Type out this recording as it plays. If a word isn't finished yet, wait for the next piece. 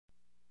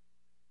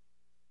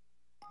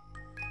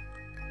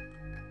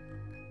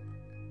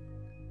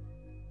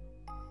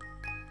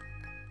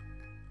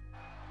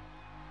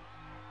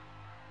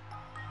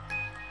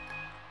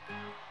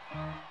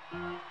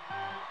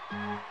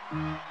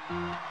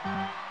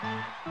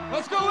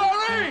Let's go,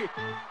 Larry!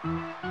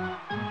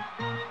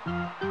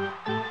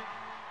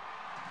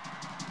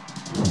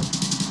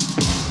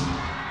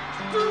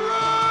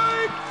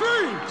 Strike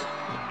three!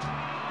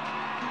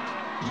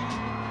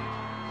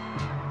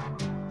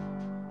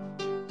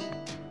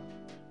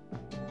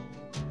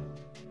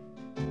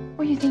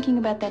 Were you thinking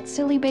about that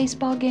silly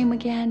baseball game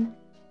again?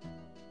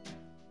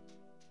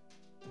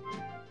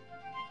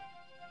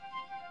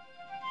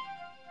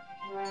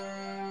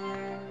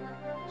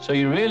 So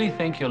you really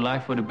think your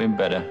life would have been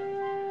better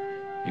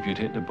if you'd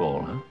hit the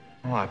ball, huh?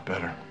 A lot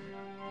better.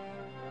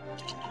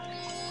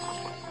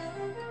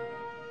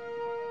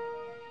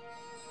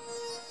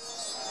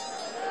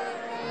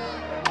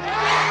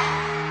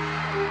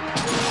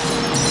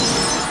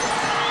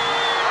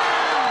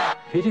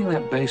 Hitting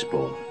that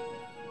baseball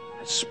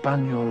has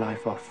spun your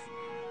life off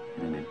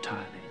in an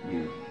entirely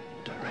new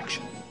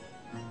direction.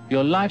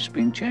 Your life's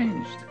been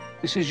changed.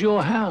 This is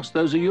your house.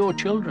 Those are your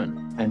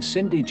children. And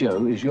Cindy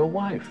Jo is your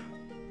wife.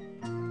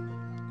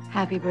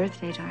 Happy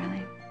birthday,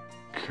 darling.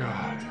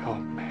 God help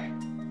me.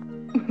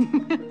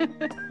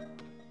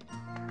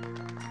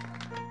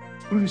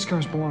 Who do these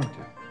cars belong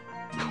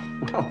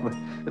to? Well,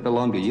 they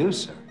belong to you,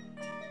 sir.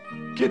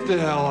 Get the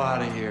hell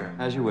out of here.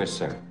 As you wish,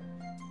 sir.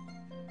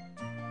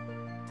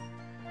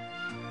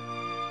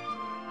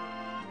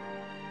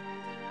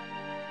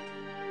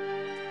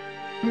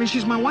 I mean,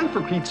 she's my wife,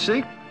 for Pete's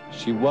sake.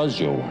 She was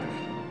your wife.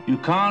 You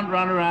can't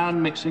run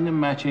around mixing and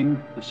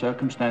matching the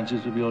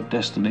circumstances of your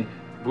destiny.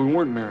 We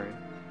weren't married.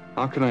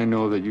 How can I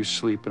know that you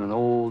sleep in an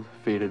old,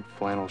 faded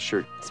flannel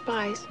shirt?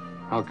 Spies.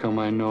 How come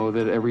I know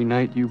that every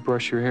night you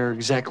brush your hair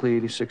exactly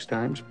 86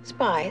 times?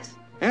 Spies.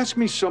 Ask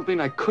me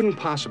something I couldn't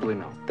possibly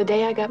know. The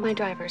day I got my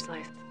driver's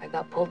license, I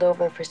got pulled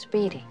over for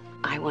speeding.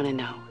 I want to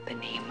know the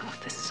name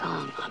of the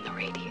song on the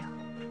radio.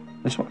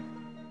 This one.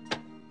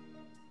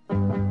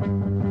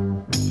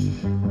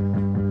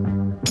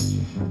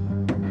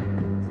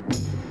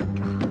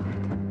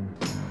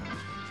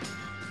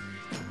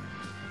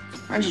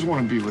 I just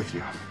want to be with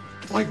you,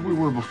 like we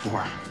were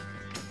before.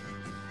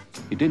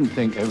 You didn't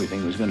think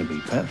everything was going to be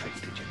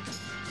perfect, did you?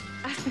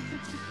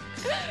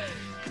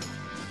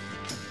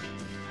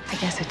 I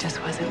guess it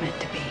just wasn't meant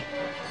to be.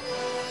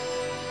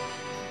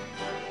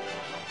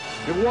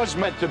 It was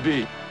meant to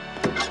be.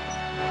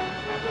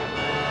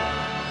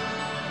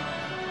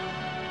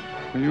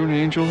 Are you an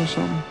angel or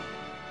something?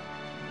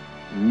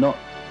 Not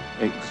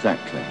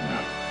exactly, no.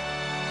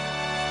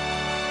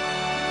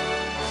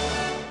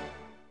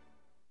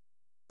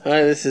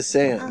 Hi, this is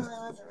Sam. Oh, I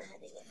wasn't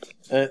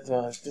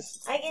ready.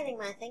 Just I'm getting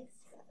my things.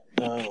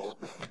 no.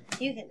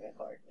 You can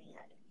record me.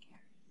 I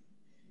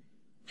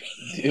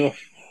don't care.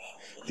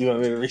 Do you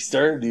want me to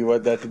restart, or do you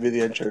want that to be the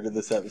intro to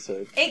this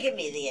episode? It can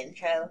be the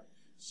intro.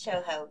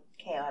 Show how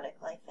chaotic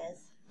life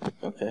is.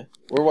 Okay.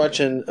 We're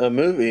watching a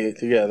movie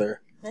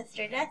together,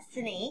 Mr.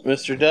 Destiny.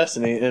 Mr.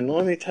 Destiny, and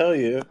let me tell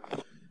you,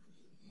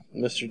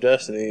 Mr.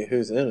 Destiny,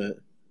 who's in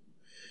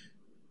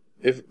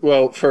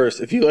it. First,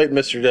 if you like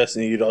Mr.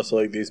 Destiny, you'd also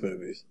like these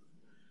movies.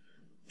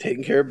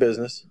 Taking Care of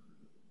Business,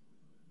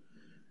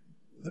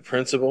 The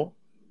Principal,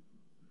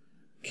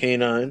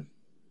 K-9,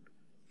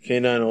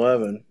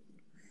 K-9-11.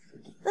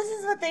 This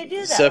is what they do,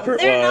 though. Separate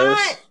They're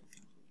Lives.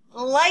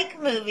 not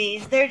like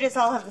movies. They just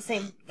all have the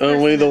same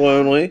Only the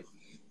Lonely.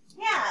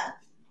 Yeah.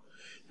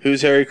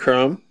 Who's Harry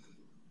Crumb?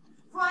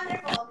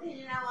 Wonderful. Because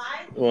you know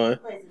why? Why? He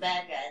plays a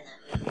bad guy in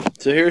that movie.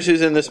 So here's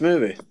who's in this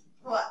movie.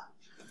 What?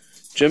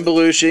 Jim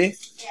Belushi,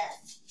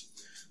 Yes.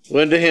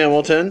 Linda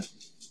Hamilton,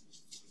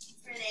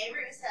 Renee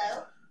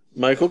Russo.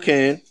 Michael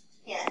Caine,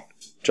 Yes.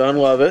 John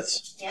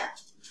Lovitz, Yeah.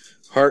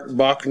 Hart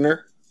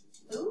Bachner,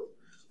 Who?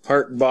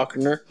 Hart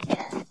Bachner,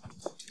 Yes.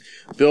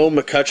 Bill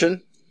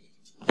McCutcheon.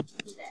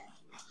 Who's that?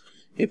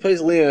 He plays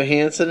Leo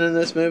Hansen in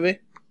this movie.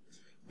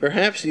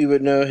 Perhaps you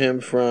would know him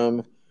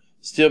from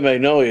Steel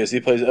Magnolias. He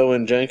plays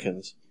Owen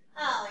Jenkins.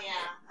 Oh, yeah.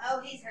 Oh,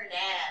 he's her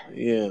dad.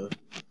 Yeah.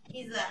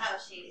 He's the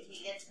house he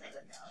gets to with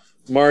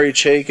her. Mari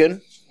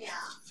Chaikin, Yeah.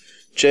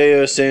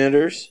 J.O.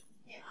 Sanders,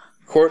 Yeah.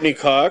 Courtney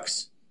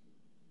Cox,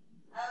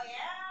 Oh,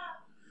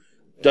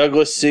 yeah.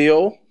 Douglas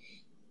Seal,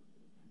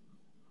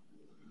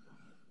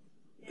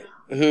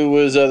 who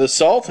was the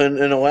Sultan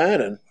in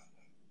Aladdin,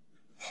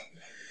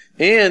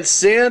 and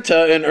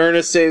Santa in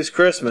Ernest Saves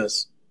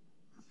Christmas.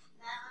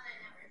 That one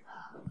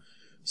I never saw.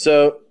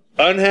 So,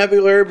 unhappy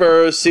Larry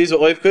Burroughs sees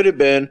what life could have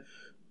been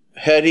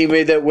had he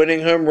made that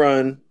winning home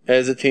run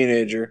as a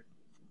teenager.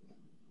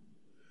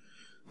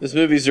 This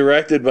movie's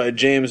directed by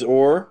James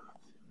Orr,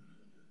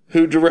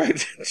 who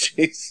directed...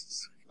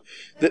 Jesus.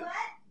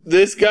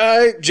 This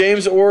guy,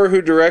 James Orr,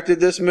 who directed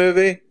this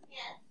movie...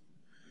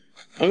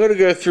 I'm going to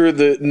go through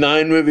the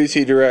 9 movies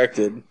he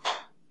directed.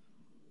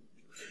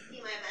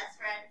 He my best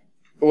friend.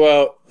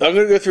 Well, I'm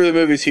going to go through the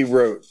movies he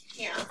wrote.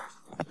 Yeah.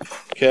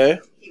 Okay?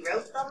 He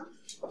wrote them?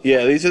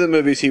 Yeah, these are the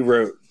movies he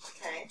wrote.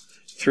 Okay.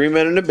 3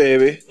 Men and a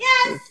Baby.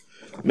 Yes!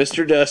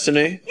 Mr.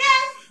 Destiny.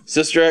 Yes!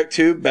 Sister Act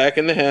 2, Back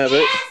in the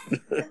Habit.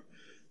 Yes!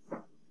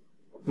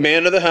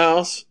 Man of the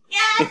House.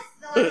 Yes!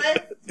 The one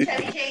with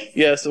Chevy Chase?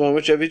 Yes, the one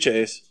with Chevy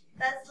Chase.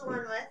 That's the one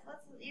with...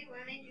 What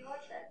made you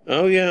watch that?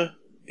 Oh, yeah.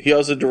 He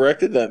also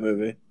directed that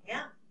movie.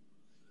 Yeah.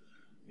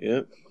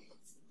 Yep.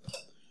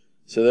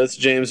 So that's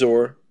James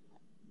Orr.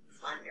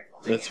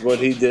 Wonderful. That's what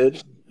he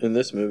did in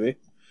this movie.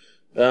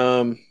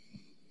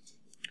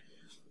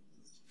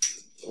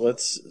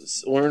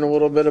 Let's learn a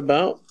little bit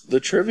about the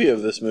trivia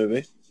of this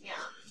movie. Yeah.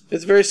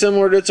 It's very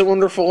similar to It's a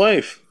Wonderful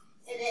Life.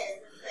 It is.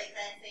 It's like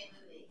that same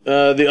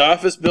movie. The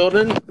office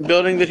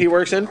building that he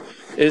works in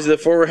is the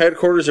former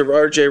headquarters of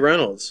R.J.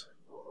 Reynolds.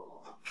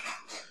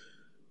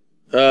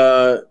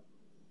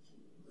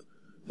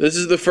 This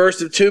is the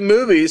first of 2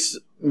 movies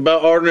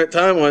about alternate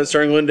timelines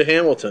starring Linda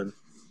Hamilton.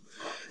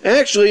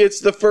 Actually, it's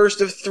the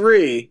first of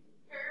 3.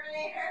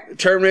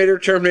 Terminator,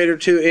 Terminator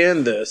 2,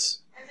 and this.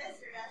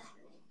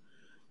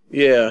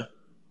 Yeah.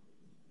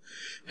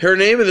 Her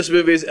name in this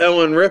movie is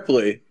Ellen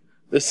Ripley.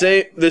 The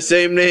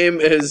same name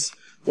as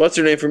what's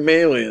her name from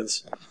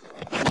Aliens.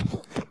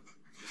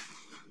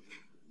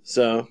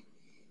 So,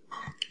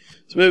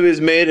 this movie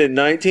was made in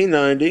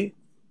 1990.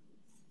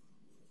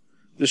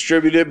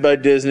 Distributed by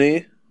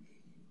Disney.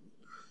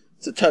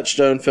 It's a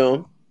touchstone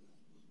film.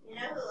 You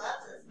know who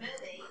loves this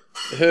movie?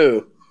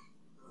 Who?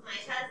 My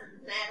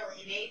cousins,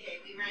 Natalie and AJ.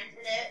 We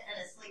rented it at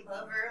a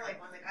sleepover, like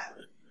when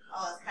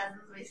all his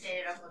cousins, we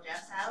stayed at Uncle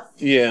Jeff's house.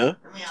 Yeah.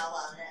 And we all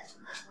loved it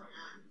from that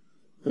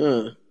point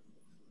on. Huh.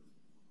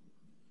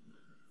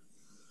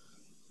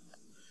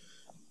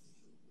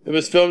 It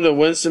was filmed in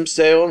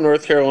Winston-Salem,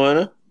 North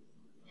Carolina.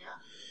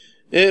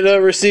 Yeah.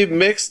 It received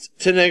mixed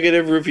to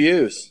negative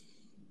reviews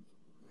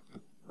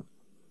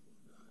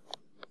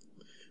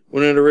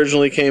when it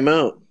originally came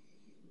out.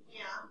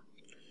 Yeah.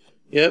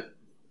 Yep.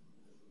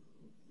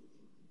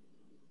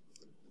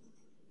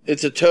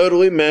 It's a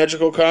totally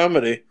magical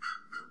comedy.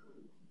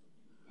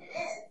 It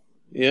is.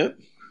 Yep.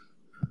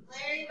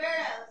 Larry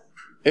Burroughs.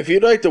 If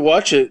you'd like to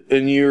watch it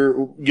and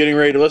you're getting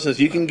ready to listen to this,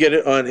 you can get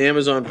it on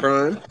Amazon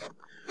Prime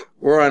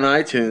or on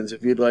iTunes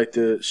if you'd like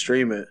to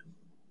stream it.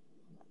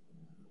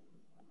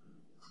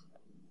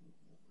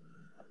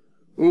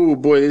 Ooh,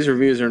 boy, these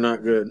reviews are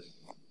not good.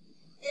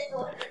 It's a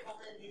wonderful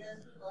movie.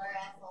 Those people are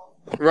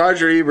assholes.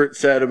 Roger Ebert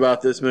said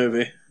about this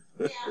movie.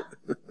 Yeah.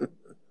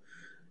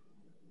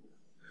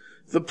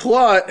 The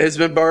plot has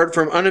been borrowed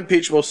from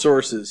unimpeachable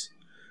sources.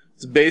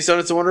 It's based on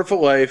It's a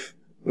Wonderful Life,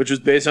 which was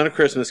based on A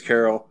Christmas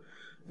Carol.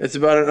 It's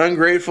about an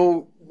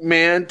ungrateful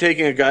man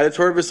taking a guided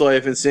tour of his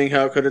life and seeing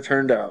how it could have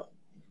turned out.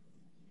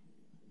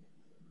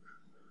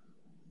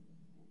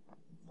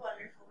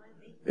 Wonderful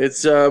movie.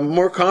 It's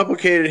more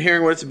complicated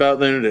hearing what it's about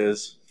than it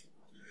is.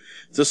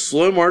 It's a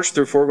slow march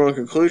through foregone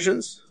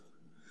conclusions.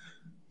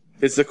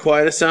 It's the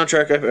quietest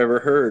soundtrack I've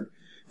ever heard.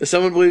 If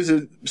someone believes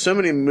that so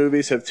many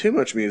movies have too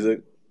much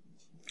music,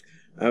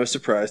 I was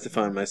surprised to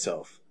find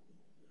myself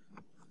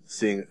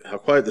seeing how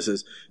quiet this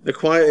is. The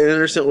quiet and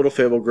innocent little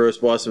fable grows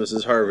blossoms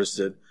is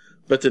harvested,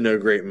 but to no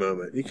great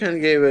moment. He kind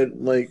of gave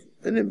it like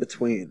an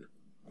in-between,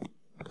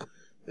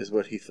 is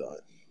what he thought.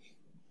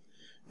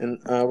 And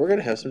we're going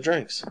to have some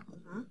drinks.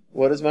 Mm-hmm.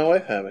 What is my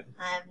wife having?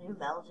 I have New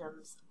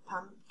Belgium's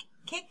Pump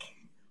Kick,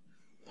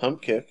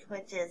 Pump Kick.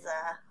 which is,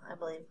 I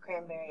believe,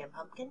 cranberry and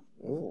pumpkin.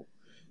 Ooh.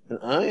 And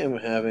I am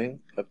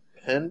having a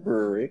Penn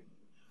Brewery,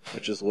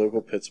 which is a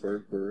local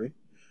Pittsburgh brewery,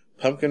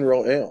 Pumpkin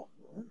Roll Ale.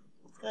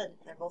 It's good.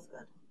 They're both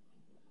good.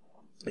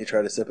 You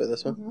try to sip at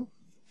this one? Mm-hmm.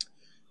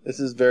 This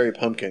is very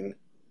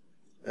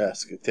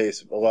pumpkin-esque. It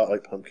tastes a lot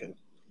like pumpkin.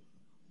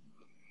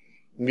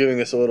 I'm giving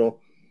this a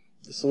little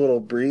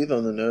breathe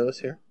on the nose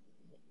here.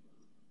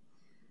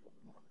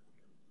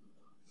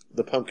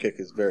 The Pump Kick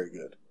is very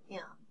good. Yeah.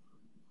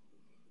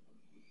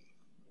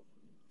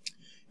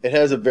 It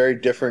has a very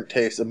different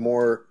taste, a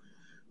more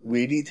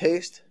weedy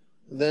taste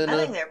than I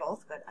think they're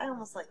both good. I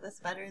almost like this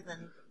better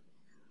than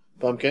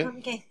pumpkin.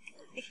 pumpkin.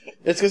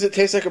 It's because it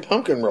tastes like a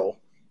pumpkin roll.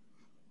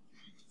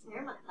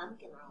 You're my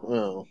pumpkin roll.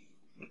 Oh.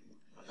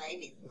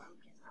 Baby's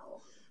pumpkin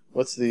roll.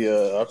 What's the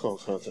alcohol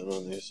content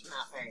on these?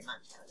 Not very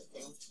much, I would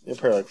think. Yeah,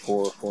 probably like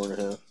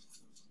 4.5.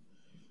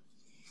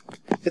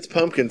 It's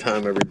pumpkin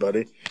time,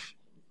 everybody.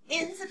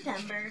 In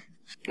September.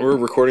 We're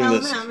recording Tell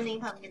this. them how many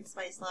pumpkin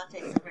spice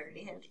lattes I've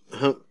already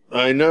had.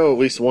 I know at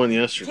least one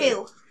yesterday.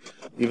 2.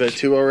 You've had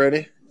 2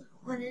 already?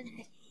 1 a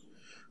day.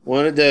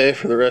 1 a day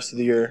for the rest of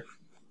the year.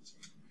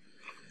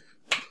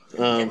 Good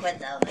one,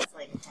 though. That's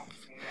like a tax.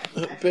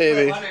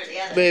 Baby, One or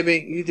the other.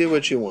 baby, you do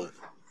what you want.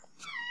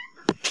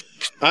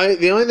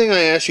 The only thing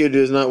I ask you to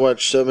do is not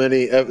watch so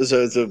many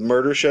episodes of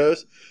murder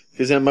shows,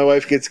 because then my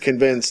wife gets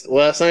convinced.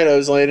 Last night I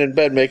was laying in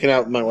bed making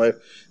out with my wife,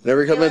 and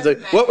every couple minutes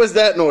like, "What was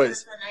that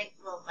noise?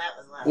 Well, that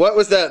was last What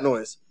was that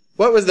noise?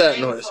 What was that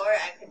The night noise?" before,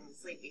 I couldn't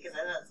sleep because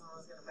I thought someone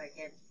was going to break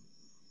in.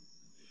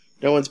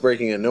 No one's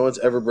breaking in. No one's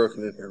ever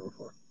broken in here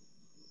before.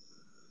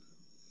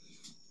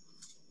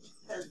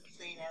 Because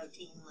they know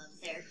Teen lives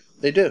here.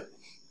 They do.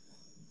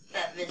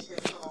 That vicious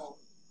little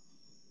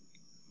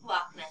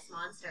Loch Ness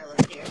monster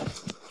lives here.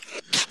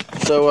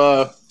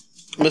 So,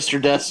 Mr.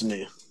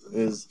 Destiny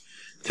is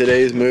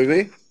today's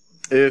movie.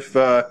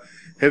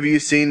 Have you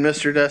seen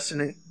Mr.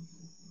 Destiny?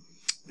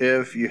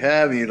 If you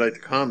have and you'd like to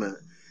comment,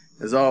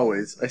 as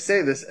always, I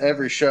say this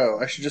every show.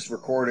 I should just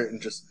record it and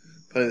just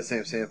play the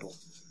same sample.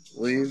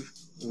 Leave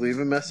leave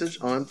a message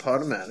on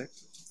Podomatic.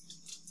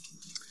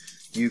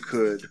 You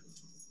could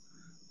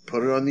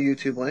put it on the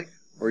YouTube link,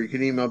 or you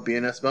can email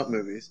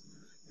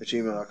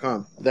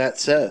bnsaboutmovies@gmail.com. That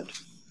said,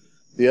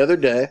 the other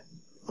day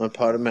on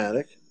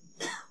Podomatic,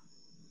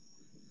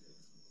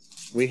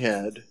 we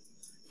had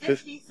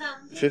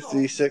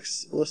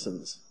 56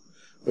 listens,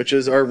 which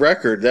is our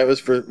record. That was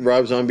for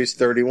Rob Zombie's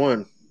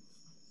 31.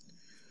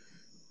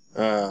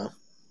 And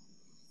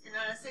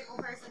not a single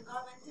person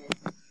commented?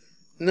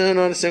 No,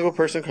 not a single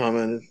person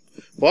commented.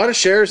 A lot of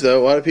shares, though.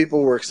 A lot of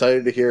people were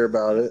excited to hear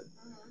about it.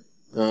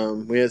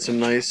 We had some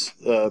nice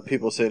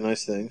people say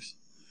nice things.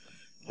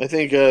 I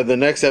think the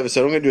next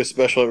episode, I'm going to do a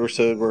special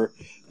episode where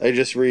I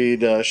just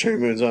read Sherry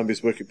Moon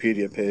Zombie's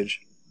Wikipedia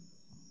page.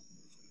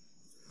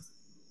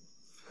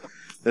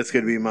 That's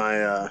going to be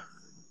my,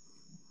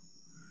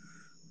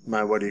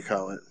 what do you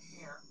call it?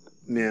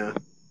 Yeah.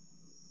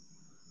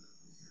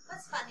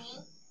 What's funny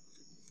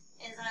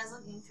is I was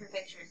looking through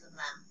pictures of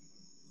them.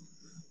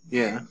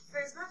 Yeah. And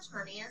for as much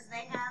money as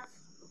they have,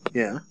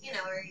 Yeah. you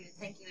know, where you would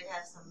think you would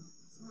have some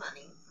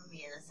money from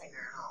being a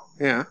singer and all,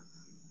 Yeah.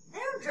 they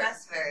don't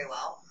dress very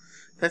well.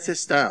 That's his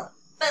style.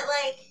 But,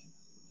 like,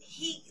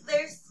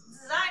 there's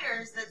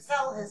designers that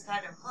sell his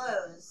kind of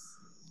clothes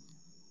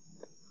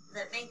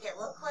that make it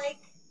look like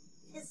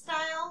his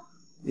style,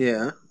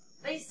 Yeah.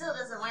 but he still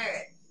doesn't wear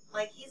it.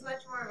 Like, he's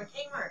much more of a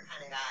Kmart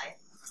kind of guy,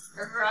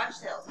 or garage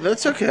sale.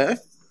 That's okay.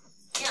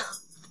 Yeah.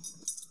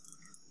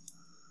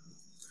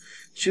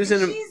 She's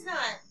She's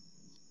not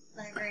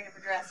that great of a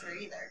dresser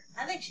either.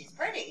 I think she's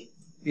pretty,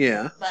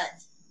 Yeah.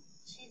 but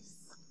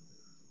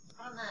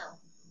I don't know.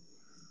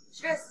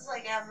 She dresses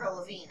like Avril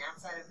Lavigne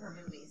outside of her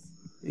movies.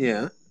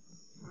 Yeah.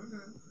 Mm-hmm.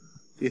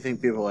 Do you think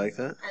people like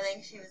that? I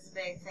think she was a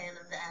big fan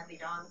of the Abby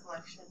Dawn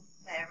collection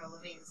that Avril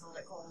Lavigne sold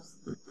at Kohl's.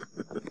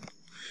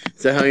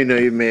 Is that how you know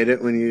you made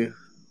it when you...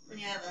 When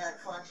you have a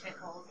collection at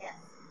Kohl's, yeah.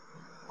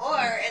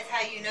 Or it's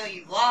how you know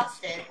you've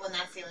lost it when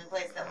that's the only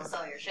place that will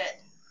sell your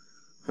shit.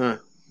 Huh.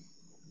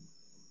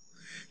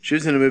 She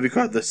was in a movie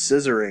called The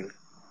Scissoring,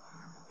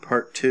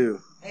 Part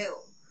 2.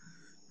 Ew.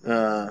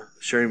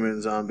 Sherry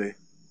Moon Zombie.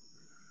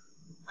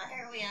 Why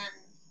are we on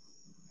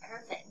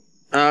her thing?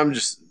 I'm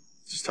just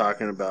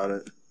talking about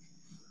it.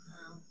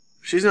 Oh.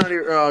 She's not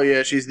here. Oh,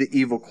 yeah, she's the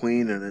evil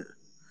queen in it.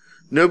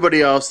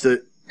 Nobody else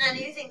that... Now, do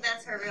you think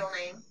that's her real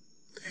name?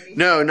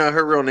 No,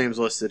 her real name's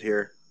listed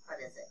here. What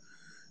is it?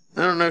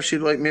 I don't know if she'd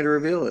like me to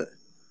reveal it.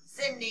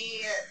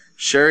 Cindy...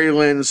 Sherry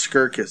Lynn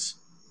Skirkis.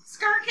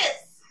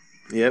 Skirkis!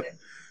 Yep.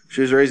 She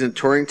was raised in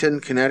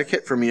Torrington,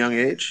 Connecticut from a young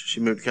age. She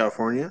moved to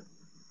California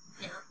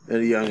at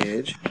a young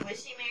age.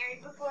 Was she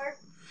married before?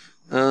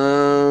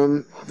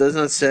 Does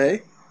not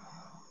say.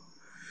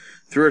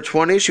 Through her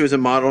 20s, she was a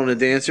model and a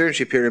dancer, and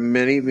she appeared in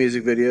many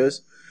music videos.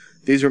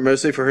 These were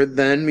mostly for her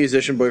then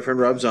musician boyfriend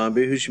Rob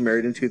Zombie, who she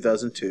married in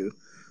 2002.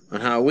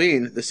 On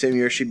Halloween, the same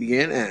year she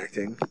began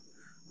acting,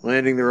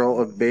 landing the role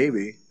of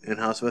Baby in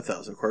House of a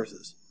Thousand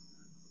Corpses.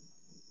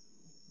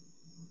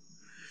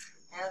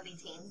 That would be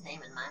Teen's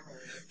name in my movie.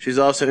 She's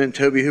also in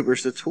Toby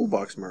Hooper's The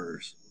Toolbox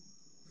Murders.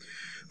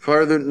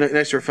 Farther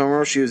next to her film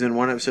role, she was in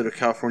one episode of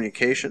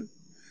Californication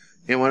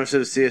and one episode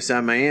of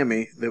CSI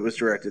Miami that was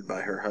directed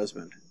by her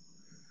husband.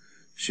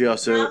 She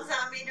also... Rob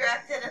Zombie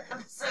directed an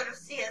episode of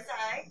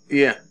CSI?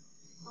 Yeah.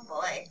 Oh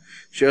boy.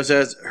 She also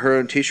has her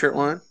own t-shirt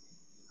line.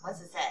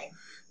 What's it say?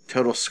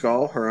 Total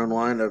Skull, her own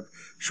line of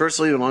short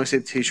sleeve and long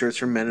sleeve t-shirts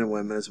for men and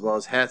women, as well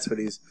as hats,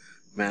 hoodies,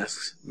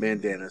 masks,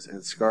 bandanas,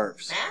 and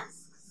scarves.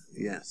 Masks?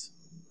 Yes.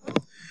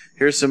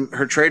 Here's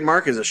her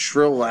trademark is a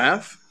shrill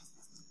laugh.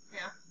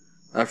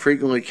 Yeah.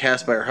 Frequently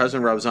cast by her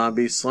husband, Rob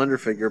Zombie, slender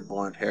figure,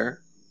 blonde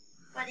hair.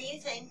 What do you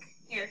think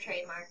your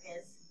trademark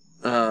is?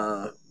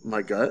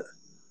 My gut.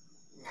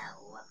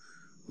 No.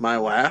 My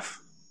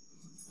laugh.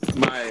 What's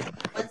my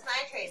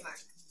trademark?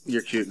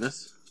 Your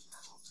cuteness.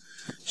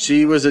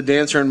 She was a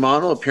dancer and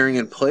model appearing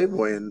in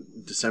Playboy in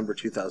December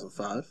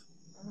 2005.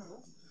 Mm-hmm.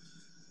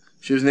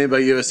 She was named by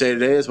USA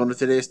Today as one of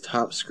today's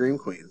top scream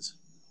queens.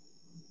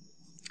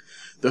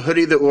 The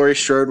hoodie that Laurie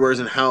Strode wears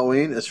in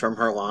Halloween is from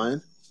her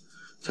line,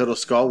 Total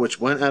Skull, which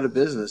went out of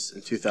business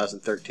in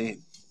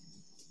 2013.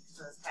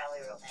 So it's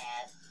probably real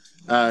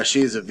bad.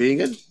 She is a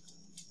vegan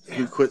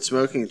who quit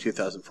smoking in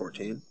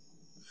 2014.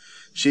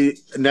 She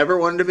never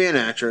wanted to be an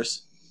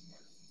actress.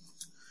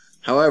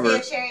 However...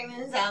 If Sherry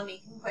Moon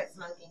Zombie can quit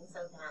smoking,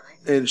 so can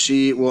I. And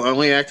she will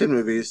only act in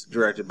movies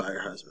directed by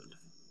her husband.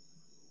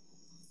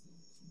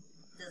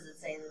 Does it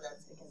say that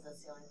that's because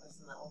that's the only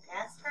person that will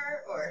cast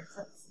her, or...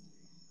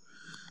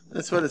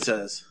 That's what it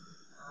says.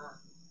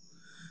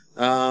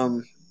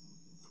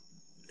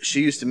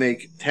 She used to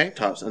make tank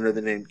tops under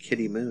the name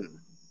Kitty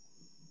Moon.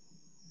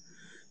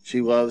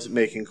 She loves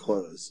making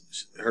clothes.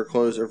 Her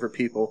clothes are for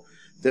people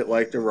that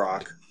like to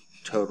rock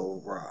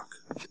total rock.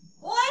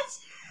 What?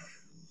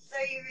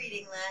 Are you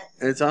reading that?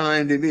 And it's on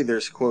IMDb.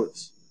 There's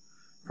quotes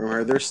from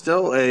her. There's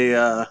still a...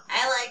 I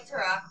like to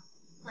rock,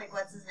 like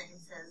what's his name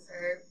says,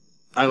 or...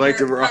 I like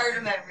to rock. Part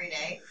of every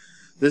day.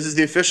 This is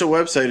the official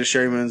website of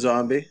Sherry Moon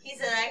Zombie. He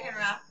said I can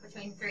rock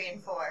between 3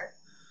 and 4.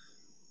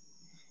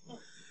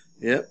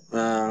 Yep.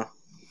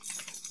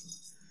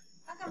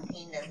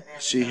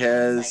 She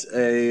has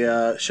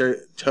a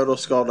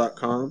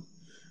TotalSkull.com.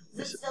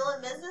 Is it still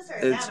in business or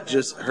is It's out of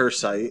just business? her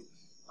site.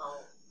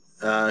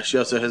 Oh. She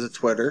also has a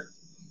Twitter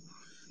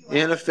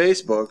and a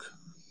Facebook.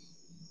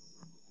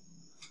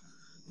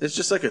 It's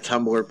just like a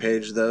Tumblr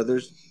page, though.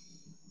 There's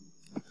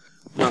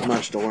not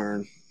much to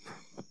learn.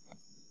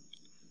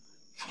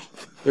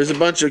 There's a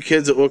bunch of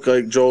kids that look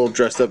like Joel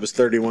dressed up as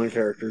 31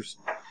 characters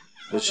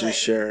that she's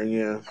sharing,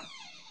 yeah.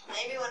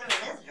 Maybe one of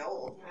them is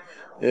Joel. You never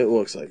know. It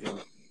looks like him.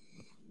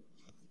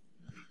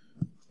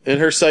 And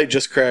her site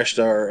just crashed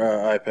our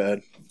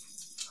iPad.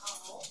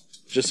 Oh.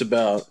 Just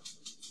about.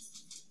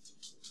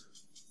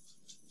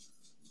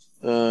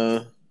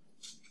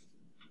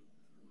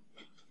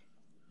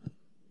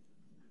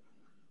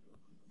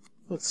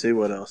 Let's see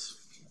what else.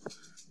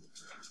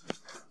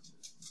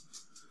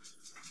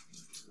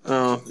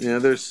 Oh, yeah,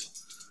 there's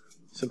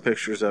some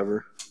pictures of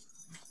her.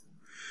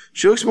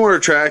 She looks more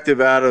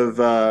attractive out of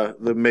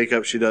the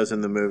makeup she does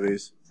in the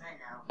movies. I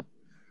know.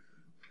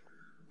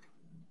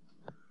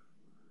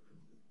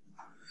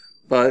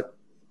 But,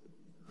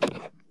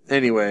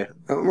 anyway,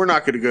 we're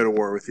not going to go to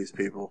war with these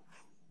people.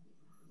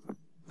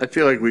 I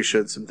feel like we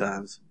should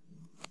sometimes.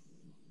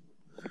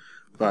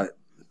 But,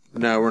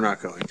 no, we're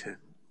not going to.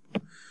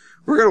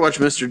 We're going to watch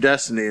Mr.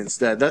 Destiny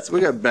instead.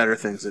 We got better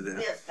things to do.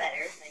 We have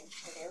better things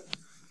to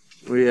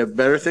do. We have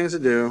better things to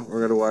do. We're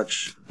going to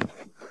watch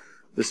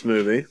this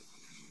movie.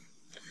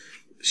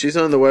 She's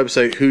on the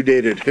website Who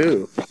Dated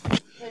Who.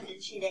 Who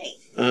did she date?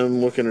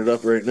 I'm looking it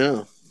up right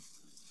now.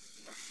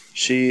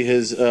 She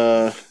has,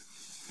 oh.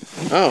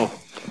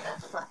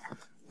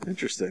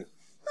 Interesting.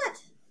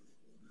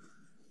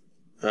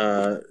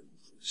 What?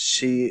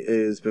 She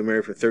has been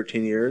married for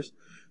 13 years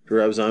to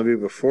Rob Zombie.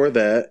 Before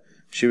that,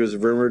 she was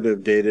rumored to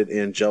have dated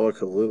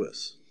Angelica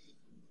Lewis.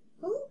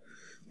 Who?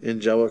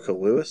 Angelica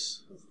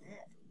Lewis? Who's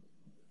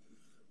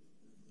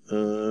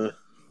that?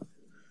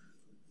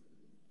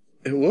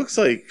 It looks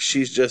like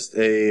she's just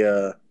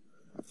a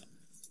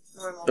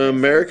Normal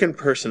American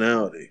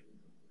personality.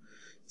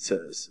 It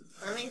says.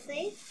 Let me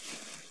see.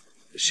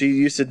 She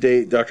used to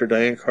date Dr.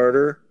 Diane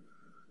Carter,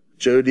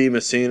 Joe D.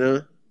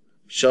 Messina,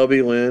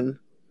 Shelby Lynn,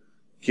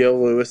 Gail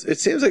Lewis.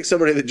 It seems like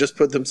somebody that just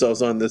put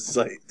themselves on this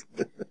site.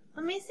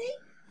 Let me see.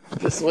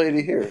 This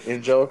lady here,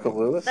 Angelica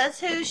Lewis. That's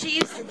who she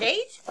used to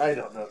date? I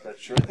don't know if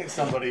that's true. I think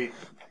somebody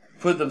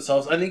put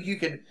themselves. I think you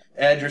can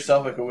add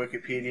yourself like a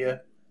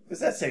Wikipedia. Because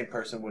that same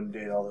person wouldn't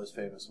date all those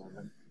famous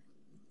women.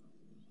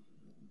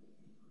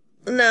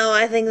 No,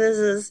 I think this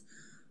is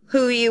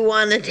who you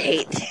want to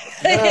date.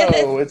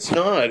 No, it's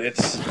not.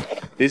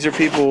 These are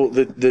people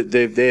that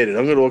they've dated.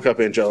 I'm going to look up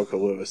Angelica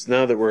Lewis.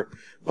 Now that we're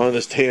on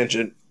this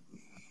tangent.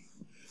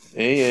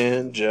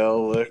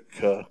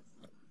 Angelica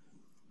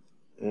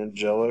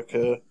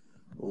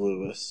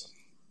Lewis.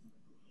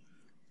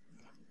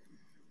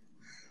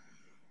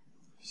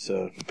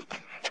 So,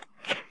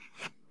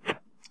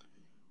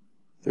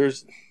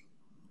 there's...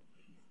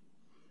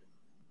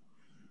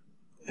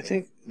 I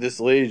think this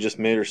lady just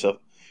made herself...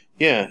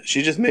 Yeah,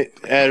 she just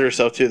added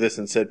herself to this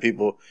and said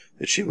people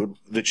that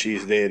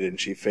she's dated, and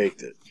she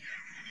faked it.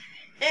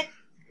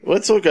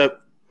 Let's look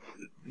up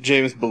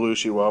James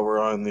Belushi while we're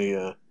on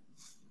the...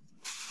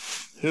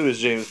 Who is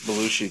James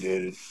Belushi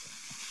dated?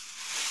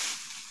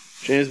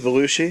 James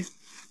Belushi?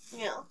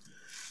 Yeah.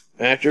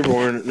 Actor,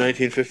 born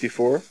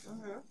 1954.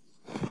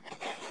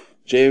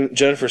 Mm-hmm.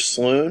 Jennifer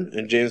Sloan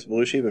and James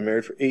Belushi have been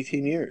married for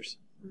 18 years.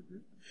 Mm-hmm.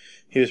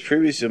 He was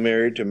previously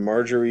married to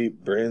Marjorie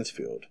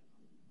Bransfield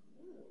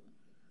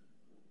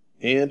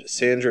and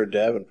Sandra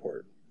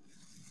Davenport.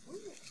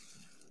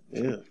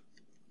 Yeah.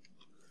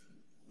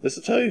 This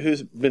will tell you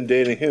who's been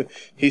dating who.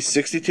 He's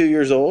 62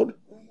 years old,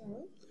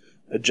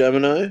 a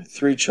Gemini,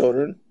 3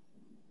 children,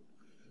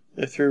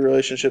 and 3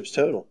 relationships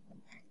total.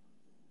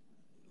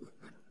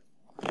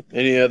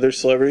 Any other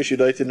celebrities you'd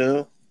like to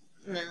know?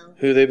 No.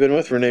 Who they've been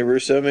with? Rene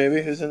Russo,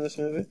 maybe, who's in this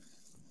movie?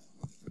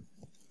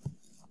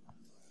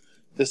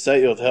 This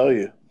site will tell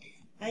you.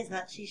 I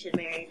thought she should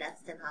marry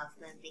Dustin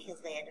Hoffman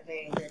because they had a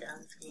very good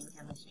on-screen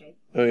chemistry.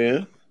 Oh,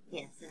 yeah?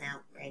 Yes, an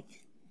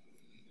outbreak.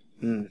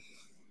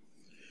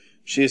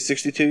 She is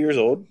 62 years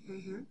old.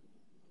 Mm-hmm.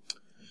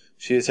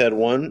 She has had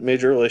 1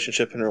 major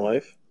relationship in her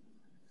life.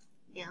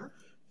 Yeah.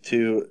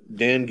 To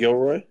Dan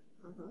Gilroy.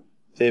 Mm-hmm.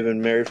 They've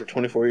been married for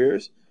 24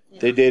 years. Yeah.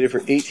 They dated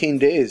for 18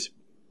 days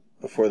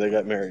before they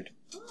got married.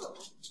 Oh.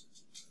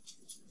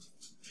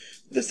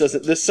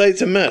 This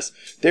site's a mess.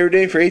 They were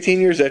dating for 18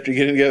 years after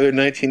getting together in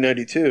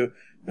 1992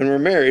 and were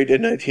married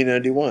in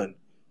 1991.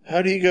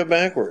 How do you go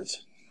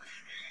backwards?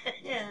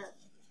 Yeah.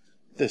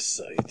 This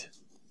site.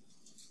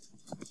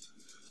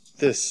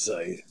 This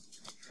site.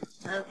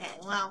 Okay,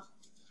 well,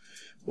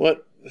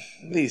 What?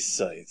 These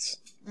sites.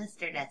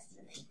 Mr.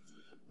 Destiny.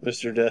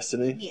 Mr.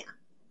 Destiny?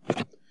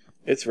 Yeah.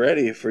 It's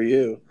ready for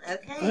you.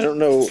 Okay. I don't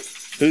know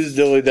who's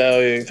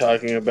dilly-dallying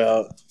talking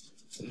about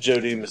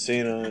Jodie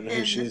Messina and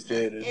who she's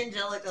dated.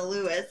 Angelica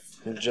Lewis.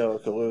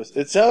 Angelica Lewis.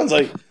 It sounds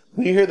like,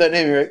 when you hear that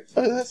name, you're like,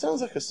 oh, that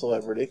sounds like a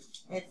celebrity.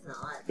 It's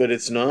not. But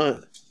it's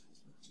not.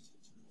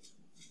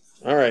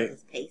 All right,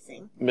 It's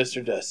pacing.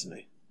 Mr.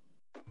 Destiny.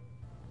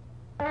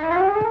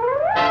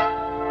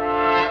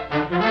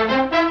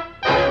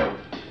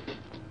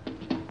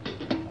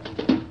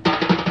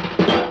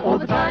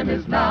 time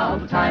is now,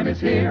 the time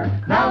is here.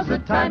 Now's the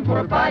time for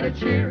a bite of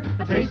cheer.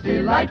 A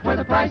tasty light where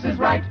the price is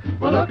right.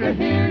 Well, look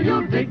here,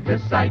 you'll dig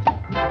this sight.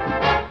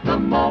 The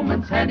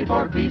moment's handy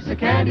for a piece of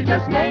candy.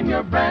 Just name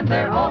your brand,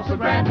 they're all so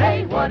grand.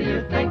 Hey, what do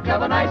you think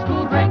of a nice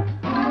cool drink?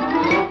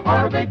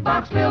 Or a big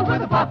box filled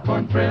with a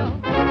popcorn thrill?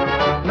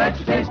 Let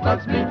your taste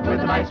buds meet with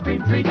an ice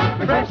cream treat.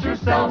 Refresh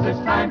yourselves, it's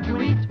time to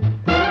eat.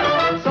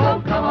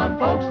 So come on,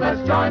 folks,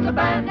 let's join the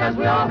band as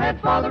we all head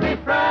for the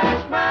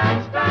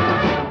refreshment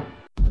stand.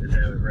 And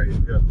have it ready to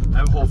go. I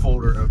have a whole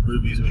folder of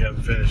movies we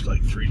haven't finished,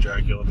 like 3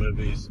 Dracula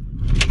movies.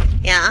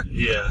 Yeah.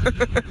 Yeah.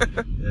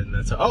 And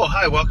that's oh,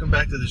 hi, welcome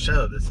back to the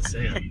show. This is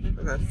Sam.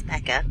 This is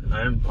Becca.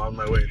 I'm on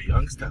my way to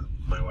Youngstown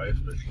with my wife,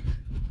 but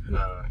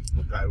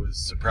I was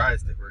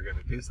surprised that we were going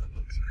to do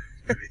something. So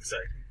pretty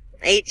exciting.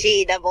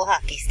 HE double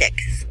hockey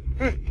sticks.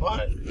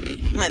 What?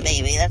 My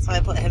baby, that's why I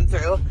put him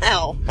through.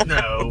 Ow.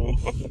 No.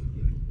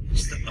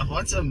 I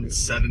want some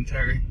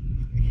sedentary.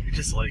 You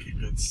just like a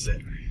good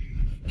sit.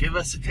 Give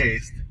us a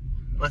taste.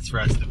 Let's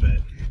rest a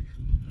bit.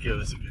 Give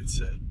us a good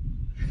sit.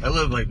 I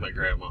live like my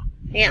grandma.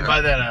 Yeah. And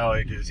by that, all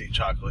I do is eat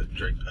chocolate and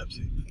drink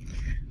Pepsi.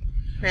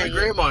 My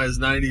grandma is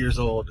 90 years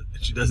old,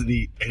 and she doesn't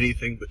eat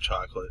anything but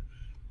chocolate,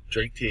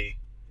 drink tea,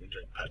 and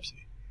drink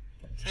Pepsi.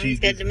 Sounds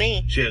good to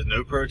me. She has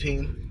no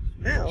protein.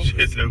 No. She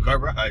has no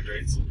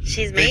carbohydrates.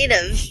 She's made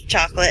of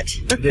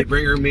chocolate. They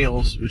bring her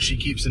meals, which she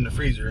keeps in the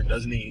freezer and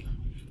doesn't eat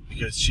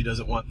because she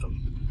doesn't want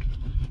them.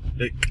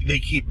 They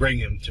keep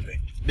bringing them to me.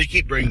 They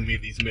keep bringing me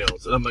these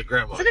meals, and I'm like,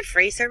 Grandma. Is it a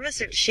free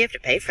service, or does she have to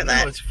pay for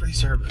that? No, it's a free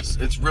service.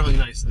 It's really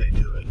nice they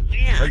do it.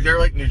 Yeah. Like, they're,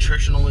 like,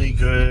 nutritionally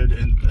good,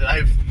 and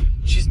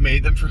she's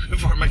made them for me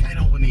before. I'm like, I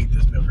don't want to eat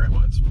this meal,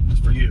 Grandma. It's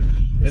for you.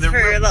 And it's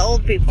for the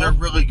old people. They're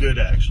really good,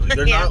 actually.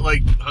 They're Yeah. not,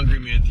 like, Hungry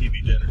Man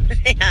TV dinners.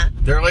 Yeah.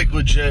 They're, like,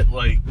 legit,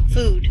 like...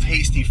 Food.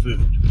 Tasty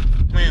food.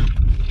 Well.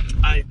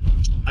 I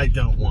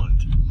don't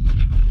want.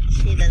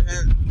 She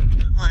doesn't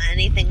want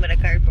anything but a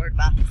cardboard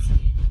box.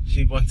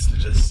 She wants to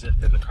just sit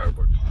in the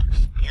cardboard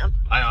box. Yep.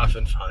 I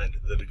often find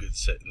that a good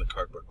sit in the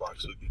cardboard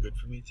box would be good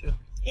for me, too.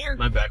 Yeah.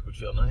 My back would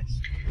feel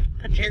nice.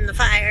 Put you in the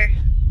fire.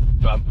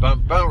 Bum,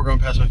 bum, bum. We're going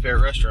past my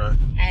favorite restaurant.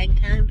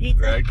 Ragtime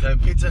Pizza. Ragtime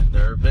Pizza.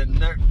 Never been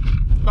there.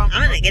 Bum,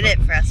 I'm going to get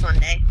it for us one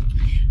day.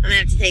 I'm going to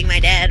have to take my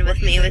dad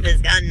with me with his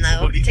gun,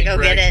 though, to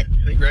go get it.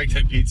 I think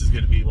Ragtime Pizza is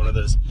going to be one of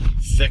those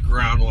thick,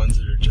 round ones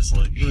that are just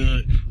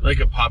like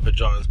a Papa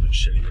John's, but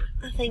shittier.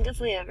 I think if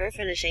we ever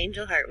finish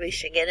Angel Heart, we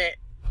should get it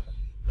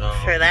Oh.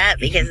 for that,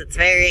 because it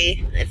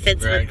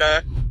fits with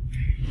the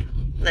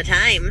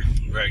time.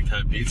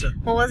 Ragtime Pizza?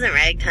 Well, wasn't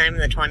Ragtime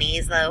the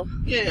 20s, though?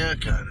 Yeah,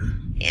 kind of.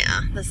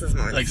 Yeah, this is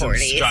more like the 40s.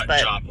 Some Scott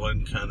but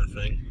Joplin kind of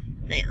thing.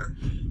 Yeah.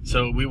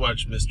 So we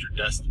watched Mr.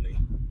 Destiny.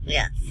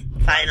 Yes,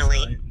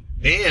 finally.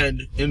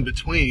 And in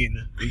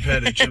between, we've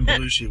had a Jim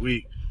Belushi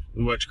week.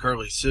 We watched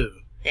Carly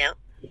Sue. Yep.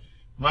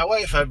 My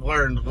wife, I've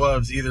learned,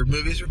 loves either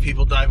movies where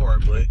people die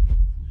horribly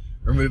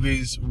or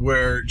movies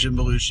where Jim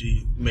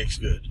Belushi makes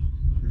good.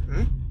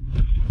 Mm-hmm.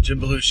 Jim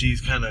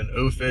Belushi's kind of an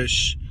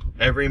oafish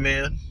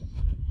everyman,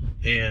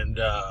 and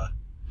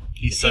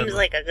He seems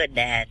like a good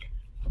dad.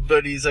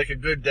 But he's like a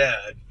good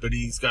dad, but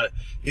he's got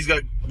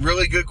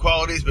really good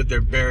qualities, but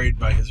they're buried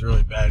by his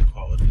really bad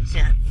qualities.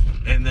 Yeah.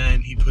 And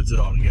then he puts it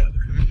all together.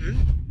 Mm-hmm.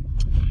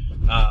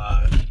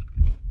 I,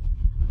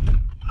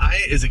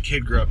 as a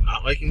kid, grew up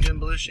not liking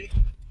Jim Belushi.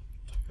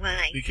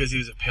 Why? Because he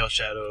was a pale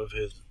shadow of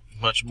his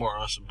much more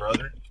awesome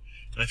brother.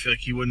 And I feel like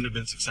he wouldn't have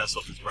been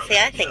successful if his brother See,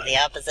 I hadn't think died. the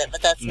opposite,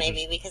 but that's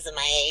maybe because of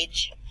my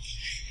age.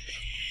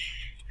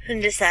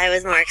 And just I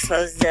was more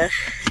exposed to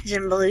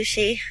Jim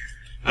Belushi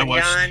and John.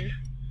 I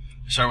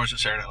started watching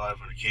Saturday Night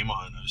Live when it came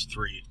on. I was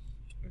 3.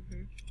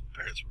 Mm-hmm.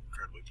 Parents were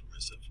incredibly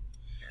permissive.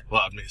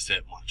 Allowed me to stay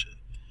up and watch it.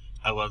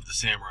 I love The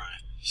Samurai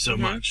so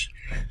much.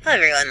 Well,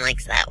 everyone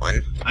likes that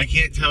one. I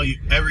can't tell you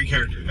every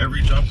character,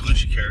 every John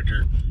Belushi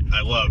character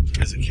I loved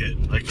as a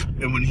kid. Like,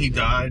 and when he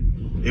died,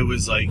 it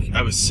was like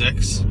I was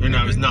 6, or no,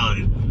 I was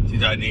 9. He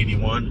died in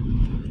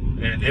 81,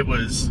 and it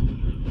was. I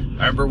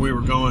remember we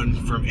were going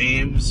from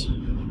Ames.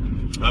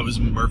 I was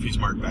Murphy's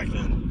Mart back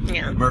then.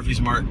 Yeah.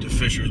 Murphy's Mart to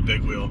Fisher's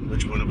Big Wheel,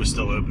 which when it was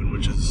still open,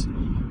 which is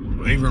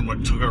even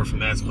what took over from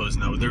that's closed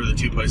now. They were the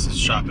 2 places to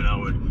shop in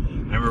Elwood.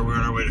 I remember we were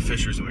on our way to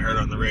Fisher's and we heard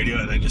it on the radio,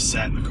 and I just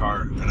sat in the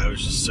car and I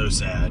was just so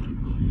sad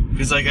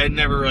because like I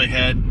never really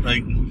had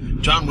like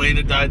John Wayne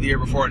had died the year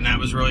before, and that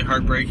was really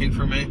heartbreaking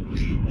for me.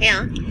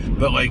 Yeah.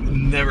 But like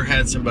never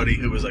had somebody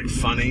who was like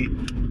funny.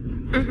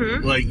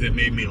 Mm-hmm. Like that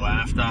made me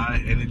laugh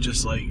die, and it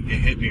just like it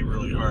hit me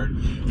really hard.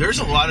 There's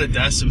a lot of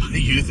deaths in my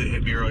youth that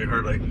hit me really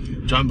hard, like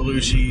John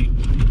Belushi,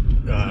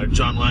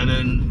 John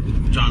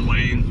Lennon, John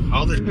Wayne,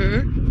 all the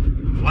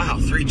wow,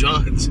 3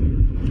 Johns.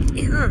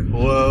 Yeah.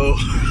 Whoa,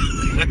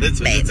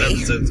 that's what this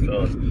episode's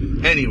called.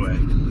 Anyway,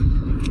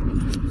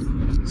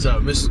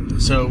 so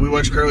we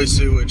watched Curly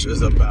Sue, which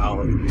is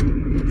about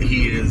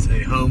he is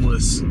a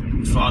homeless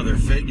father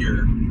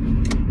figure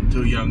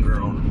to a young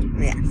girl.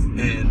 Yes.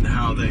 And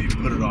how they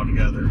put it all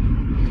together.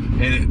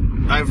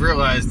 And I've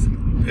realized,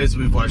 as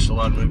we've watched a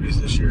lot of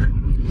movies this year,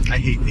 I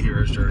hate the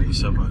hero's journey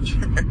so much.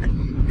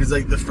 Because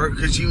like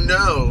because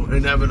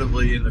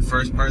inevitably in the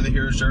first part of the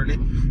hero's journey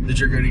that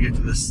you're going to get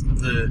to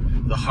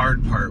the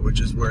hard part, which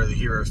is where the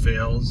hero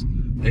fails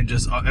and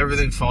just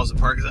everything falls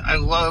apart. Because I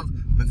love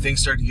when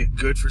things start to get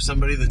good for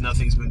somebody that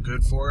nothing's been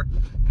good for,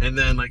 and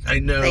then like I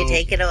know They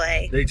take it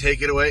away.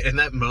 and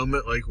that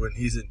moment, like when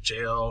he's in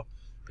jail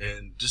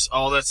and just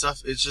all that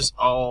stuff, it's just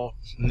all,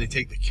 and they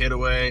take the kid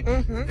away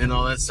and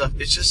all that stuff.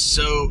 It's just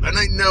so, and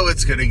I know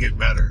it's going to get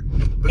better,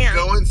 but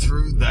going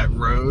through that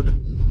road,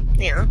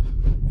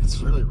 it's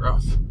really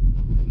rough.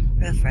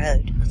 Rough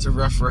road. It's a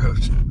rough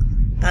road.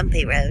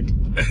 Bumpy road.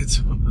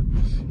 It's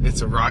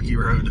a rocky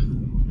road.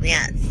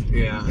 Yes.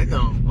 Yeah, I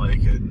don't like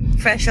it.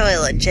 Fresh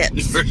oil and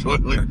chips. Fresh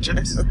oil and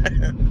chips.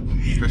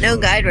 No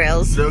guide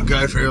rails. No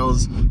guide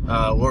rails.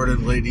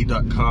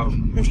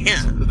 LordandLady.com.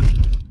 Yeah.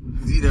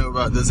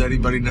 Does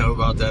anybody know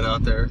about that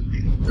out there?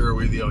 Or are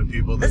we the only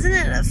people that... Isn't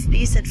it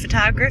you said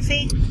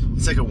photography?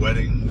 It's like a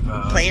wedding...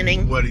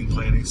 planning? Wedding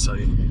planning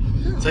site.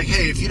 It's like,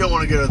 hey, if you don't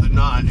want to go to the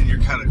knot and you're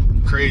kind of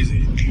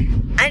crazy...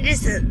 and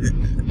this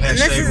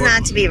is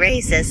not to be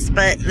racist,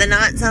 but the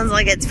knot sounds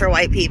like it's for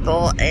white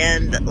people,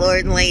 and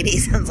Lord and Lady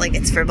sounds like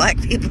it's for black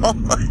people.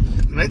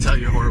 Can I tell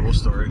you a horrible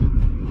story?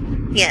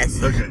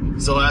 Yes. Okay,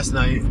 so last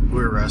night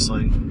we were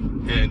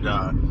wrestling,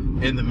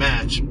 and in the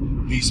match,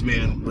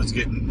 Beastman was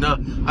getting... No,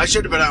 I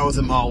should have been out with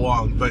him all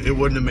along, but it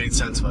wouldn't have made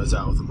sense if I was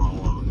out with him all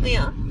along.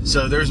 Yeah.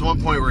 So there's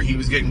one point where he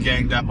was getting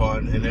ganged up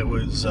on, and it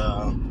was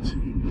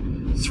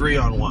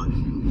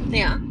 3-on-1.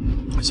 Yeah.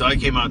 So I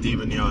came out to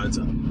even the odds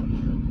up.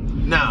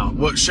 Now,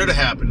 what should have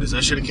happened is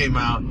I should have came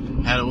out,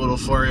 had a little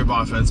flurry of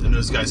offense, and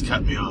those guys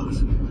cut me off.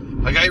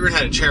 Like, I even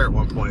had a chair at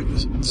one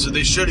point, so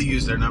they should have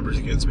used their numbers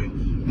against me.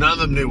 None of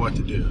them knew what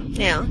to do.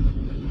 Yeah.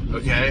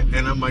 Okay?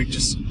 And I'm like,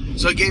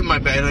 so I gave my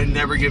back, and I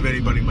never give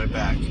anybody my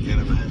back in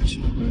a match.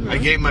 I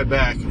gave my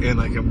back, and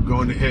like, I'm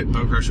going to hit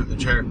Bone Crusher with the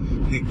chair,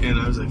 and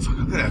I was like, fuck,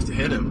 I'm gonna have to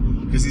hit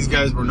him. Because these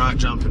guys were not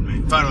jumping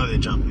me. Finally, they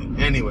jumped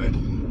me. Anyway,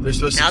 they're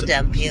supposed to... I'll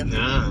jump you.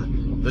 Nah.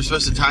 They're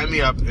supposed to tie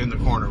me up in the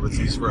corner with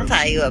these ropes. I'll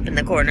tie you up in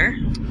the corner.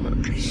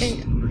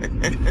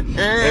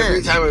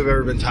 Every time I've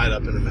ever been tied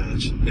up in a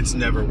match, it's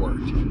never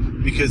worked.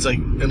 Because, like,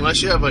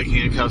 unless you have, like,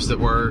 handcuffs that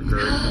work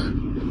or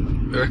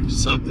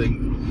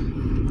something.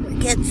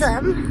 Get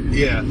some?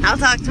 Yeah. I'll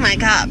talk to my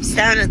cops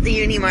down at the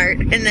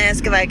Unimart and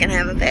ask if I can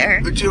have a pair.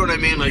 But you know what I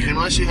mean? Like,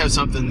 unless you have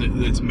something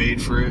that's made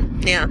for it,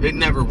 it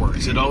never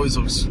works. It always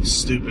looks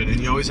stupid, and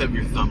you always have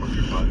your thumb up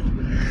your butt.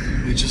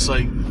 It's just,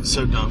 like,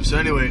 so dumb. So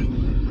anyway...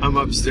 I'm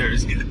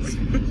upstairs, yes.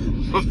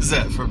 What was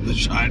that, from The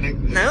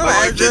Shining? No,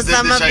 that's the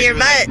thumb up your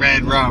butt.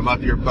 Red rum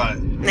up your butt.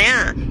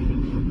 Yeah.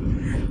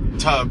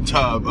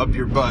 Tub up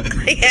your butt.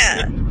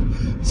 Yeah.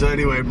 So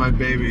anyway, my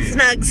baby...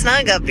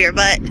 Snug up your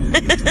butt.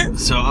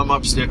 So I'm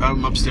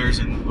upstairs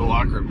in the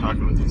locker room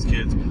talking with these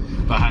kids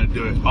about how to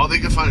do it. All they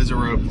can find is a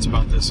rope that's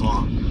about this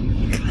long.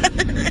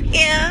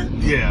 Yeah.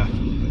 Yeah.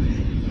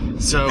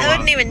 So I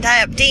wouldn't even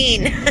tie up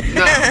Dean.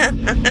 No.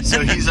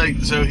 So he's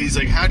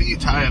like, how do you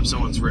tie up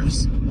someone's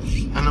wrists?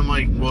 And I'm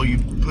like, well, you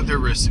put their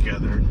wrists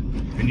together,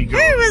 and you go...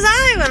 Where was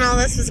I when all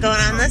this was going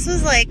on? This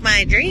was like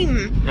my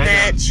dream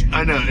match.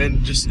 I know,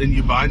 and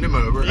you bind them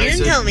over. You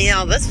didn't tell me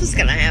all this was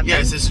going to happen. Yeah,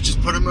 I said,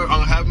 just put them,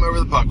 I'll have them over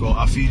the buckle,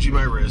 I'll feed you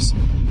my wrists,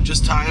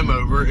 just tie them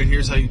over, and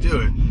here's how you do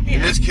it. Yeah.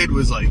 And this kid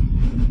was like,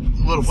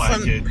 little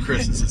black kid,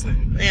 Chris is his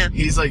name. Yeah.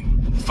 He's like,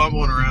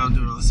 fumbling around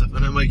doing all this stuff,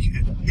 and I'm like,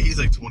 he's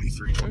like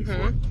 23, 24.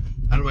 And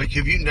I'm like,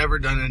 have you never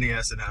done any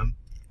S&M?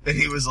 And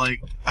he was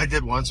like, I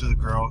did once with a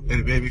girl, and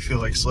it made me feel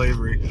like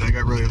slavery, and I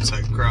got really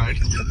upset and cried.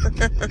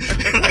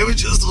 And I was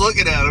just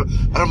looking at him,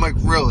 and I'm like,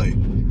 really?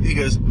 He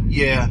goes,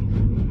 yeah,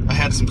 I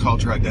had some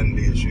culture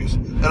identity issues.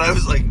 And I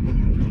was like,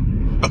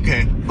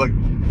 okay, like,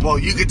 well,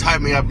 you could tie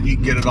me up and you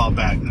can get it all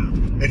back now.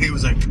 And he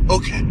was like,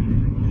 okay.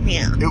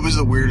 Yeah. It was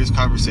the weirdest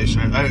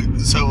conversation.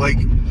 So, like,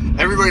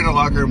 everybody in the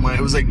locker room went,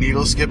 it was like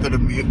needle skip at a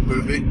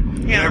movie.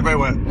 Yeah. And everybody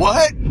went,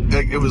 what?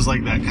 Like, it was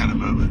like that kind of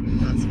moment.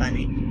 That's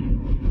funny.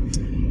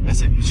 I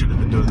said, you should have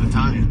been doing the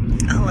tie-in.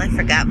 Oh, I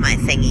forgot my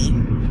thingy.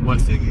 What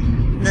thingy?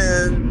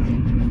 The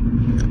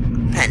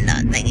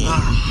PennDOT thingy.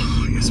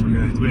 Oh, I guess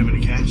do we have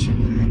any cash?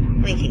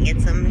 We can get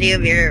some. Do you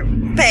have your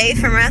pay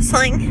from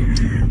wrestling?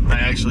 I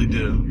actually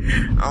do.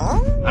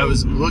 Oh? I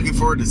was looking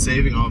forward to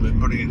saving all of it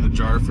and putting it in the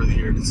jar for the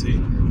year to see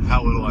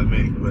how little I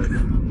make, but...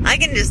 I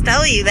can just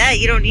tell you that.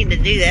 You don't need to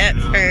do that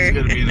for... It's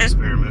going to be an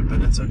experiment,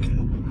 but it's okay.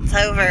 It's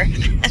over.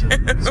 It's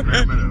an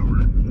experiment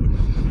over.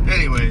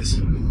 Anyways...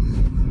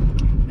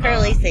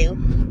 Curly Sue.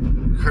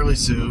 Curly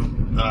Sue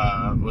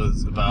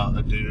was about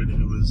a dude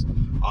who was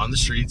on the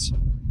streets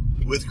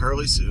with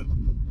Curly Sue.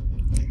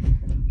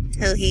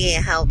 Who he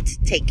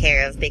helped take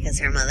care of because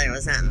her mother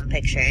was not in the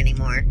picture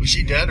anymore. Was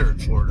she dead or in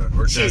Florida?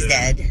 Or she's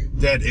dead.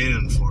 Dead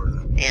in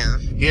Florida. Yeah.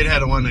 He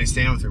had a one-night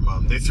stand with her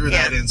mom. They threw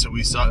that in so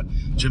we saw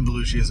Jim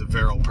Belushi as a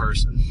virile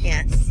person.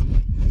 Yes.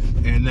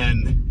 And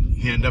then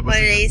he ended up with... What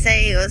did he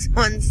say? He was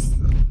once...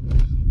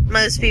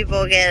 Most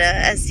people get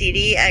a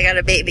STD. I got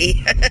a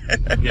baby.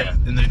 Yeah,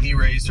 and then he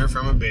raised her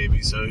from a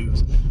baby, so he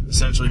was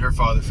essentially her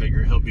father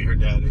figure. He'll be her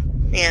daddy.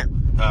 Yeah.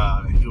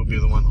 you'll be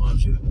the one that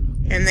loves you.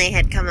 And they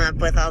had come up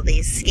with all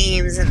these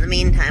schemes in the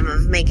meantime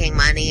of making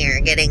money or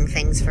getting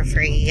things for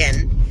free,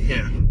 and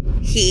Yeah.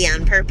 he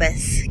on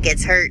purpose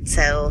gets hurt,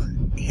 so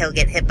he'll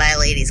get hit by a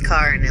lady's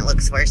car and it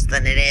looks worse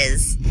than it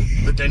is.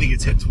 But then he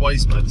gets hit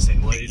twice by the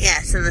same lady.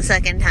 Yes, and the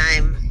second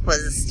time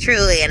was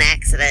truly an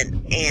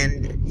accident,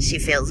 and she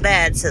feels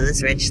bad, so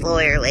this rich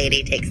lawyer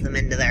lady takes them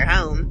into their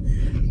home,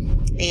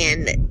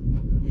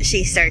 and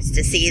she starts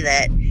to see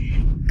that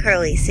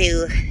Curly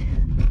Sue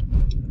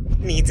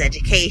needs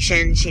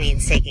education, she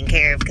needs taken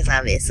care of, because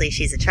obviously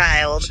she's a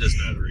child. She doesn't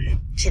know how to read.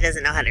 She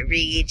doesn't know how to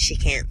read, she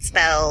can't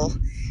spell,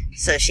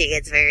 so she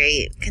gets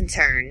very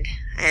concerned.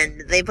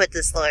 And they put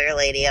this lawyer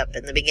lady up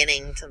in the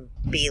beginning to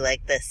be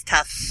like this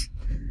tough...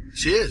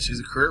 She is. She's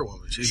a career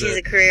woman. She's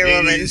a career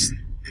woman.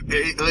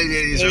 Late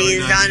 80s, early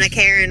 90s. Donna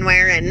Karen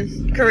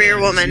wearing career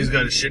woman. She's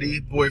got a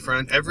shitty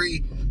boyfriend.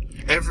 Every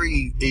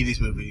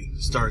 80s movie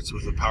starts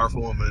with a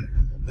powerful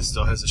woman that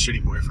still has a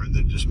shitty boyfriend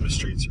that just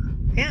mistreats her.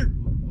 Yeah.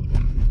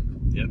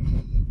 Yep.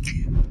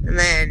 And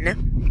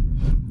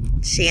then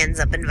she ends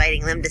up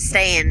inviting them to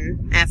stay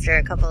in, after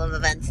a couple of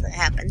events that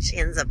happen, she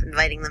ends up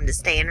inviting them to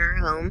stay in her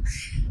home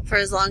for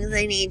as long as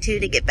they need to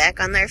get back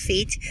on their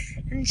feet.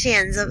 And she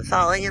ends up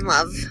falling in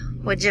love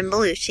with Jim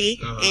Belushi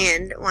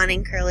and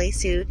wanting Curly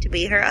Sue to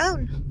be her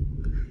own.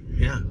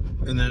 Yeah.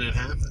 And then it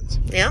happens.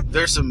 Yep.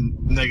 There's some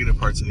negative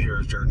parts of the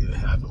hero's journey that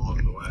happen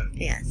along the way.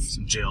 Yes.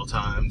 Some jail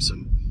time,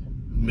 some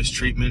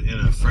mistreatment in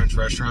a French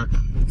restaurant.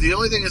 The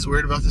only thing that's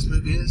weird about this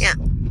movie is,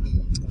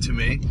 to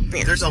me,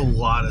 there's a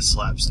lot of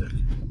slapstick.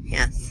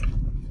 Yes.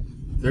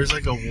 There's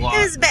like a lot.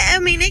 It was bad. I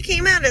mean, it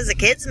came out as a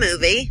kid's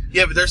movie.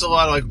 Yeah, but there's a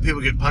lot of like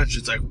people get punched.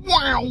 It's like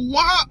wow,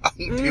 wow.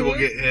 People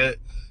get hit.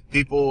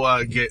 People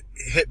get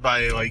hit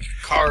by like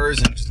cars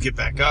and just get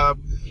back up.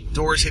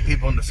 Doors hit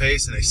people in the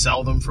face and they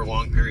sell them for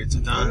long periods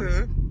of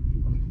time.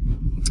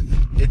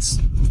 It's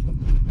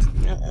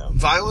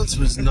violence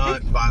was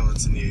not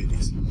violence in the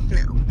 80s.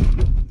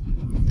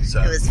 No.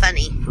 So it was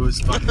funny. It was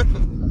funny.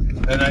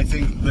 And I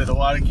think that a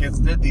lot of kids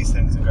did these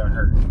things and got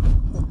hurt.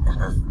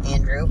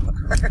 Andrew.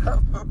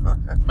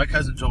 My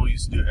cousin Joel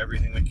used to do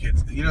everything that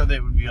kids did. You know, they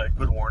would be like,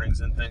 put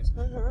warnings in things.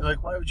 They're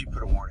like, why would you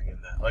put a warning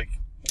in that? Like,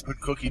 put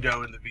cookie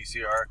dough in the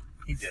VCR.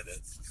 He did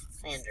it.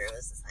 Andrew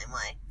was the same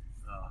way.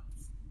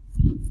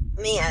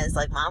 Me, I was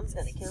like, Mom's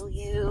gonna kill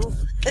you.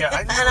 Yeah,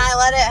 I know. And I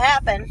let it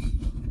happen.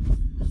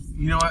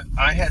 You know what?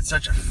 I had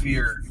such a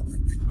fear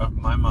of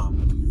my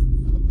mom.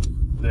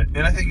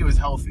 And I think it was a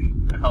healthy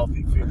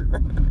fear.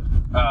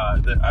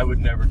 That I would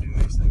never do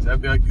these things.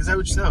 I'd be like, because I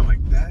would just know, I'm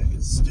like, that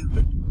is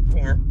stupid.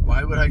 Yeah.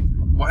 Why would I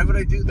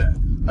do that?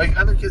 Like,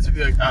 other kids would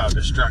be like, oh,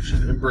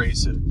 destruction,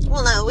 embrace it.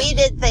 Well, no, we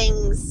did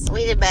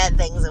bad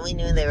things, and we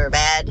knew they were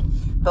bad,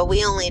 but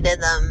we only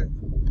did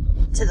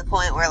them to the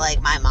point where,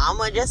 like, my mom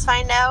would just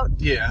find out.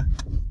 Yeah.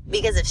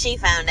 Because if she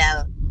found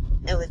out,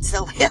 it would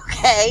still be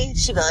okay.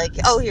 She'd be like,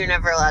 oh, you're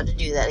never allowed to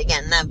do that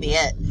again, and that'd be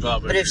it.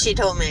 But if she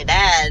told my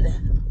dad,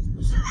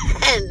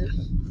 and...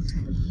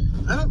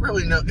 I don't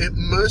really know. It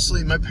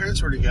mostly, my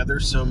parents were together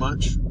so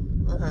much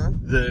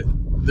that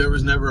there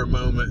was never a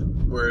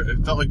moment where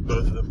it felt like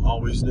both of them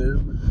always knew.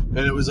 And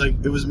it was like,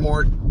 it was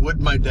more,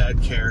 would my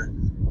dad care?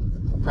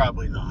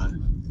 Probably not.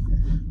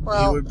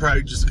 Well, he would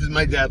probably just, because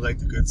my dad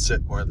liked a good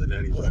sit more than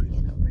anybody.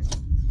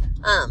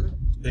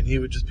 And he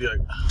would just be like,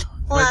 oh.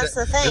 Well, that's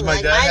the thing.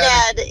 Like,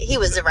 my dad, he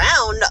was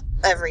around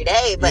every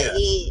day, but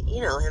he,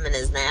 you know, him and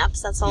his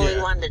naps, that's all he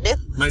wanted to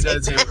do. My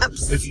dad's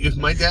naps. If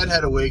my dad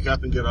had to wake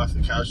up and get off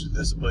the couch to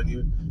discipline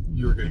you,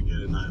 you were going to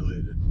get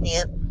annihilated.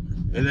 Yep.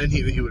 And then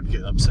he would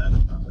get upset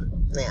about it.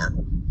 Yeah.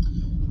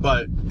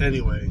 But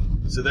anyway,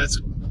 so that's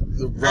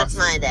the rough. That's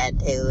my dad,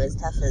 too, as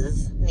tough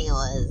as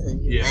Neil is,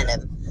 and you met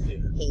him.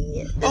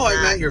 He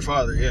I met your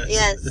father, yes.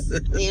 Yes,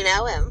 you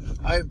know him.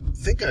 I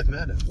think I've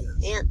met him,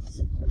 yes.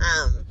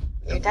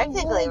 You're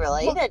technically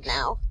related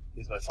now.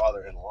 He's my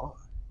father-in-law.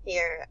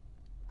 You're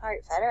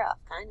part Fedorov,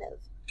 kind of.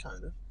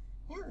 Kind of.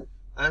 Yeah.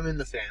 I'm in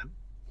the fam.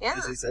 Yeah.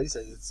 As he said,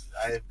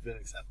 I have been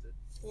accepted.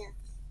 Yeah.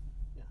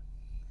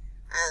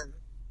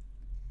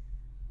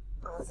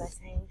 What was I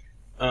saying?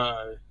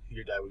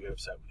 Your dad would get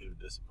upset when he would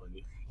discipline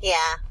you.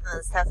 Yeah,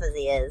 as tough as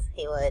he is,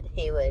 he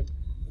would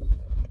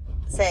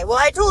say, well,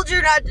 I told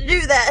you not to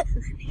do that.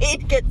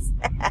 He'd get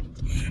sad.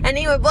 And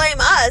he would blame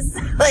us.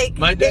 Like,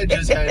 my dad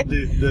just had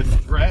the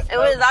threat. It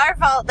was our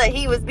fault that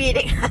he was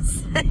beating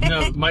us.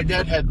 No, my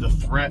dad had the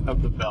threat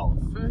of the belt.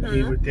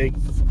 He would take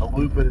a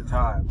loop at a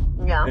time.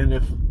 Yeah. And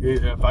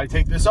if I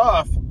take this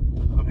off,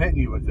 I'm hitting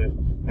you with it.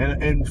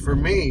 And for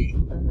me,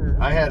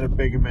 I had a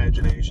big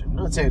imagination. I'm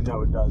not saying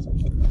Noah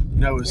doesn't.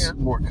 Noah's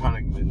more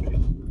cunning than me.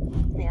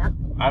 Yeah.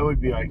 I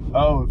would be like,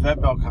 oh, if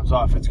that belt comes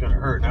off, it's going to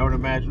hurt. And I would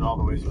imagine all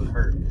the ways it would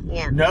hurt.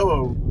 Yeah.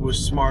 Noah was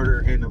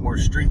smarter in a more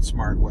street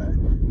smart way.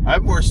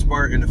 I'm more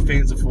smart in a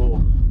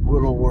fanciful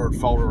Little Lord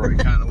Fauntleroy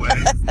kind of way.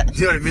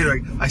 You know what I mean?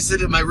 Like, I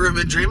sit in my room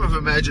and dream of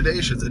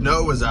imaginations, and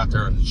Noah was out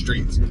there on the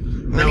streets.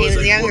 When he was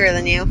like, younger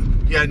than you.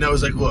 Yeah,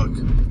 Noah's like, look,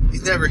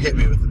 he's never hit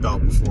me with the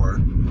belt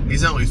before.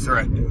 He's only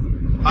threatened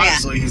to.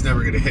 Obviously, he's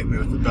never going to hit me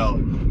with the belt.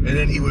 And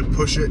then he would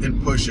push it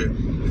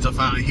until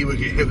finally he would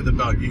get hit with the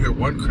belt. You hear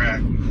one crack,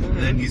 and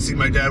then you see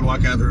my dad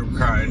walk out of the room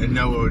crying, and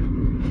Noah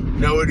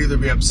would either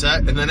be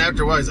upset, and then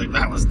after a while he's like,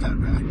 that wasn't that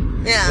bad.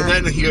 Yeah. And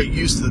then he got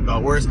used to the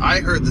belt, whereas I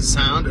heard the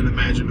sound and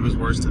imagined it was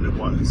worse than it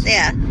was.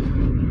 Yeah.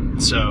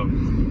 So,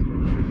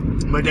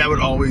 my dad would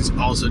always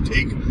also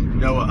take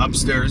Noah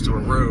upstairs to a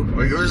room.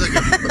 It was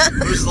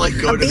like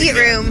going to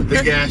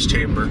the gas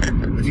chamber.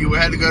 If you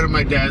had to go to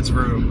my dad's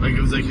room, like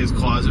it was like his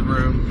closet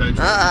room,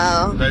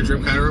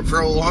 bedroom kind of room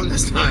for the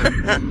longest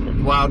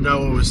time, while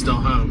Noah was still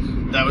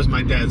home. That was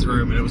my dad's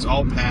room, and it was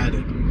all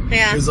padded.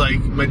 Yeah. It was like,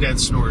 my dad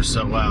snores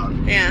so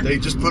loud. Yeah. They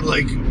just put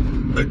like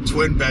a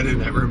twin bed in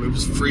that room. It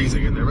was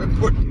freezing in there.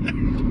 What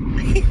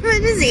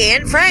is he,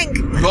 Aunt Frank?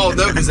 Well,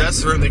 no, because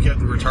that's the room they kept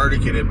the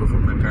retarded kid in before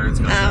my parents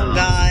got out. Oh,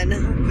 God.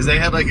 Because they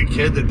had like a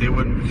kid that they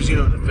wouldn't, because in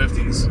the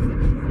 50s,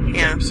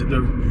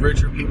 the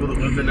richer people that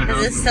lived in the house.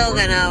 Is this still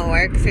going to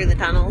work through the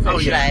tunnels, or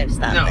should I have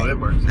stopped No, it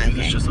works. Okay.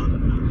 It's just on the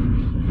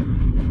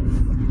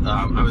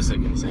phone. I was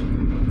thinking the same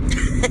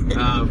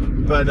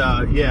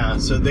thing. Yeah,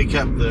 so they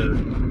kept the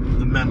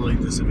mentally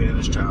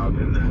disadvantaged child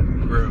in that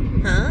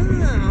room.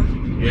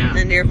 Oh. Yeah.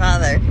 And your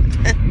father?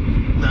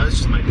 No, it's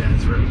just my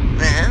dad's room.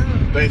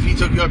 Oh. But if he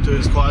took you up to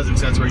his closet, 'cause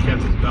that's where he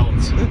kept his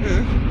belts,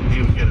 he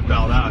would get a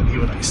belt out, and he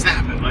would like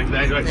snap it like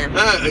that.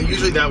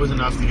 Usually that was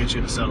enough to get you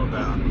to settle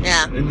down.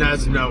 Yeah. And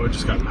that's it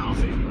just got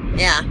mouthy.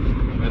 Yeah.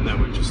 And then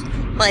would just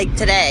like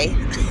today.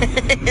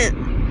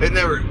 It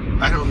never.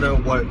 I don't know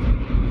what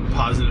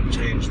positive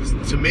change.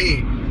 To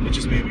me, it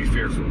just made me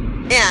fearful.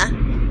 Yeah.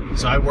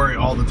 So I worry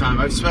all the time.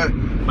 I've spent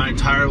my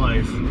entire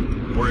life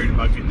worried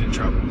about getting in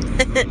trouble.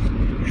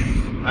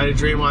 I had a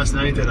dream last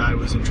night that I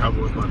was in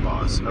trouble with my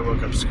boss. I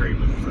woke up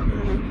screaming from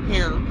it.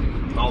 Yeah.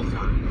 All the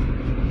time.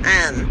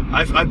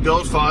 I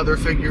build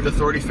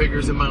authority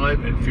figures in my life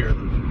and fear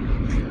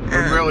them.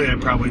 But really, I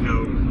probably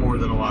know more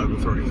than a lot of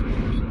authority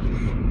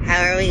figures.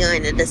 How are we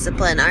going to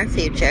discipline our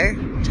future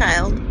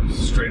child?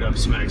 Straight up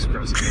smacks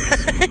across the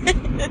face.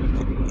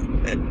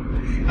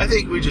 I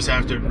think we just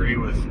have to agree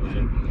with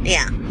it.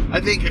 Yeah.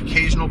 I think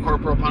occasional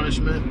corporal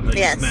punishment, like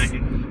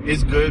smacking,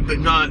 is good, but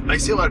not. I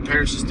see a lot of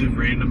parents just do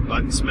random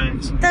butt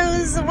smacks.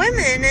 Those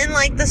women in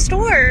like the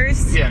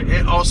stores. Yeah,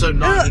 and also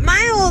not.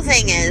 My whole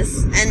thing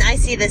is, and I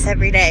see this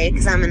every day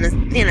because I'm in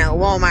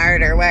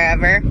Walmart or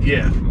wherever.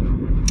 Yeah.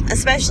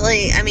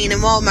 Especially, in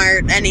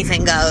Walmart,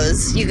 anything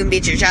goes. You can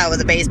beat your child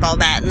with a baseball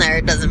bat in there;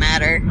 it doesn't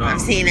matter. Oh.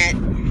 I've seen it.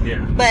 Yeah.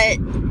 But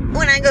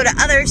when I go to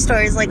other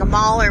stores, like a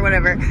mall or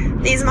whatever,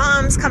 these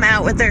moms come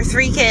out with their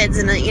 3 kids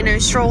in a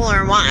stroller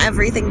and want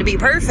everything to be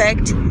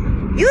perfect.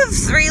 You have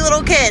 3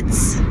 little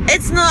kids.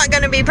 It's not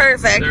going to be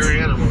perfect. They're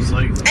animals,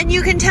 and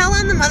you can tell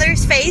on the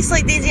mother's face,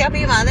 like these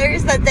yuppie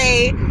mothers, that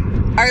they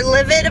are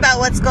livid about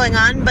what's going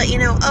on. But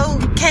oh,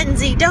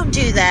 Kenzie, don't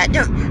do that.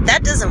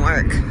 That doesn't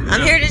work.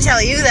 I'm here to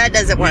tell you that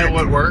doesn't work. You know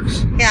what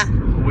works? Yeah.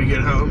 When we get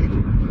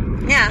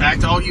home. Yeah.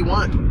 Act all you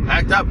want.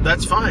 Act up.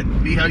 That's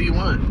fine. Be how you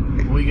want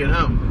when we get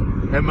home.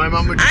 And my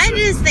mom would just I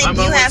just think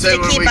you have to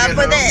keep up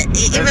with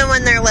it, even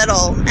when they're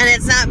little. And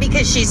it's not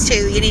because she's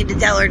 2. You need to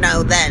tell her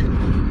no then.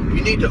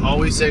 You need to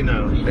always say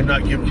no and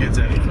not give kids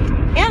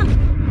anything. Yeah.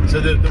 So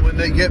that when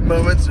they get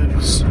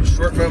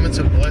short moments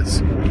of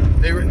bliss,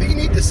 you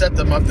need to set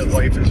them up that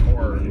life is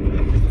horror.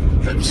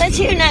 But see,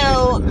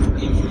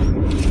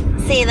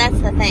 that's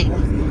the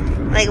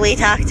thing. Like we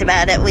talked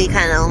about it, we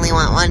kind of only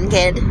want 1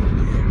 kid.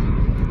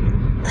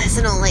 As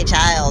an only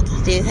child,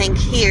 do you think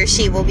he or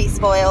she will be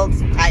spoiled?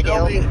 I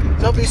do.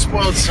 They'll be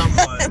spoiled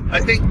somewhat. I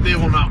think they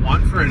will not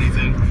want for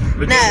anything,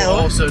 but they will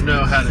also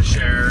know how to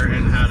share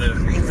and how to...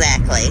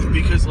 Exactly.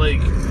 Because,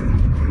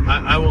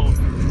 I won't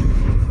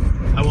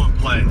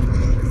play.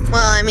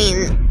 Well,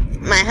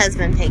 my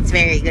husband takes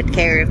very good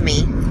care of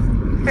me.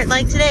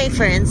 Like today,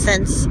 for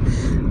instance.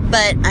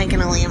 But I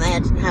can only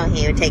imagine how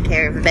he would take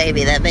care of a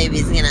baby. That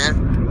baby's gonna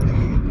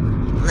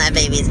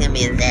be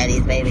his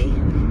daddy's baby.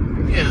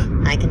 Yeah.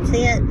 I can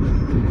see it.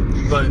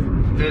 But,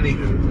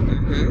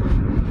 anywho.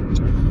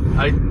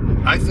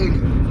 I think,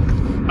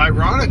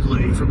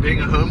 ironically, from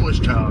being a homeless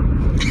child,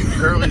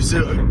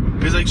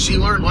 because she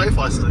learned life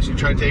lessons. She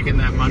tried taking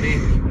that money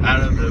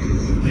out of the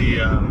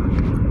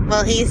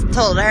well, he's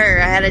told her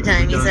ahead of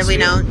time. He said, we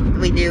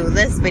do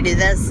this, but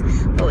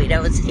we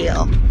don't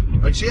steal.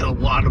 She had a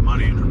lot of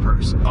money in her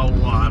purse. A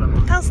lot of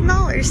money.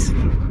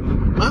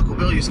 $1,000. My Uncle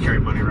Bill used to carry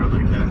money around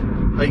like that.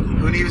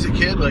 When he was a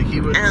kid, he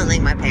would... I don't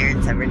think my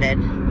parents ever did.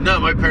 No,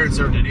 my parents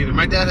never did either.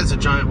 My dad has a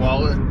giant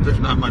wallet. There's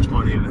not much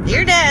money in it.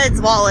 Your dad's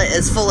wallet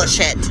is full of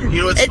shit. You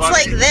know what's funny?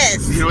 It's like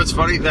this. You know what's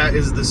funny? That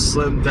is the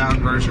slimmed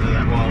down version of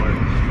that wallet.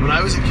 When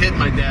I was a kid,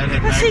 my dad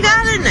had... What's he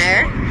got in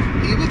there?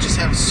 He would just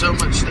have so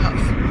much stuff.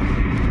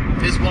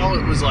 His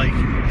wallet was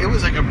it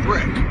was like a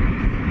brick.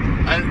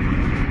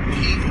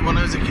 When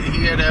I was a kid,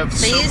 he had to have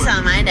so you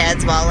saw my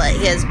dad's wallet.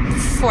 He has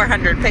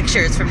 400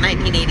 pictures from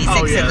 1986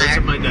 in there. that's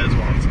in my dad's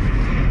wallet.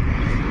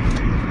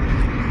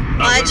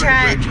 Well, I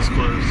tried. The bridge is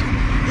closed.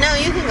 No,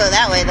 you can go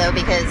that way though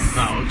because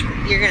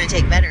you're gonna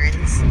take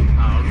veterans.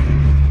 Oh,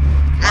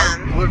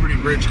 okay. Liberty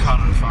Bridge caught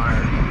on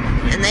fire.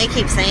 And they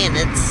keep saying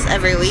it's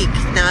every week,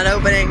 not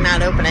opening,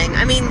 not opening.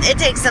 I mean, it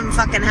takes them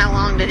fucking how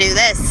long to do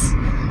this?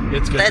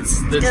 It's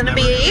gonna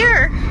be a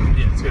year.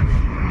 Yeah, it's gonna be a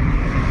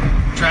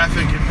year.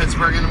 Traffic in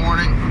Pittsburgh in the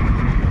morning,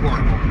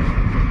 horrible.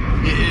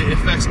 It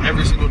affects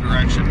every single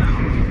direction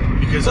now.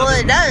 Because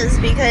it does,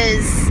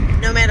 because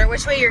no matter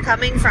which way you're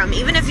coming from,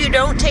 even if you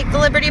don't take the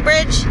Liberty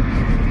Bridge,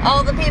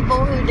 all the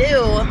people who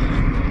do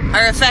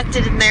are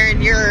affected and they're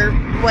in your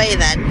way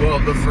then. Well,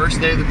 the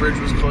first day the bridge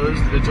was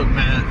closed, it took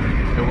Matt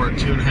at work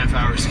 2.5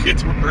 hours to get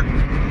to work.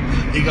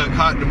 He got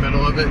caught in the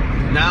middle of it.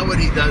 Now what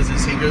he does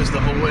is he goes the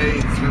whole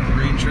way through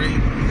Green Tree,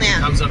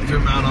 comes up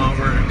through Mount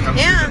Auburn, and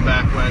comes through the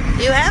back way.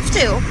 You have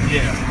to.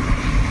 Yeah.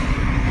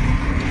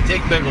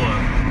 Take Bigelow.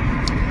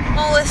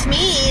 Well, with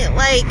me,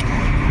 like,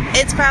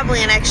 it's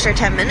probably an extra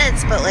 10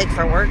 minutes, but like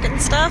for work and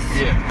stuff,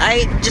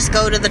 I just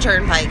go to the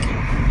turnpike.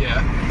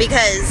 Yeah.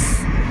 Because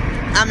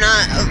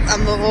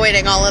I'm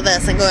avoiding all of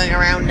this and going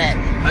around it.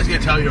 I was going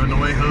to tell you on the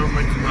way home,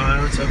 like from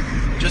Ohio and stuff,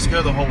 just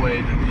go the whole way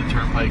to the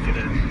turnpike and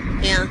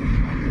in. Yeah.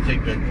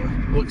 Take Bigelow.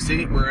 Look,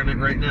 see, we're in it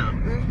right now.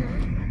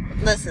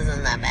 Mm-hmm. This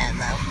isn't that bad,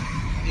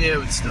 though. Yeah,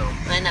 but still.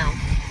 I know.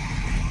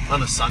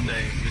 On a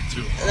Sunday, it's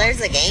 2 o'clock.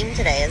 There's a game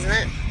today, isn't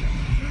it?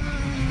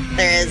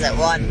 There is at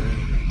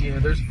 1. Yeah,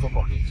 there's a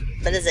football game today.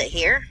 But is it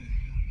here?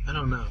 I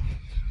don't know.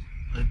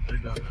 I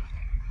don't know.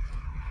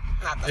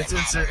 Not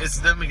that it's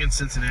them against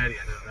Cincinnati,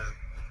 I know that.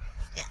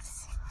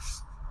 Yes.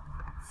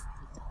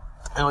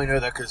 I only know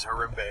that because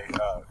Harambe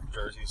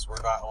jerseys were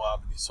not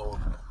allowed to be sold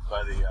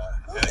by the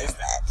What is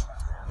that?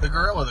 the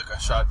gorilla that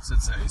got shot in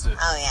Cincinnati.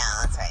 Oh yeah,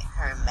 that's right,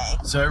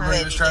 Harambe. So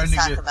everybody was trying to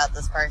talk get about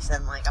this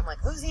person. Like, I'm like,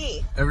 who's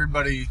he?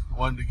 Everybody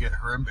wanted to get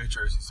Harambe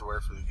jerseys to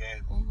wear for the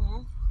game,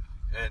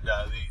 and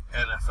the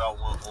NFL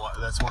won't.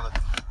 That's one of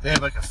they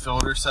have like a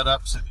filter set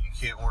up so that you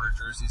can't order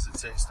jerseys that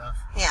say stuff.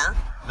 Yeah.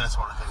 And that's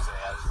one of the things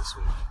they added this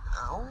week.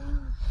 Oh.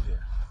 Yeah.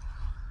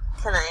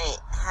 Can I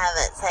have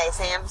it say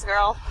Sam's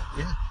Girl?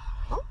 Yeah.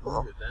 Oh.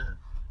 Look at that.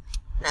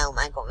 No,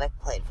 Michael Vick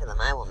played for them.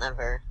 I will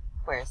never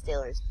wear a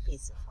Steelers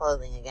piece of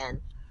clothing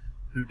again.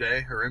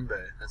 Houday Harambe.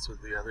 That's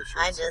what the other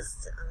shirt I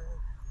just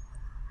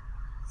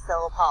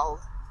still appalled.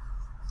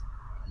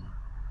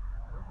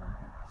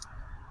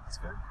 That's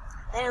good.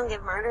 They don't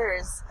give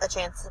murderers a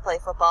chance to play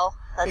football.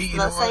 That's Hey,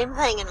 the same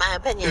thing, in my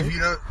opinion. If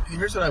you don't,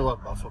 here's what I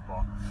love about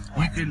football.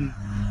 You can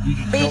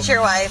Beat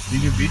your wife. You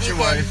can beat your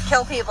wife.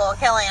 Kill people.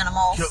 Kill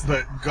animals.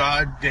 But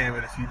god damn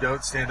it, if you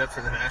don't stand up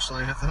for the national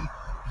anthem,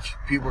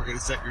 people are going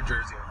to set your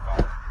jersey on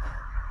fire.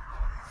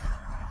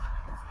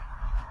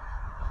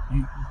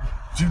 You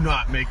do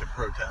not make a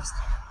protest.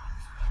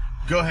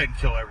 Go ahead and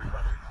kill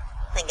everybody.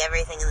 I think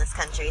everything in this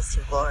country is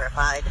too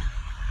glorified.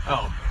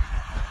 Oh,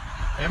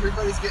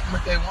 everybody's getting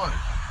what they want,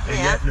 and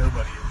yet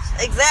nobody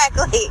is.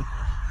 Exactly.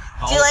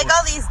 Do you like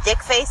all these dick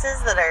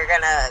faces that are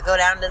gonna go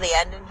down to the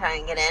end and try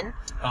and get in?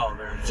 Oh,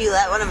 there. If you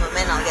let one of them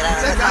in, I'll get out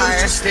of That the guy car.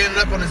 was just standing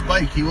up on his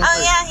bike. He looked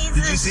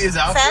Did you see his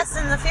outfit? Fast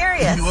and the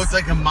Furious. He looked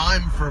like a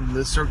mime from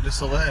the Cirque du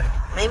Soleil.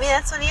 Maybe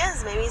that's what he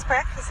is. Maybe he's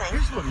practicing.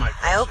 Here's what my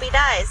I hope he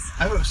dies.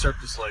 I have a Cirque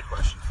du Soleil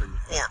question for you.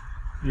 Yeah.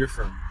 You're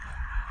from.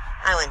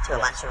 I went to a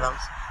bunch of them.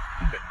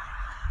 You've been.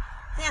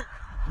 Yeah.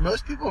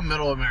 Most people in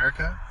Middle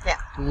America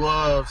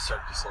love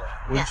Cirque du Soleil.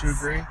 Wouldn't you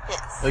agree?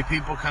 Yes. Like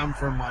people come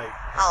from like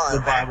All the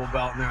over. Bible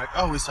Belt and they're like,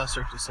 oh, we saw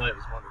Cirque du Soleil. It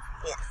was wonderful.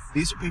 Yes.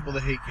 These are people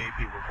that hate gay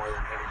people more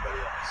than anybody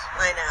else.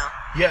 I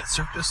know. Yet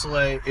Cirque du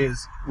Soleil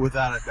is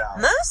without a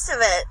doubt. Most of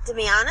it, to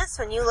be honest,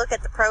 when you look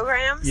at the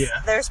programs,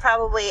 there's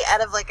probably,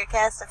 out of like a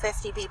cast of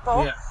 50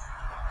 people,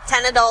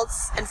 10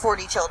 adults and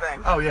 40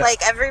 children. Oh, yeah.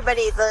 Like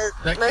everybody,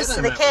 most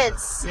of the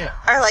kids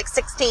are like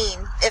 16,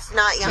 if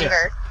not younger.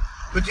 Yeah.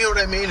 But you know what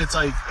I mean? It's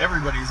like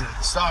everybody's in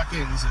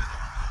stockings and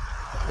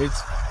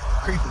it's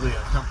creepily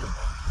uncomfortable.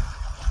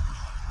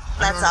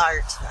 That's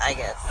art, I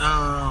guess.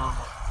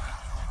 Oh.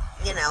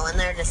 You know, and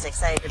they're just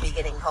excited to be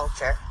getting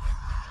culture.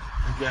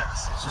 I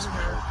guess. It's just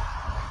weird.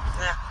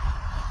 Yeah.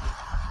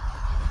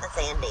 That's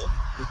Andy.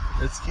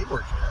 It's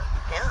Keyboard Cat.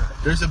 Yeah.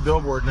 There's a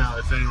billboard now,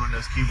 if anyone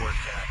knows Keyboard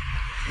Cat.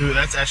 Ooh,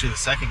 that's actually the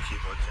second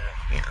Keyboard Cat.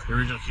 Yeah. The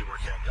original Keyboard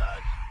Cat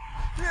died.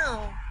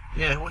 No.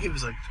 Yeah, well, he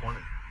was like 20.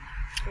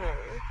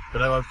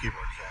 But I love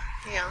Keyboard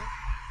Cat. Yeah.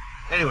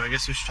 Anyway, I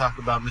guess we should talk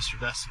about Mr.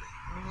 Destiny.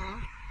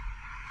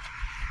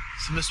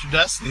 So Mr.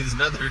 Destiny is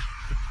another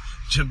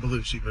Jim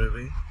Belushi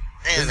movie.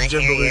 I want to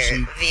hear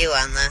your view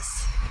on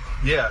this.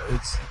 Yeah,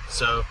 it's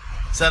so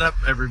set up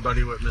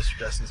everybody what Mr.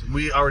 Destiny's.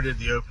 We already did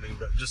the opening,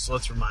 but just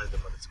let's remind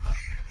them what it's about.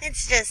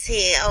 It's just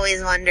he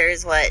always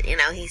wonders what,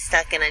 he's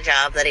stuck in a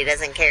job that he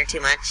doesn't care too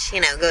much.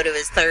 Go to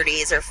his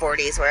 30s or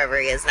 40s, wherever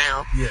he is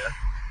now. Yeah.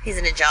 He's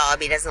in a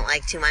job he doesn't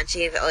like too much.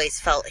 He always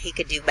felt he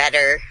could do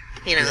better,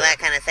 that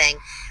kind of thing.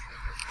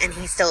 And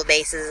he still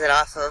bases it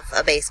off of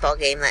a baseball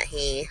game that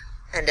he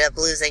ended up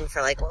losing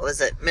for,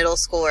 middle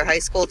school or high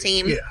school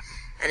team. Yeah.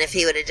 And if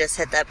he would have just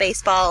hit that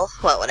baseball,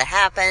 what would have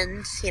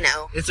happened?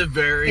 It's a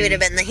very... He would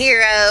have been the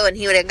hero, and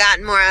he would have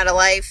gotten more out of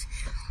life.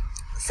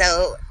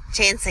 So,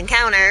 chance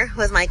encounter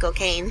with Michael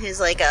Caine,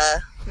 who's like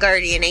a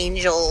guardian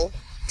angel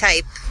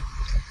type.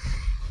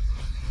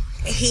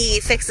 he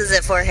fixes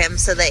it for him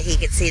so that he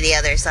could see the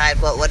other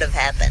side, what would have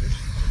happened.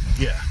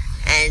 Yeah.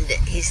 And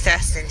he's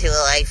thrust into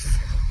a life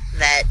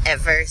that at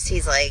first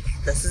he's like,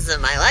 this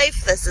isn't my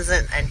life, this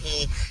isn't, and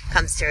he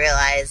comes to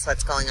realize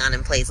what's going on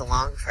and plays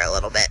along for a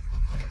little bit.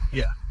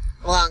 Yeah.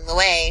 Along the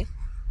way,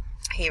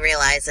 he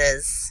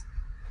realizes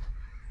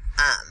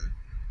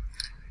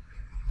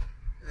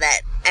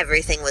that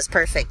everything was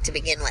perfect to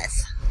begin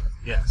with.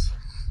 Yes.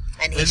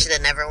 And he should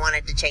have never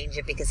wanted to change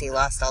it because he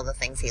lost all the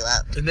things he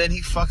loved. And then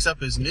he fucks up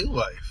his new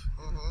life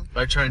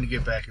by trying to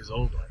get back his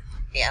old life.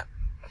 Yeah.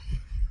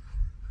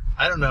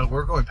 I don't know.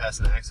 We're going past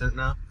an accident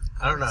now.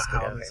 I don't know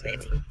how over, this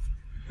baby. happened.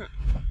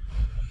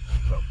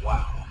 But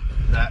wow,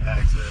 that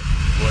accident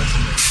was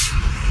amazing.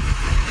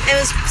 It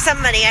was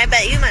somebody, I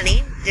bet you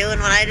money, doing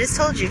what I just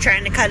told you,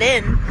 trying to cut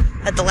in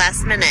at the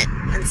last minute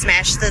and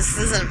smash. This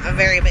isn't a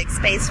very big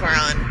space we're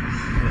on.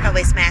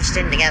 Probably smashed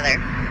in together.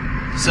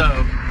 So,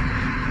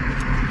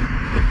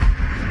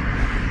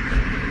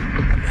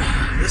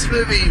 this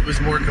movie was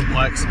more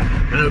complex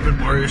and opened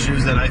more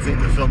issues than I think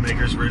the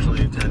filmmakers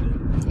originally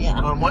intended. Yeah.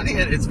 On one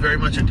hand, it's very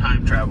much a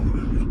time travel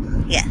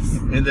movie. Yes.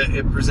 In that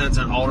it presents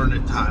an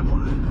alternate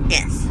timeline.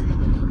 Yes.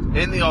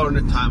 In the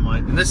alternate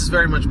timeline, and this is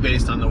very much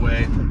based on the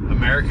way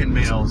American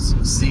males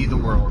see the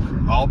world,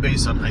 all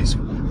based on high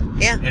school.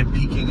 Yeah. And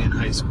peaking in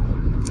high school.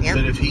 Yeah.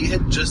 That if he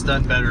had just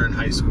done better in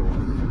high school,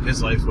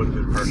 his life would have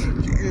been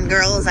perfect. And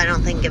girls, I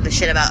don't think give a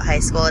shit about high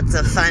school. It's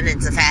a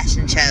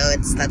fashion show.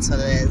 That's what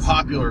it is.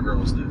 Popular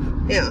girls do.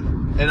 Yeah.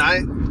 And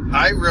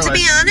I realized... To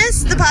be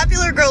honest, the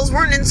popular girls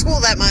weren't in school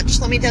that much,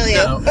 let me tell you.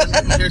 No,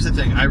 here's the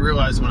thing. I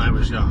realized when I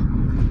was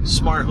young,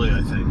 smartly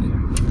I think,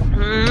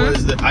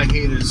 was that I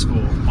hated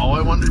school. All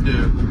I wanted to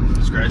do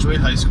was graduate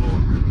high school,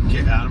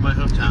 get out of my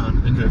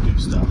hometown, and go do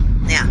stuff.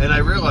 Yeah. And I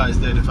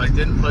realized that if I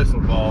didn't play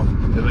football,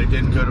 if I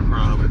didn't go to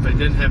prom, if I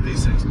didn't have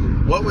these things,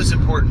 what was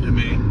important to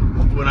me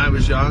when I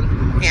was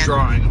young was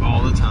drawing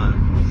all the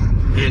time.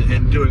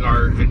 And doing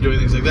art and doing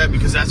things like that,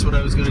 because that's what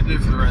I was going to do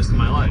for the rest of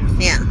my life.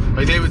 Yeah.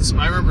 Like I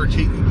remember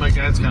my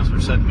guidance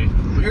counselor said to me,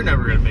 well, you're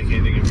never going to make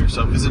anything of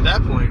yourself. Because at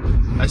that point,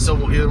 I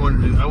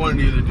wanted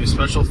to either do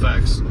special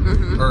effects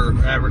or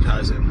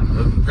advertising,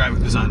 or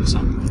graphic design of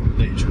some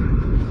nature.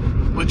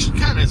 Which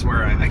kind of is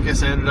where I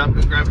guess I ended up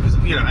in graphic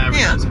design,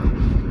 advertising.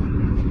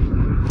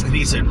 Yeah. And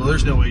he said, well,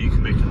 there's no way you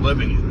can make a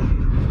living in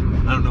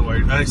that. I don't know why.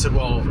 And I said,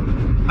 well,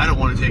 I don't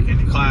want to take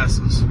any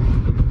classes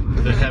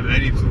that have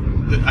any...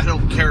 I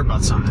don't care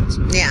about science.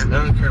 Yeah. I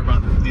don't care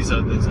about these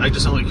other things. I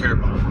just only care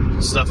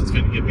about stuff that's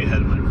going to get me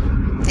ahead of my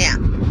career. Yeah.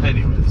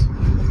 Anyways.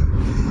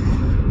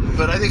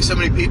 But I think so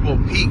many people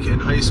peak in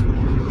high school.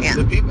 Yeah.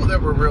 The people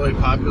that were really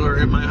popular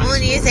in my high school...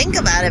 When you think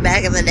about it,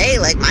 back in the day,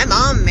 like, my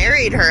mom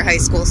married her high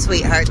school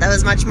sweetheart. That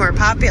was much more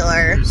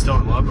popular. You're still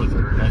in love with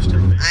her,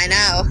 hashtag. I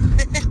know.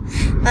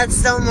 That's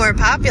still more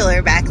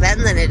popular back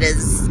then than it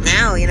is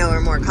now, or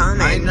more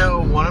common. I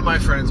know one of my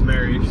friends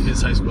married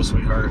his high school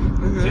sweetheart,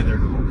 and they're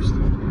divorced.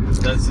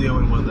 That's the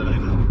only one that I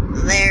know.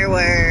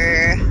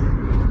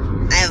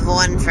 I have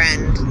one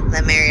friend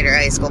that married her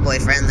high school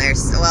boyfriend.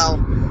 There's,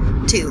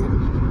 two.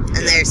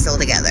 And they're still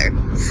together.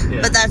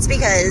 Yeah. But that's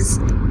because...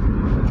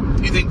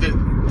 Do you think that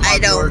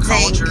popular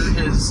culture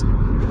has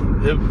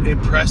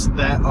impressed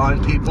that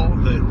on people,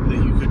 that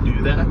you could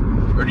do that?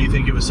 Or do you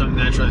think it was something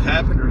naturally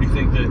happened? Or do you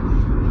think that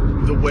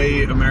the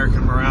way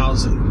American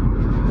morals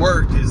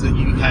worked is that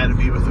you had to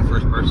be with the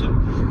first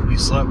person you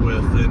slept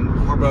with, and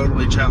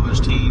hormonally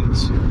challenged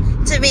teens?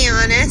 To be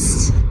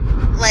honest,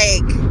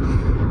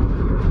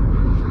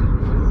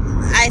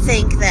 I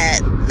think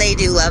that they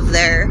do love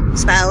their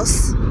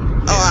spouse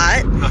a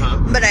lot,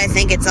 but I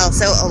think it's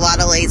also a lot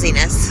of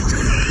laziness.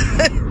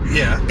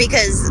 Yeah.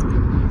 Because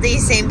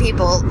these same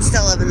people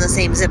still live in the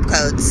same zip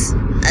codes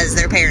as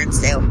their parents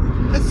do.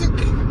 I think...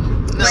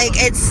 No,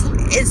 it's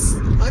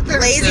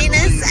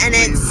laziness, and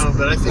it's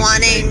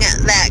wanting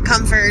that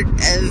comfort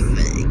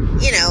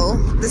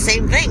of, the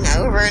same thing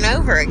over and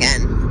over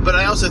again. But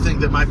I also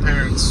think that my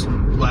parents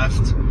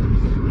left,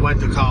 went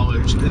to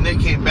college, and they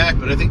came back,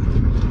 but I think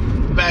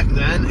back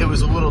then it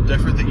was a little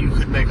different that you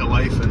could make a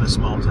life in a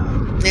small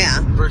town.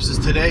 Yeah. Versus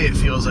today it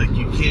feels like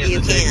you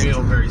can't. They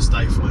feel very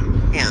stifling.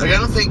 Yeah. Like, I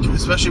don't think,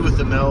 especially with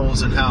the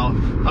mills and how,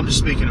 I'm just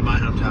speaking of my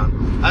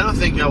hometown, I don't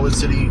think Elwood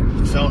City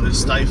felt as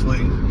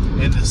stifling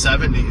in the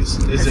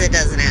 70s as it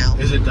does now.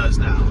 As it does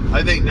now.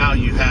 I think now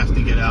you have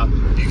to get out.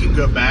 You can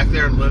go back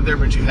there and live there,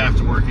 but you have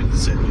to work in the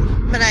city.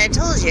 But I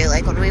told you,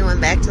 when we went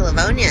back to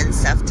Livonia and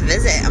stuff to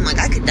visit, I'm like,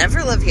 I could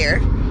never live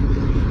here.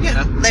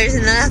 Yeah. There's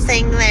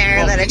nothing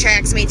there that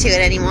attracts me to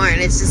it anymore,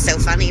 and it's just so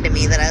funny to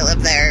me that I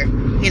lived there,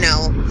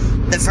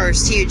 the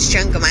first huge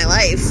chunk of my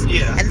life.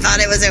 Yeah. And thought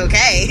it was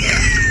okay.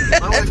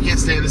 My wife can't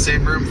stay in the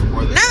same room for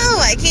more than... No,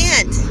 I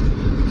can't.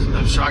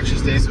 I'm shocked she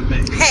stays with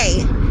me.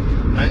 Hey.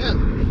 I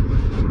am.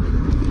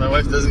 My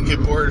wife doesn't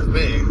get bored of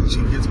me.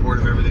 She gets bored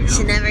of everything else.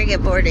 She never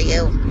get bored of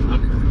you.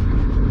 Okay.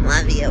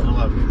 Love you. I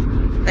love you.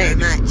 Very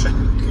much.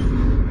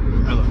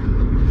 I love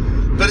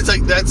you. But it's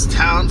like, that's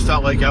town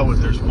felt like Elwood.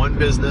 There's one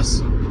business.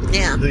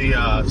 Yeah.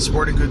 The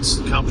sporting goods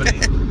company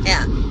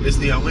Yeah. is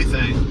the only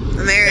thing.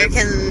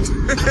 American.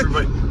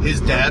 Everybody,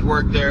 his dad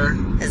worked there.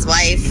 His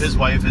wife.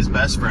 His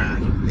best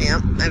friend.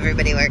 Yep.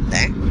 Everybody worked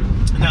there.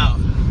 Now,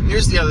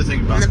 here's the other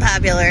thing about And the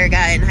popular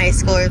guy in high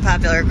school or the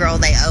popular girl,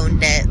 they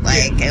owned it.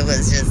 Like, it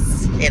was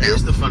just, you know.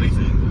 Here's the funny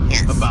thing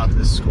about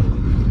this school.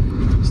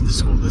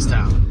 This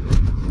town.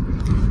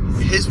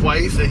 His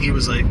wife that he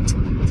was like,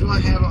 do I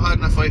have a hot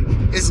enough wife?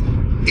 Is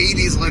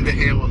 80s Linda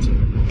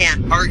Hamilton. Yeah.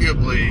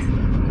 Arguably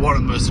one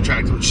of the most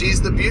attractive.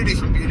 She's the beauty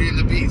from Beauty and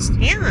the Beast.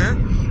 Yeah.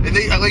 And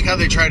I like how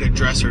they try to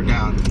dress her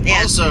down. Yeah.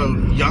 Also,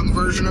 young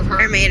version of her.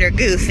 Or made her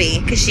goofy,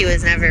 because she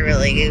was never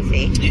really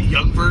goofy.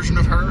 Young version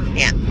of her.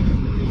 Yeah.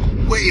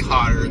 Way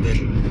hotter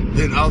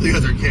than all the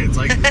other kids.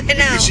 Like, I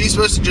know. She's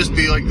supposed to just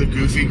be like the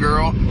goofy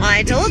girl. Well,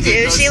 I told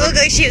you, she looked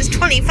like she was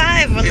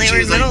 25 when they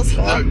were in middle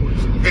school.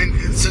 And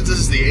since this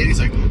is the 80s,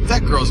 like,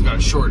 that girl's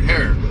got short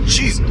hair.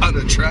 She's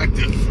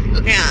unattractive.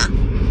 Yeah.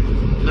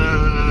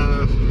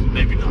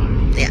 Maybe not.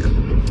 Yeah.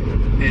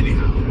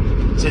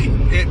 Anyhow. So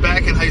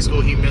back in high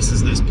school, he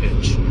misses this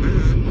pitch.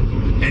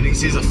 Mm-hmm. And he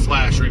sees a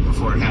flash right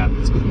before it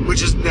happens,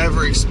 which is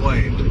never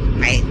explained.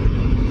 Right.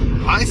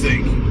 I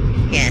think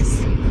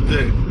Yes.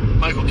 that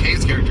Michael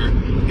Caine's character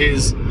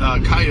is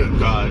Coyote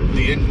God,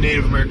 the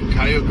Native American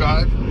Coyote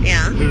God.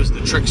 Yeah. Who's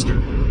the trickster,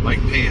 like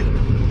Pan.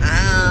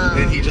 Oh.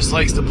 And he just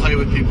likes to play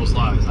with people's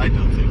lives. I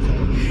don't think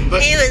that.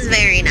 But He was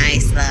very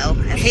nice, though.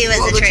 If he was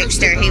a the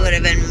trickster, he God. would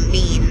have been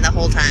mean the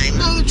whole time.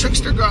 No, the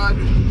trickster God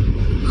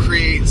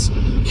creates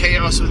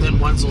chaos within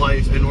one's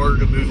life in order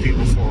to move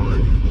people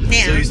forward.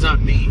 Yeah. So he's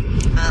not mean,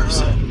 per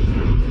se.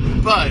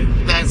 Oh. But,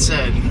 that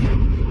said,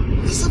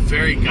 this is a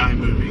very guy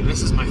movie.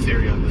 This is my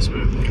theory on this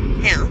movie.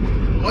 Yeah.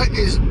 What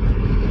is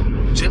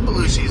Jim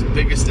Belushi's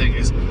biggest thing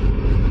is,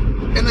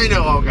 and I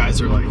know all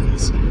guys are like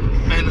this,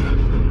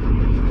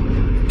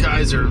 and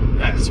guys are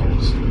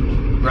assholes,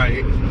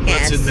 right?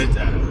 Yes. Let's admit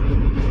that.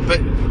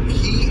 But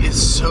he is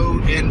so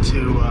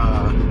into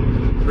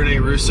Rene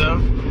Russo,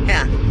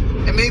 Yeah.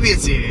 and maybe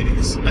it's the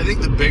 80s. I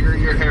think the bigger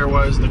your hair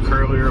was, the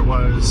curlier it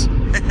was.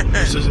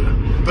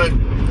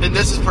 And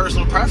this is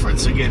personal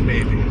preference again,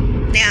 maybe.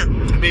 Yeah.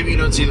 Maybe you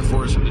don't see the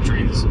forest from the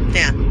trees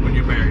Yeah. when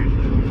you're married.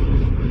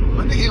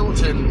 Linda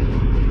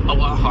Hamilton, a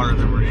lot harder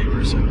than Rene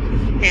Russo.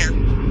 Yeah.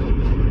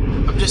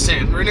 I'm just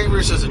saying, Rene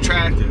Russo's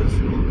attractive,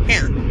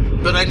 Yeah.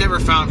 but I never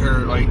found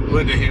her like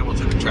Linda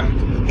Hamilton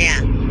attractive.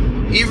 Yeah.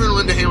 Even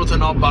Linda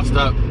Hamilton all buffed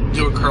up,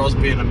 doing curls,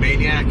 being a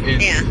maniac in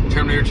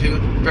Terminator 2,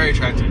 very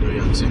attractive to a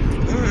young singer.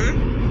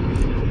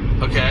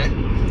 Mm-hmm. Okay?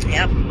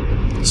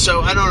 Yep.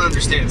 So I don't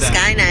understand that.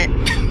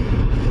 Skynet.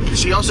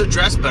 She also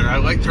dressed better. I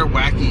liked her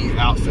wacky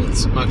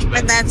outfits much better.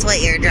 But that's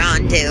what you're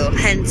drawn to,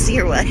 hence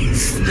your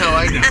wife. No,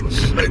 I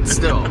know, but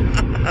still.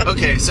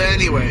 Okay, so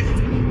anyway,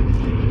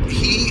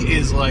 he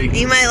is like...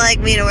 You might like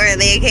me to wear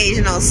the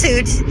occasional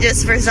suit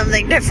just for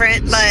something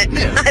different, but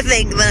I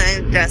think that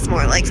I dress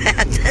more like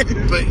that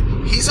then. But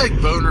he's like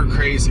boner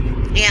crazy.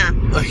 Yeah.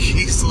 Like,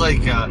 he's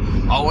like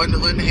all into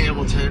Linda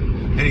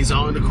Hamilton, and he's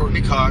all into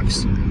Courtney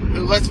Cox.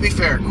 Who, let's be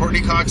fair,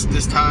 Courtney Cox at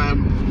this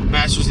time,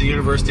 Masters of the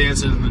Universe,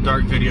 dancing in the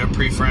dark video,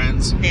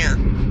 pre-Friends. Yeah.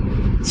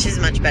 She's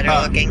much better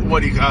looking.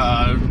 What do you,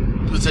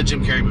 what's that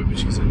Jim Carrey movie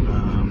she's in?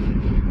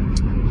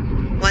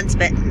 Once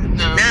Bitten.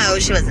 No,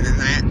 she wasn't in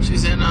that.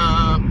 She's in,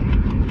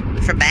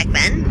 For back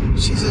then?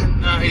 she's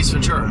in Ace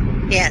Ventura.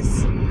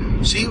 Yes.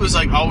 She was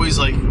like always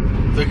like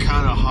the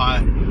kind of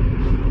hot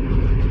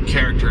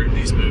character in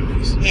these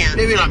movies. Yeah.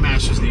 Maybe not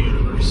Masters of the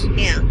Universe.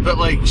 Yeah. But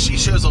like she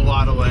shows a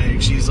lot of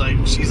legs. She's like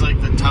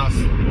the tough,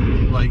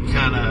 like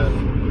kind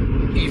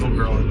of evil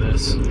girl in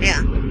this.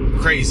 Yeah.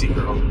 Crazy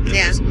girl. in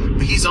Yeah. this.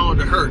 But he's all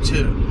into her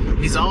too.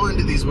 He's all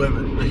into these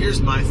women. But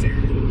here's my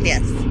theory.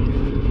 Yes.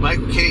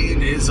 Michael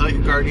Caine is like a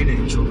guardian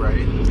angel,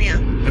 right? Yeah.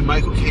 And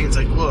Michael Caine's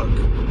like, look,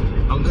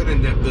 I'm gonna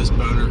nip this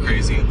boner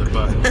crazy in the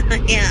bud.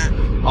 Yeah.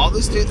 All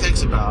this dude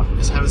thinks about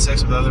is having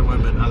sex with other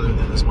women other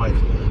than his wife.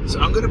 So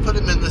I'm going to put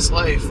him in this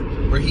life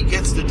where he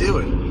gets to do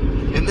it.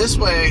 In this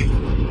way,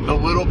 a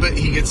little bit,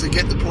 he gets to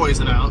get the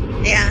poison out.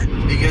 Yeah.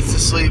 He gets to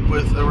sleep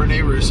with a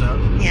Rene Russo.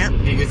 Yeah.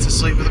 He gets to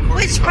sleep with a Courtney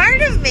Which Cox.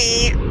 part of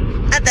me,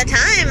 at the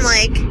time,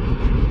 like,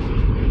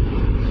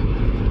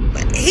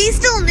 he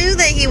still knew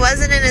that he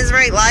wasn't in his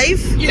right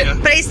life. Yeah.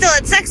 But he still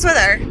had sex with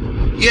her.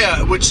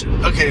 Yeah, which,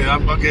 okay,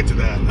 I'll get to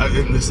that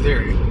in this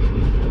theory.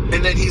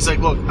 And then he's like,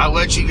 look, I'll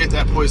let you get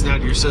that poison out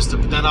of your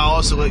system, but then I'll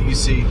also let you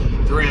see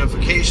the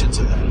ramifications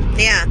of that.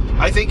 Yeah.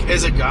 I think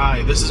as a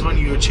guy, this is when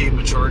you achieve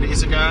maturity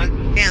as a guy.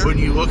 Yeah. When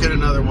you look at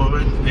another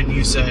woman and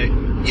you say,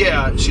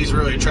 yeah, she's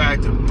really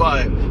attractive,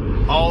 but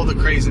all the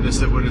craziness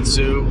that would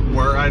ensue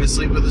were I to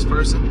sleep with this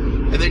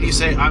person, and then you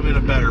say, I'm in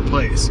a better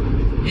place.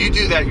 You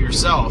do that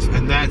yourself,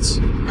 and that's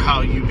how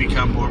you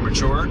become more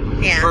mature.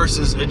 Yeah.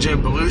 Versus a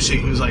Jim Belushi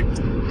who's like,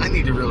 I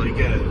need to really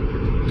get it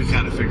to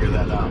kind of figure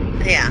that out.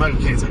 Yeah. Michael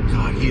Caine's like,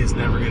 God, he is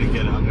never going to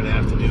get it. I'm going to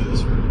have to do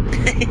this for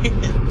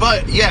him.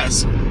 But,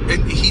 yes,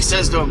 and he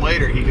says to him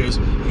later, he goes,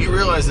 you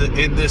realize that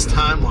in this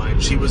timeline,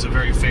 she was a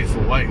very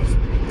faithful wife.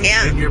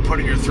 Yeah. And you're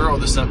putting her through all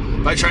this stuff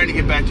by trying to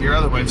get back to your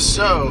other wife.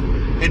 So,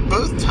 in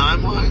both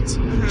timelines,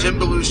 Jim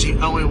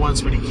Belushi only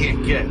wants what he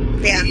can't get.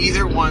 Yeah. He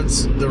either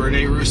wants the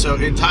Rene Russo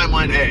in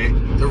timeline A,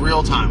 the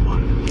real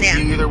timeline. Yeah.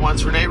 He either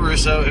wants Rene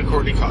Russo and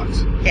Courtney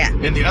Cox. Yeah.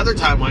 In the other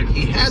timeline,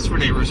 he has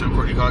Rene Russo and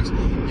Courtney Cox.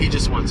 He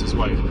just wants his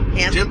wife.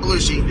 Yeah. Jim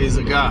Belushi is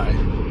a guy.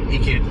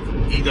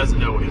 He doesn't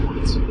know what he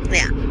wants.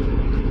 Yeah.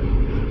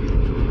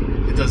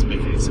 It doesn't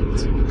make any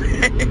sense.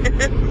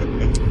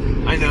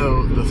 I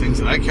know the things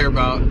that I care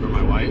about are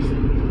my wife.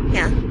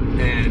 Yeah.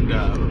 And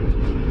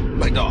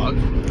my dog.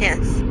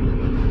 Yes.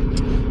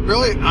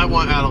 Really, I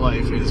want out of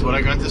life is what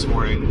I got this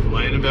morning.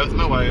 Laying in bed with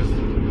my wife.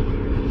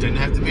 Didn't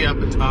have to be up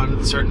on at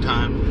a certain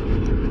time.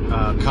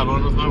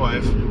 Cuddling with my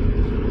wife.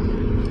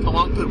 A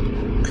long poop.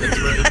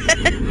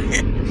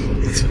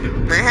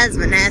 My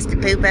husband has to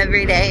poop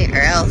every day,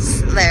 or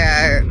else there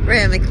are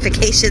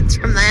ramifications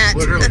from that.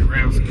 Literally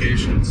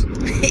ramifications.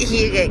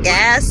 You get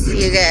gas,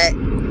 you get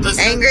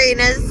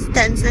angriness,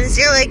 tenseness.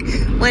 You're like,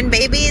 when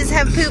babies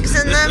have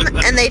poops in them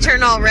and they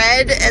turn all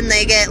red and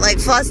they get like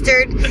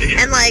flustered.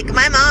 And like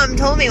my mom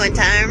told me one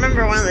time, I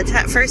remember one of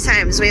the first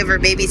times we ever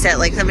babysat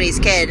like somebody's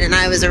kid and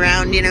I was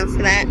around,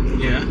 for that.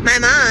 Yeah. My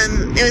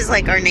mom, it was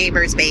like our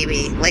neighbor's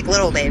baby, like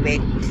little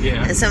baby.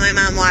 Yeah. And so my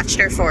mom watched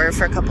her for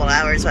a couple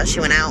hours while she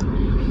went out.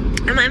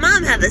 And my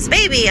mom had this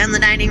baby on the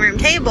dining room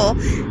table,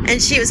 and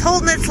she was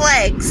holding its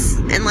legs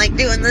and like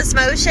doing this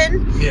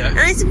motion. Yeah. And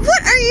I said,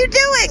 "What are you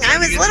doing?" I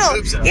was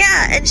little.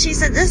 Yeah. And she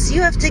said,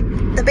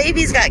 the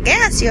baby's got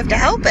gas. You have to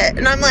help it."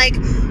 And I'm like,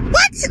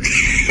 "What?"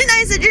 And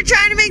I said, "You're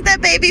trying to make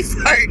that baby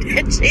fart."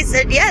 And she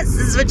said, "Yes,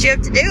 this is what you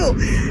have to do."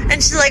 And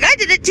she's like, "I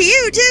did it to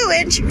you too,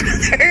 and your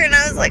brother." And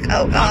I was like,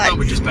 "Oh God." I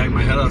would just bang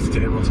my head off the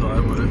table until I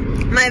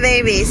would. My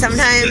baby.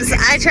 Sometimes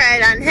I try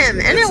it on him,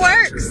 and it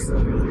works.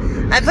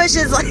 I push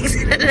his legs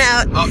in and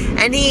out,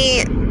 and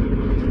he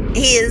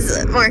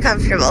is more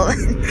comfortable.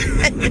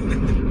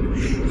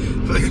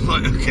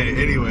 Okay,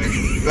 anyway,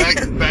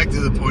 back to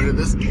the point of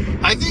this.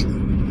 I think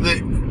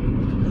that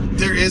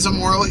there is a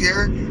moral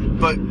here,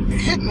 but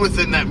hidden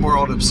within that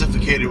moral,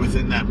 obfuscated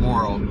within that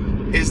moral,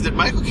 is that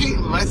Michael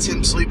Caine lets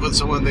him sleep with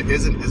someone that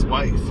isn't his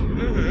wife.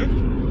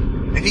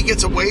 Mm-hmm. And he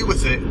gets away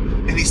with it,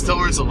 and he still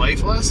learns a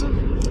life lesson.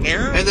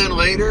 Yeah. And then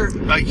later,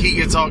 like, he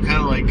gets all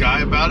kind of like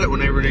guy about it when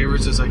Renee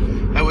Russo's like,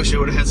 "I wish I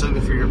would have had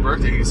something for your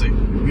birthday." He's like,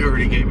 "You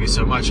already gave me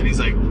so much." And he's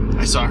like,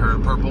 "I saw her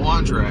in purple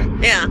lingerie."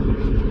 Yeah.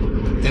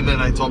 And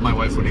then I told my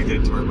wife what he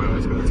did to her. My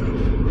wife got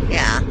offended.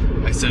 Yeah.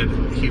 I said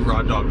he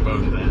raw dog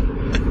boned that.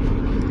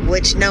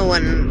 Which no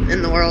one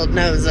in the world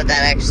knows what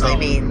that actually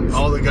means.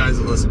 All the guys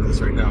that listen to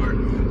this right now are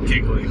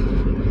giggling.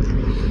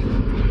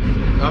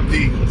 Of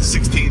the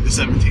 16 to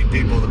 17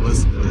 people that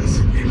listen to this.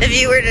 If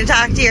you were to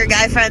talk to your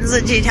guy friends,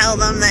 would you tell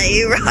them that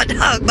you raw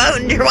dog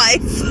boned your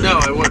wife? No,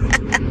 I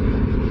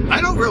wouldn't. I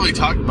don't really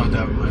talk about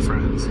that with my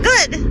friends.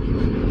 Good.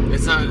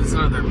 It's none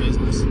of their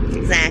business.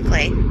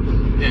 Exactly.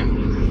 Yeah.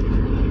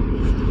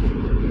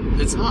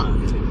 It's not.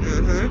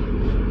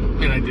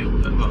 Mm-hmm. And I do.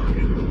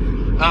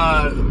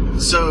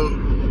 So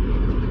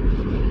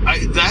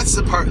that's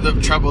the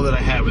trouble that I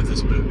have with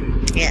this movie.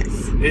 Yes.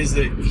 Is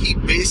that he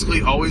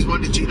basically always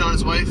wanted to cheat on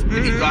his wife,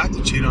 and he got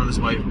to cheat on his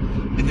wife,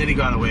 and then he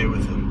got away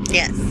with it.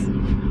 Yes.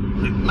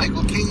 But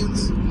Michael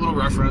Caine's a little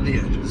rough around the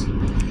edges.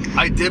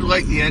 I did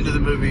like the end of the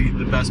movie,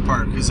 the best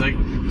part, because like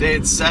they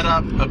had set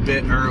up a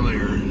bit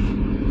earlier,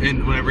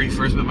 and whenever he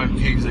first met Michael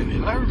Caine, he's like,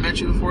 "Have I ever met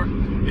you before?"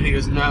 And he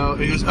goes, "No."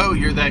 He goes, "Oh,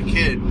 you're that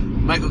kid."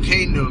 Michael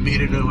Caine knew him. He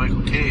didn't know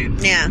Michael Caine.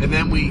 Yeah. And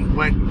then we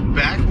went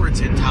backwards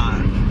in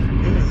time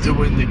to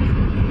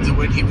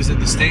when he was in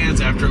the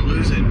stands after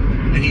losing,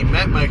 and he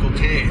met Michael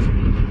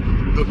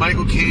Caine. But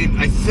Michael Caine,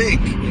 I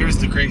think, here's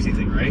the crazy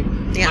thing, right?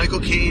 Yeah. Michael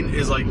Caine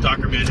is like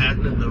Dr.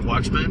 Manhattan in The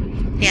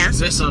Watchmen. Yeah. He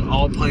exists on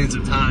all planes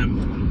of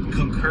time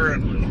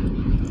concurrently.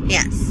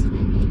 Yes.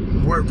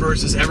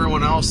 Versus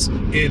everyone else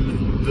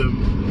in the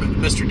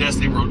Mr.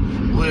 Destiny world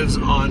lives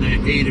on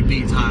an A to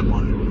B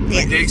timeline. Yes.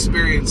 Like they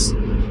experience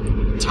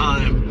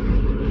time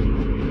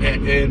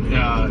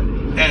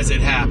and as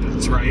it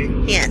happens, right?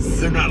 Yes.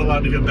 They're not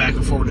allowed to go back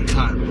and forward in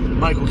time.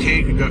 Michael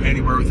Caine can go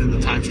anywhere within the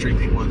time stream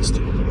he wants to.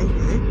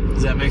 Mm-hmm.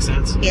 Does that make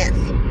sense? Yes.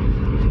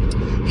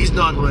 He's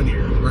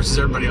non-linear versus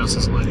everybody else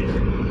is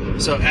linear.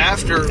 So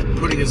after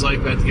putting his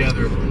life back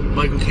together,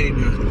 Michael Caine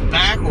goes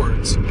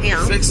backwards,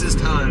 fixes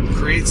time,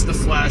 creates the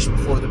flash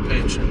before the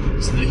pitch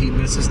so that he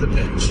misses the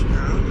pitch,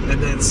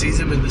 and then sees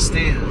him in the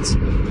stands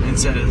and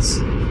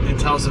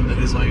tells him that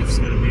his life is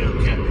going to be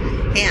okay.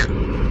 Yeah.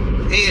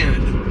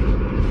 And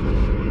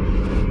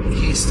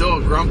he's still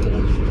a grumple.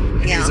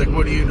 And he's like,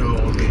 "What do you know,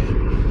 old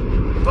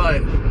man?"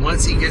 But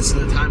once he gets to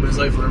the time in his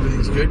life where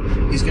everything's good,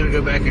 he's going to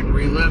go back and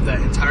relive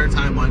that entire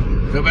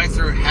timeline, go back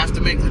through and have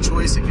to make the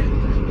choice again.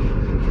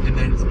 And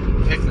then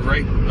pick the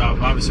right,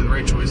 obviously the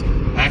right choice,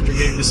 after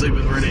getting to sleep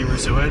with Rene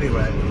Russo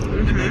anyway,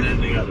 and then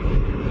ending up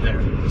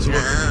there.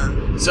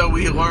 So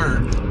we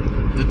learn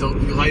that the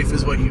life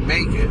is what you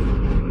make it.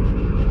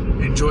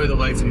 Enjoy the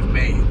life you've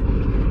made.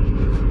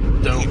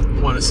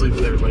 Don't want to sleep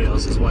with everybody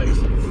else's wife.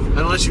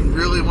 Unless you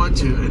really want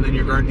to, and then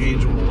your guardian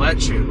angel will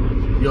let you.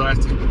 You'll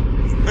have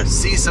to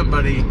see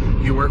somebody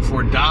you work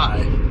for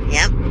die.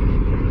 Yep.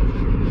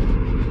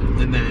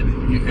 and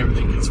then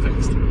everything gets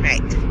fixed.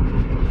 Right.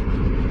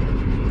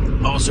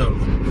 Also,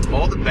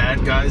 all the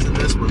bad guys in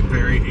this were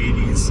very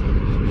 80s.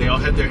 They all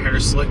had their hair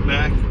slicked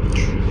back.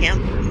 Yep.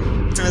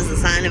 That was the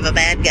sign of a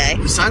bad guy.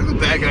 The sign of a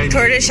bad guy.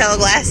 Tortoiseshell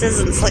glasses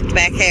and slicked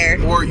back hair.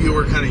 Or you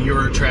were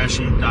a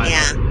trashy diver.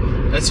 Yeah.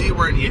 That's who you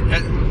weren't.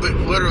 But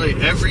literally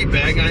every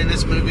bad guy in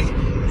this movie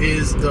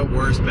is the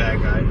worst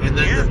bad guy. And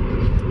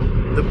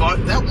then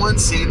that one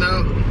scene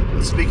though.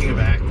 Speaking of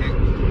acting,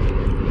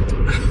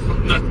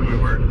 not that we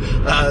were.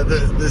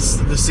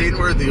 The scene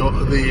where the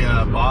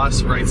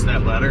boss writes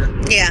that letter.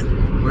 Yeah.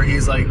 Where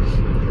he's like,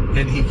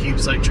 and he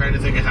keeps like trying to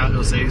think of how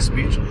he'll say his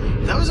speech.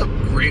 That was a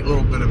great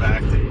little bit of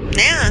acting.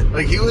 Yeah.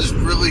 Like he was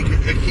really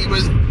good. Like, he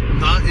was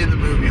not in the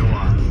movie a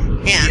lot.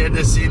 Yeah. He had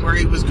this scene where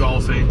he was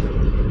golfing,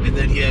 and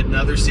then he had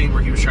another scene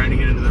where he was trying to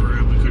get into the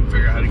room and couldn't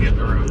figure out how to get in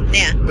the room.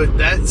 Yeah. But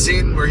that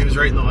scene where he was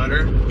writing the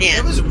letter,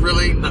 it was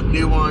really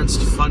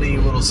nuanced, funny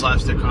little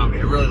slapstick comedy.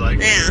 I really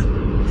liked it. Yeah.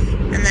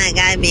 And that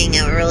guy being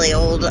a really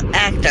old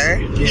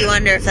actor, you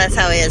wonder if that's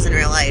how he is in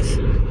real life.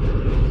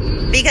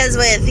 Because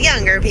with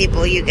younger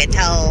people, you could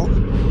tell,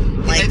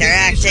 like, they're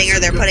acting or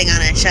they're putting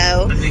on a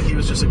show. I think he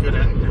was just a good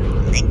actor.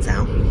 I think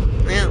so.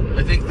 Yeah.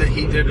 I think that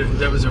he did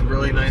that was a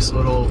really nice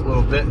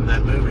little bit in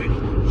that movie.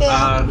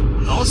 Yeah.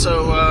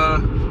 Also,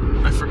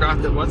 I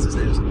forgot that what's his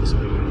name in this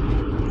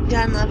movie?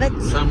 John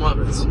Lovitz? John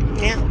Lovitz.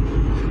 Yeah.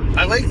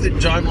 I like that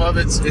John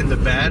Lovitz in the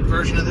bad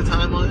version of the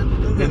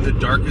timeline, in the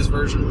darkest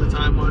version of the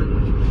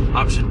timeline,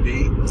 option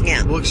B,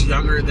 looks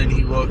younger than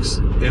he looks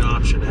in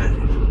option A.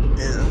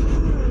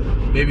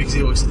 Maybe because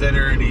he looks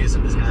thinner and he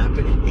isn't as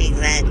happy.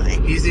 Exactly.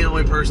 He's the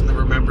only person that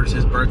remembers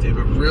his birthday,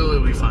 but really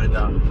we find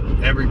out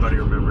everybody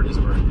remembered his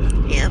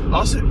birthday. Yep.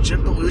 Also,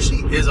 Jim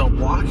Belushi is a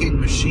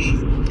walking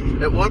machine.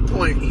 At one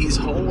point, he's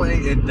whole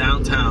way in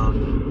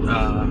downtown.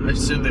 I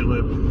assume they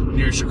live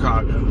near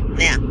Chicago.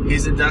 Yeah.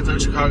 He's in downtown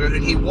Chicago,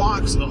 and he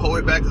walks the whole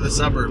way back to the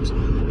suburbs.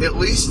 At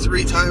least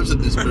 3 times in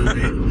this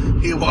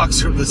movie, he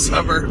walks from the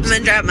suburbs. I'm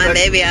gonna drop my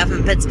baby off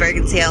in Pittsburgh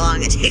and see how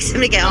long it takes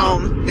him to get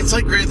home. It's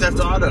like Grand Theft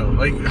Auto,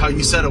 like how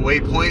you set a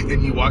waypoint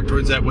and you walk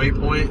towards that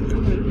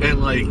waypoint, and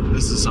like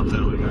this is something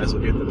only guys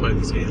will get to play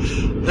these games.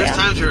 There's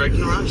times where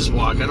you're like, I'll just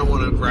walk. I don't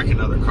want to wreck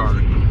another car.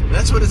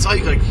 That's what it's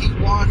like. Like he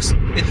walks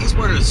and he's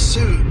wearing a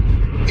suit,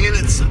 and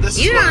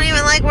you don't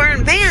even like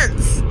wearing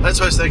pants. That's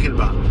what I was thinking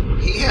about.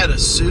 He had a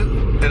suit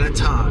and a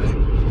tie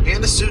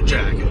and a suit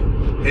jacket.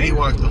 And he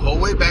walked the whole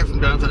way back from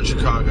downtown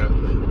Chicago,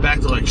 back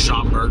to like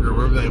Schaumburg or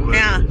wherever they lived.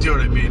 Yeah. Do you know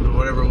what I mean? But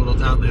whatever little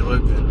town they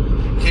lived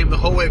in. Came the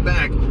whole way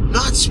back,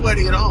 not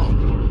sweaty at all.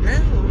 No.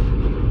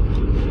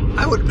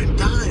 I would have been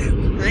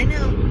dying. I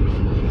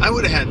know. I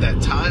would have had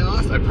that tie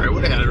off. I probably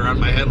would have had it around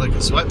my head like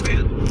a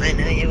sweatband. I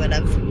know you would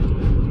have.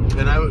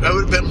 And I would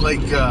have been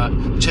like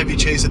Chevy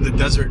Chase at the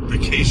desert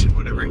vacation,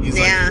 whatever. He's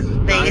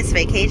Vegas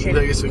vacation.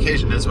 Vegas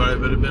vacation. That's what I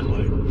would have been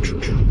like.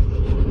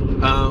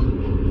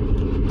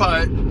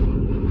 But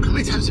how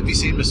many times have you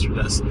seen Mr.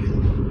 Destiny?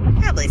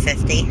 Probably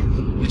 50.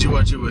 Did you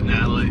watch it with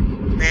Natalie?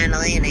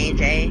 Natalie and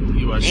AJ.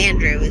 You watched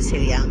Andrew was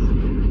too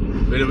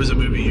young. But it was a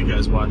movie you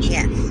guys watched.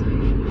 Yes.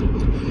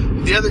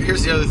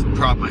 Here's the other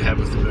problem I have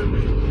with the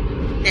movie.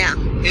 Yeah.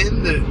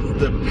 In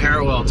the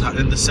parallel time,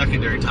 in the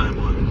secondary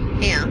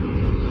timeline. Yeah.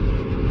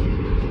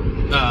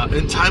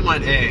 In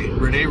timeline A,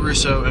 Renee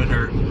Russo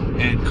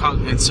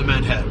and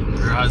Cement Head,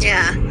 her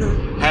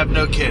husband, have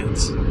no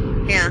kids.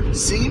 Yeah.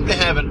 Seem to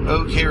have an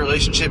okay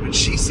relationship, and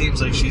she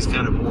seems like she's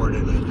kind of bored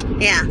in it.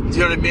 Yeah. Do you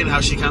know what I mean?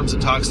 How she comes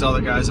and talks to all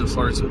the guys and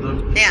flirts with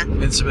them? Yeah.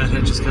 And Cement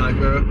Head just kind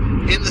of go.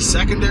 In the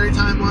secondary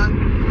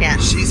timeline,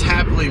 she's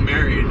happily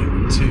married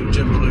to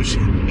Jim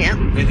Belushi. Yeah.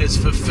 And has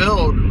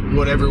fulfilled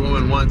what every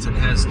woman wants and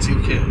has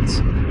 2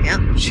 kids. Yeah.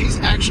 She's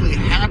actually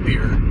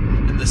happier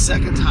in the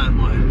second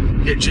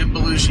timeline, yet Jim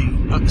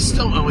Belushi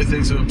still only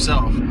thinks of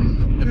himself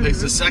and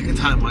picks the second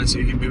timeline so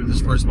he can be with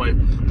his first wife,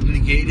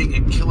 negating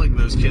and killing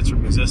those kids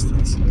from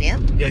existence. Yeah.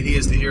 Yet he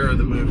is the hero of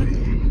the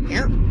movie.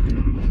 Yeah.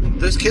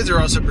 Those kids are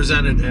also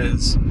presented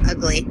as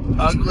ugly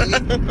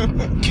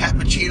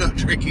cappuccino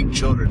drinking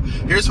children.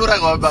 Here's what I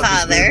love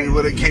about this movie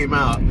when it came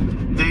out.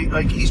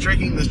 He's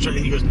drinking this drink,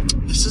 and he goes,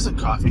 "This isn't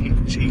coffee."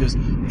 He goes,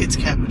 "It's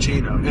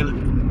cappuccino."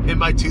 And in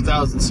my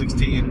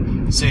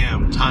 2016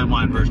 Sam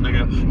timeline version, I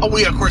go, "Oh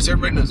yeah, of course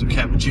everybody knows what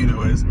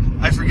cappuccino is."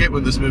 I forget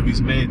when this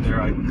movie's made.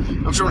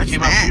 I'm sure when it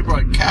came out, people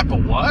were like, "Kappa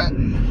what?"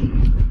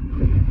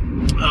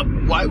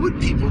 Why would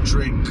people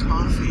drink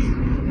coffee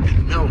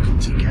and milk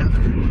together?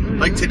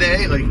 Like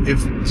today, like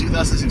if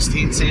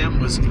 2016 Sam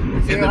was...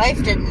 If your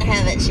wife didn't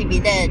have it, she'd be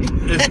dead.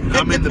 If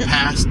I'm in the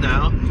past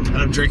now, and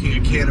I'm drinking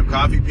a can of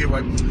coffee, people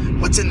are like,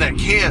 "What's in that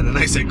can?" And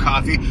I say,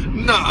 "Coffee."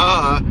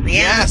 Nuh-uh. Yeah.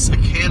 Yes, a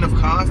can of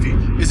coffee.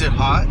 Is it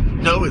hot?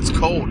 No, it's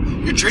cold.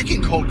 You're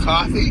drinking cold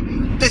coffee?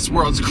 This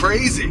world's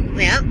crazy.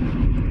 Yeah.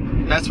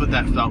 That's what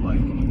that felt like.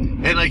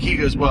 And like he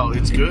goes, "Well,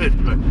 it's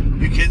good, but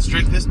you kids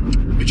drink this?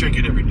 We drink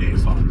it every day,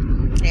 Father."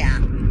 Yeah.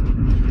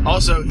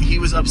 Also, he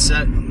was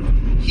upset.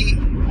 He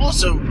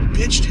also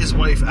bitched his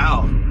wife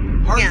out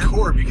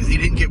hardcore because he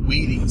didn't get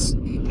Wheaties.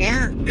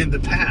 Yeah. In the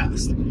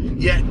past.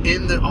 Yet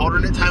in the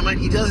alternate timeline,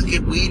 he doesn't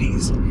get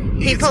Wheaties.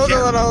 He pulled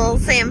a little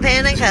Sam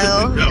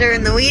Panico No.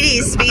 during the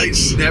Wheaties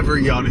speech. I never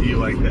yelled at you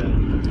like that.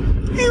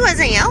 He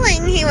wasn't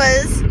yelling. He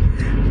was,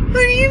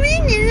 what do you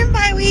mean you didn't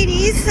buy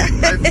Wheaties?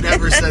 I've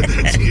never said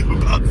that to you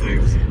about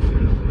things.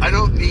 I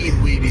don't need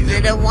Wheaties.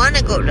 I don't want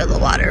to go to the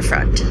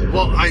waterfront.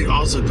 Well, I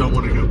also don't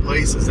want to go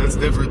places. That's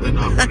different than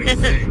not wanting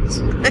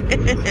things.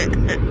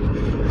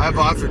 I've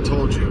often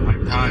told you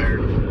I'm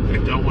tired. I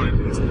don't want to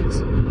do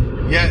things.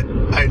 Yet,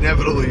 I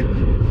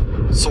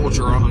inevitably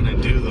soldier on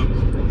and do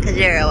them. Because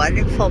you're a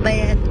wonderful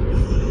man.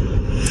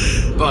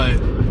 But,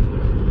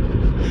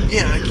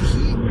 yeah,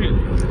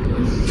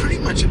 he's pretty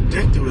much a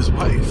dick to his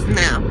wife.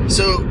 No.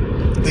 So,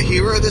 the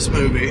hero of this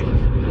movie,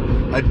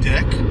 a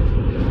dick,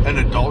 an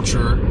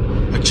adulterer,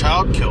 a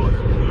child killer,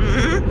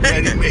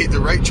 and he made the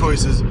right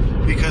choices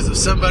because of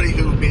somebody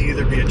who may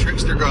either be a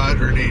trickster god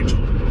or an angel.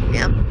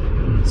 Yep.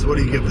 So what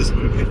do you give this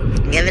movie?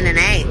 Give it an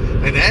A.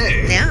 An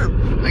A? Yeah.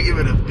 I give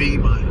it a B-.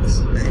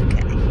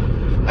 Okay.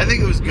 I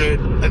think it was good.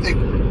 I think,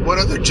 what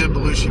other Jim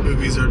Belushi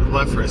movies are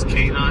left for us?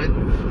 Canine?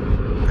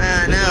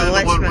 No,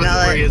 the one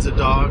where he has a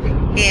dog?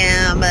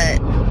 Yeah,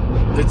 but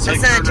It's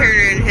that's like not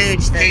Turner and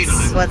Hooch. That's,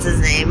 Canine. what's his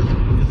name?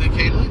 Is it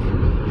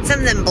Canine?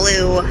 Something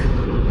blue.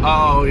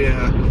 Oh,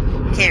 yeah.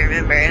 Can't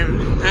remember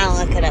him. I'll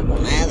look it up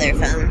on my other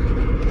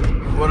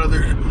phone. What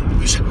other...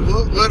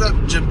 We'll load up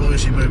Jim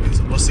Belushi movies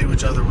and we'll see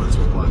which other ones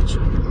we'll watch.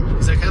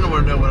 Because I kind of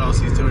want to know what else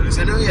he's doing. Because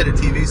I know he had a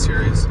TV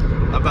series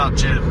about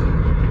Jim.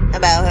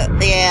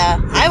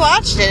 Yeah. I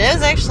watched it. It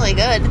was actually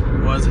good.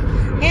 Was it?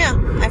 Yeah.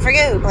 I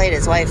forget who played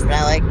his wife, but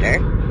I liked her.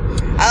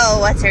 Oh,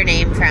 what's her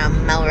name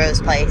from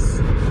Melrose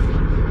Place?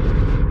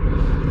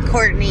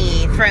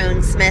 Courtney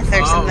Throne Smith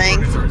or something.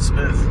 Courtney Throne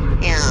Smith.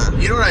 Yeah.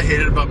 You know what I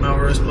hated about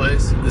Melrose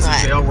Place? Is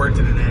that they all worked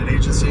in an ad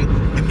agency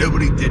and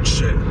nobody did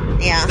shit.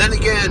 Yeah. Then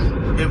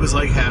again, it was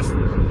like half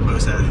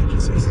most ad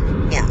agencies.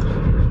 Yeah.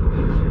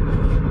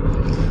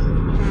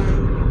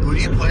 Would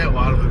you play a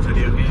lot of a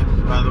video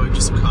game? By the way,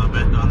 just a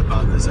comment, not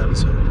about this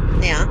episode.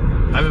 Yeah.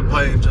 I've been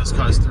playing Just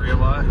Cause 3 a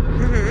lot.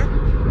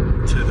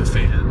 Mm-hmm. To the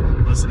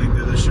fan listening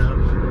to the show.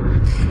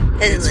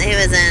 He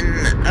was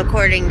in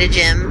According to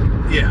Jim.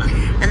 Yeah.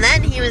 And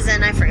then he was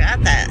in, I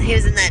forgot that, he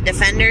was in that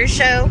Defenders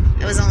show.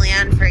 It was only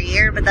on for a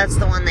year, but that's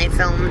the one they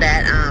filmed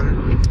at,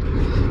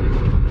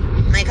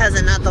 my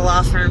cousin, not the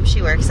law firm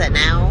she works at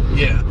now.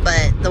 Yeah.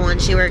 But the one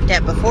she worked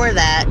at before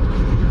that,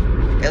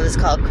 it was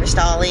called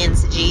Cristalli and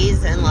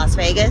Sajiz in Las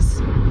Vegas.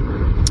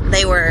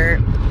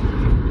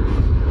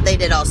 They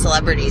did all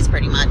celebrities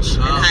pretty much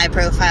in high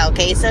profile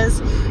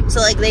cases. So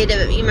like you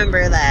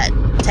remember that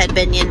Ted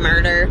Binion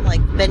murder,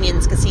 like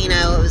Binion's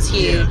Casino, it was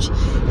huge. Yeah.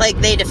 Like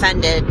they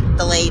defended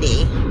the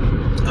lady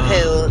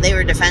who, they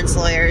were defense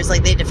lawyers,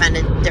 like they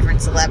defended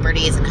different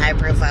celebrities in high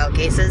profile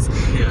cases.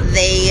 Yeah.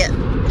 They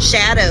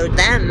shadowed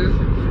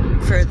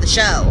them for the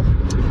show.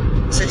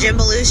 So Jim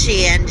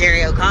Belushi and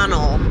Jerry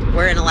O'Connell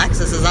were in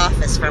Alexis's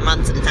office for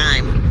months at a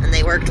time, and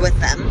they worked with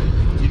them.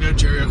 You know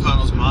Jerry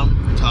O'Connell's mom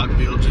taught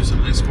Beetlejuice in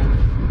high school?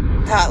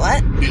 Taught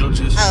what?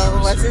 Beetlejuice. Oh,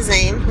 what's his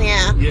name?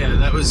 Yeah.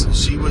 Yeah,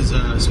 she was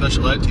a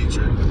special ed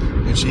teacher,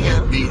 and she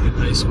got beat in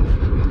high school.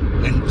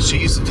 And she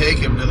used to take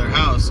him to their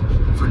house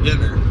for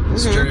dinner.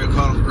 So Jerry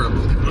O'Connell grew up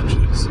with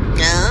Beetlejuice.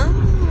 Oh.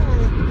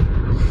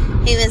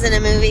 He was in a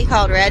movie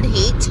called Red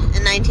Heat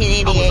in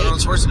 1988. Oh, with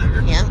Arnold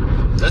Schwarzenegger. Yeah.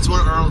 That's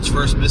one of Arnold's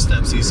first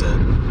missteps, he said.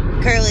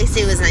 Curly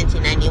Sue was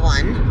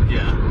 1991.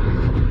 Yeah.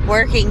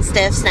 Working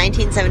Stiffs,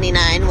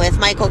 1979, with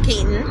Michael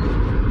Keaton.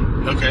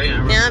 Okay, I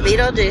remember that.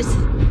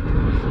 Beetlejuice.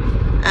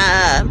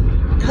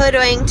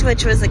 Hoodwinked,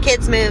 which was a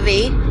kids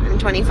movie in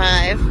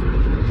 2005.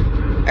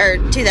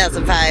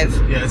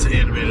 Yeah, it's an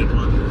animated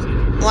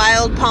one.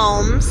 Wild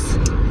Palms.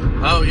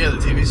 Oh, yeah, the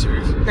TV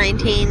series.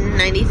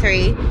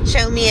 1993.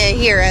 Show Me a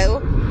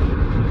Hero.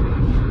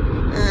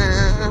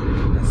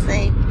 Let's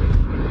see.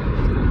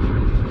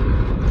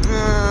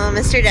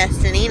 Mr.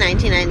 Destiny,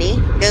 1990.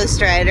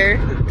 Ghost Rider,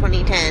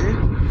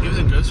 2010. He was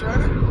in Ghost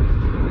Rider?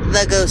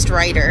 The Ghost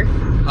Rider.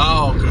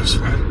 Oh, Ghost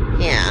Rider.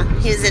 Yeah.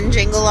 He was in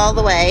Jingle All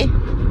the Way.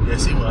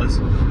 Yes, he was.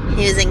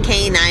 He was in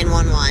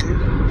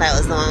K911. That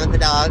was the one with the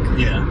dog.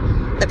 Yeah.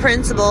 The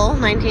Principal,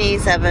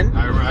 1987.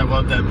 I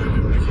loved that movie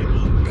when it came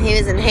out. He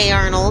was in Hey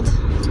Arnold,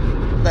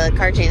 the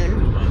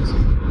cartoon.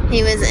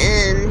 He was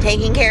in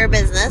Taking Care of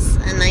Business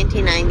in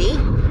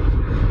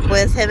 1990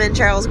 with him and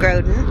Charles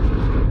Grodin.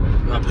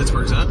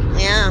 Pittsburgh Sun?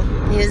 Yeah.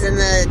 He was in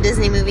the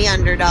Disney movie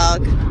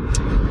Underdog.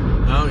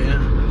 Oh, yeah.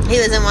 He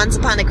was in Once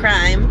Upon a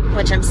Crime,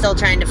 which I'm still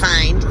trying to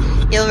find.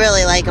 You'll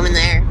really like him in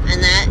there.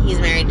 And that, he's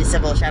married to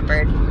Sybil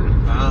Shepherd.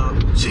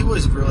 She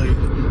was really...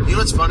 You know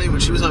what's funny? When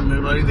she was on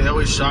Moonlighting, they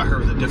always shot her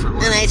with a different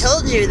lens. And I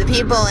told you, the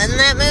people in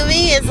that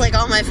movie, it's like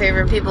all my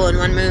favorite people in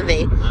one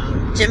movie.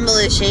 Jim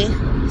Belushi,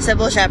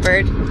 Sybil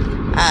Shepherd,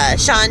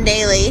 Sean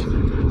Daly,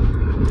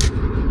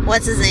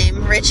 what's his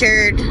name?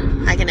 Richard,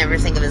 I can never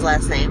think of his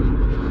last name.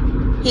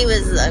 He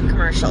was a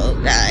commercial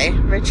guy.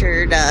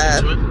 Richard,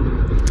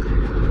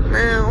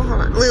 no,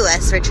 hold on.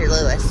 Richard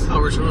Lewis.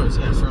 Oh, Richard Lewis,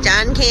 yeah. From...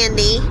 John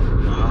Candy.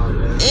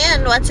 Oh, yeah.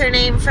 And what's her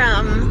name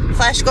from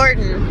Flash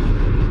Gordon?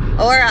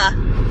 Aura.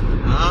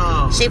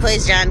 Oh. She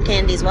plays John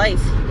Candy's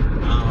wife.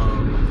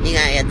 Oh. You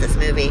gotta get this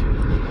movie.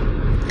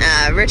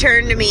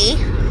 Return to Me.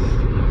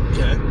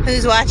 Okay.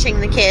 Who's watching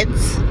the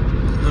kids?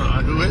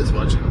 Who is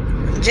watching?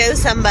 Joe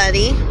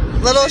Somebody.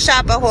 Little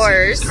Shop of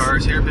Horrors. These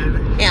cars here, baby?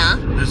 Yeah.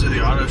 Those are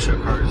the auto show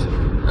cars.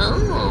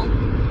 Oh.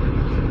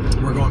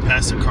 We're going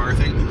past the car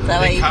thing. Is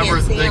that why you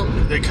can't see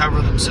them? They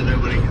cover them so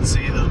nobody can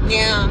see them.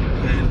 Yeah.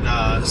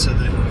 And so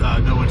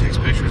that no one takes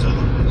pictures of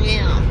them.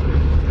 Yeah.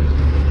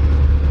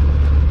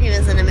 He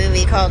was in a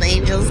movie called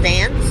Angels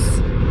Dance.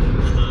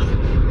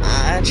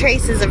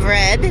 Traces of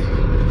Red.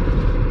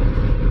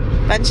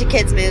 Bunch of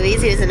kids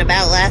movies. He was in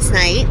About Last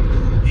Night.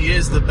 He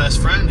is the best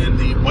friend in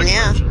the white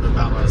version of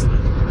About Last Night.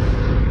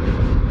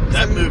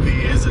 That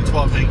movie is a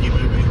 12 hanky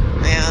movie.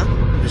 Yeah.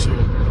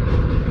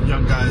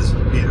 Young guys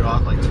beat it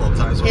off like 12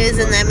 times. He was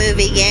in that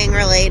movie Gang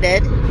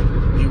Related.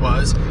 He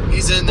was.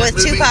 He's in that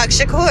with movie. Tupac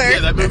Shakur. Yeah,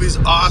 that movie's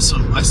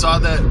awesome. I saw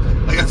that.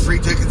 I got free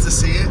tickets to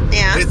see it.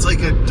 Yeah. It's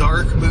like a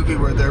dark movie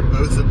where they're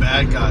both the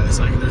bad guys.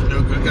 Like, there's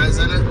no good guys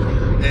in it.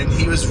 And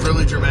he was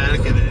really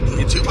dramatic in it.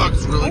 And Tupac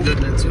was really good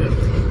in it, too.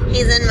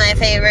 He's in my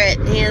favorite.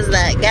 He has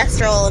that guest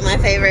role in my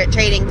favorite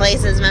Trading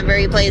Places. Remember,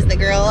 he plays the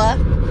gorilla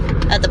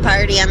at the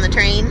party on the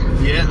train?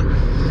 Yeah.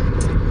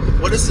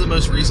 What is the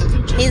most recent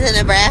thing, Jim? He's in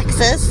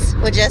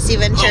Abraxas with Jesse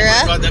Ventura.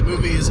 Oh my god, that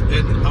movie is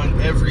on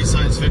every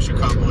science fiction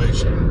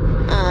compilation.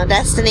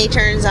 Destiny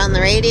Turns on the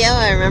Radio.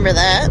 I remember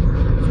that.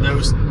 No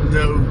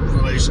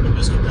relation to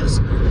Mr.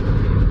 Destiny.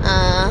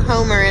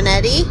 Homer and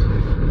Eddie,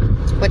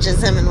 which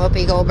is him and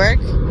Whoopi Goldberg.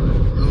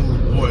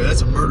 Oh boy,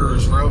 that's a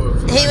murderer's row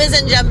of... He was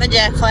in Jumpin'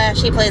 Jack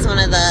Flash. He plays one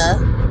of the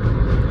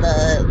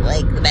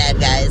bad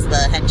guys,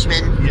 the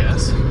henchmen.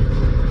 Yes.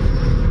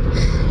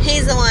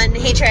 He's the one,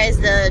 he tries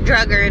to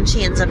drug her and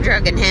she ends up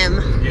drugging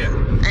him. Yeah.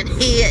 And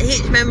he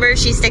remember,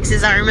 she sticks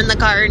his arm in the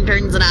car and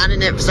turns it on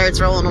and it starts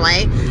rolling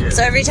away. Yeah.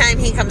 So every time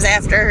he comes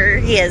after her,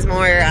 he has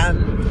more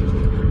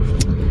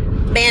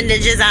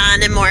bandages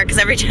on and more, because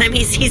every time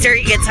he sees her,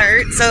 he gets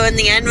hurt. So in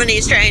the end, when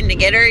he's trying to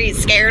get her,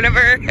 he's scared of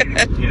her.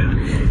 Yeah.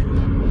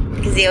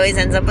 Because he always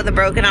ends up with a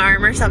broken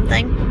arm or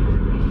something.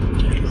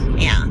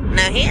 Yeah.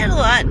 No, he had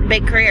a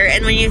big career.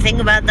 And when you think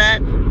about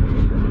that,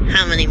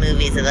 how many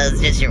movies of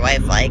those does your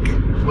wife like?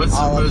 What's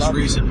the most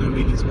recent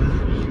movie he's been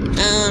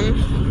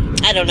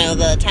in? I don't know.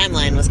 The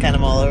timeline was kind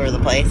of all over the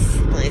place.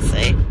 Let me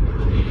see.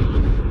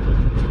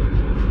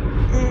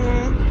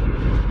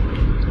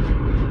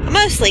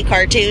 Mostly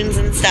cartoons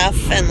and stuff,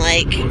 and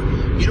like...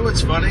 You know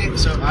what's funny?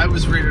 So I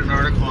was reading an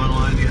article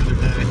online the other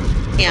day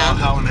about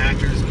how when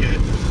actors get...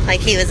 Like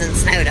he was in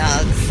Snow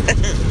Dogs.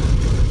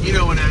 You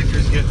know when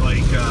actors get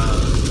like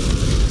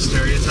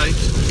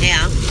stereotyped?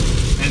 Yeah.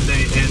 And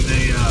they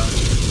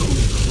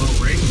little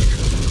ring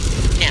here.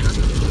 Yeah.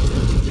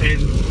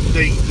 And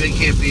they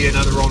can't be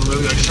another role in the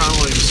movie. Like Sean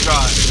William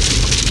Scott.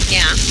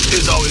 Yeah.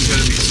 Is always going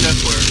to be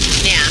Stifler.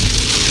 Yeah.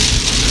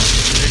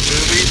 In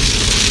movies.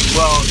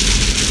 Well,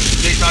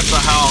 they talked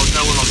about how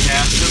no one will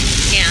cast him.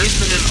 Yeah. He's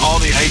been in all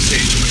the Ice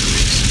Age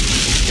movies.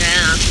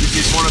 Yeah.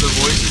 He's one of the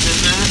voices in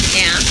that.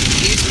 Yeah.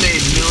 He's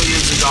made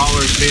millions of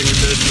dollars being in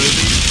those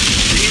movies.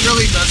 So he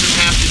really doesn't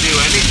have to do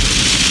anything.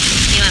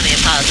 You want me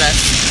to pause this?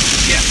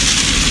 Yeah.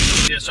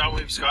 Yeah, Sean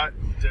William Scott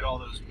does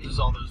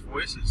all those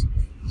voices.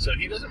 So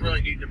he doesn't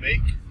really need to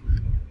make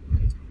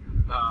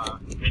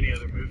any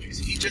other movies.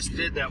 He just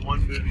did that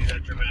one movie,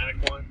 that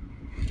dramatic one,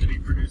 that he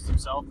produced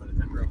himself, but it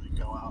didn't really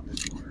go out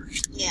anywhere.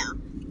 Yeah.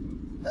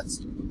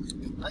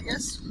 I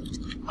guess,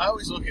 I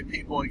always look at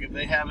people like if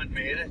they haven't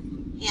made it,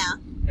 Yeah.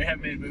 they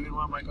haven't made a movie, and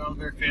I'm like, oh,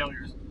 they're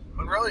failures.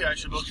 When really I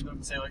should look at them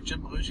and say, like,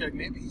 Jim Belushi, like,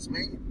 maybe he's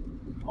made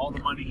all the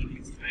money he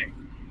needs to make.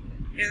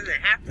 He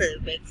doesn't have to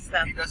make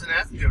stuff. He doesn't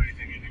have to do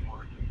anything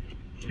anymore.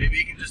 Maybe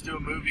he can just do a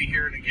movie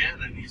here and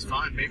again, and he's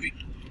fine. Maybe,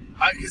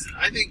 because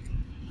I think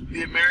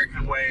the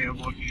American way of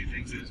looking at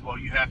things is, well,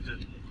 you have to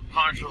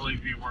constantly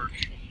be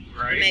working,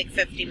 right? Make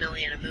 $50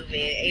 million a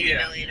movie, $80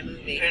 million a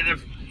movie. And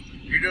if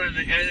you're doing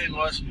anything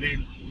less than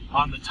being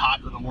on the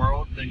top of the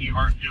world, then you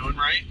aren't doing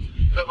right.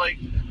 But like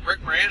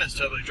Rick Moranis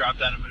totally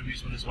dropped out of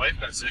movies when his wife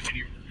got sick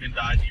and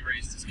died, and he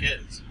raised his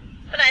kids.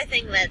 But I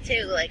think that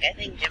too, like, I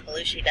think Jim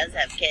Belushi does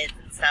have kids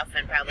and stuff,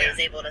 and probably was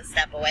able to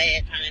step away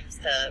at times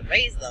to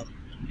raise them.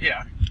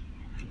 Yeah.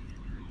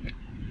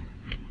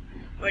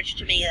 Which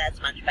to me,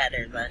 that's much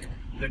better than...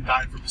 Then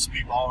died from a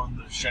speedball in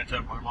the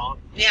Chateau Marmont.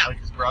 Yeah. Like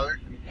his brother.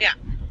 Yeah.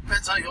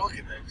 Depends how you look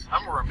at things.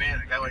 I'm a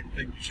romantic. I like to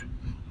think you should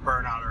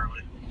burn out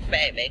early.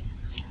 Baby.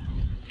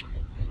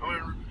 I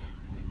mean,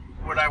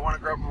 would I want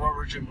to grow up in a world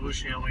where Jim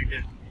Belushi only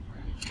did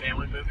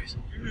family movies?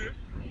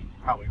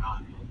 Mm-hmm. Probably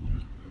not.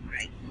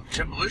 Right.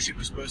 Jim Belushi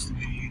was supposed to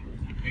be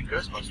in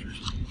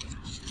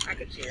Ghostbusters. I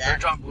could see Or that.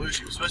 John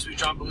Belushi. It was supposed to be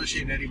John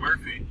Belushi and Eddie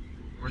Murphy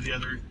were the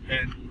other,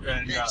 and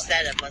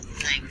Instead of, what's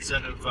his name?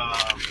 instead of,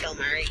 Bill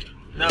Murray.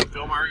 no,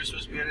 Bill Murray was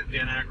supposed to be in it,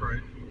 Dan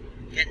Aykroyd.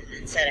 And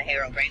instead of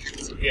Harold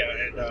Ramis. Yeah,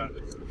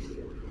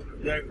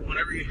 and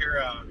whenever you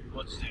hear,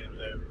 what's his name,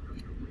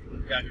 the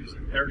guy who's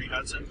Ernie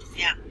Hudson,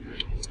 Yeah.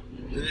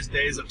 to this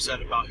day is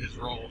upset about his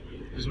role.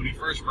 Because when he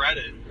first read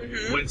it,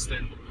 Mm-hmm.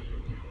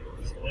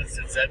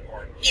 Winston said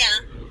for him. Yeah.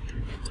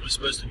 was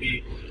supposed to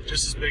be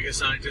just as big a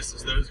scientist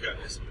as those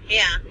guys.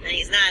 Yeah, and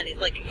he's not. He's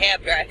like a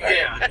cab driver.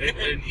 Yeah,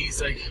 and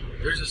he's like,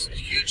 there's this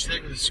huge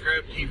thing in the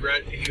script he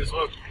read, and he goes,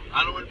 look,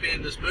 I don't want to be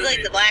in this movie. He's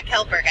like the black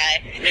helper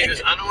guy. He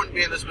goes, I don't want to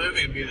be in this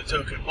movie and be the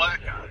token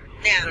black guy.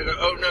 Yeah. And I go,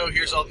 oh no,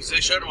 here's all these.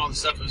 They showed him all the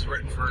stuff that was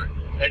written for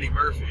Eddie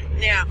Murphy.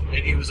 Yeah.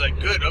 And he was like,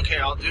 good, okay,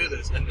 I'll do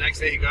this. And the next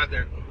day he got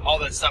there, all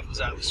that stuff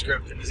was out of the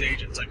script, and his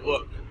agent's like,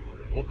 look,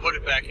 we'll put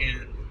it back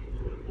in.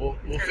 We'll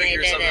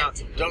figure something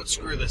out. Don't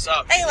screw this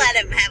up. They let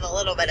him have a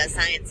little bit of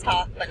science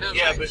talk, but not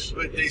much.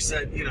 But they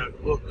said, you know,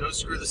 look, don't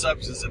screw this up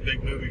because it's a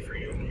big movie for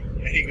you.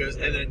 And he goes,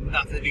 and then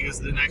nothing. He goes,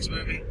 the next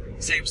movie,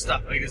 same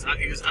stuff. He goes, I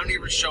don't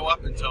even show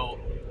up until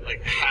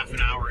like half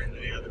an hour into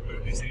the other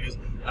movies. And he goes,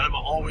 and I'm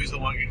always the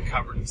one getting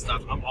covered and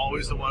stuff. I'm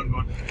always the one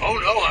going, oh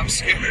no, I'm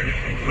scared.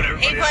 When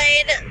everybody he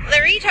played the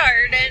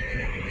retard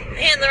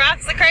in The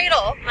Rock's the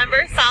Cradle.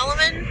 Remember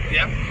Solomon?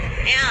 Yep.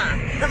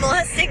 Yeah, the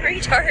molesting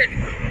retard.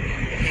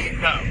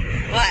 No.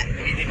 What?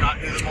 He did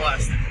not do the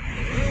molesting.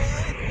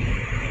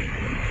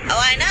 Oh,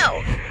 I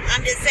know.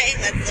 I'm just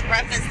saying that's the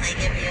preface they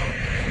give you.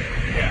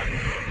 Yeah.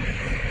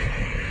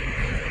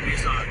 He's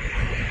not.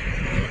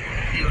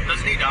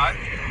 Doesn't he die?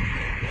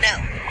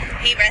 No.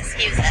 He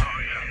rescues it. Oh,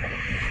 yeah.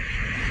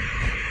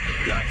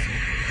 He dies.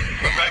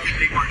 Rebecca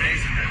D.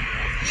 Mornay's in it.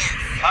 Yes.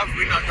 How have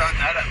we not done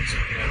that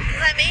episode yet?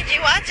 Because I made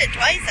you watch it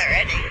twice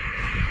already.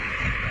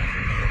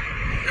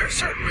 There are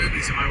certain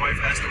movies that my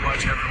wife has to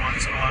watch every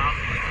once in a while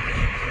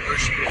where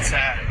she gets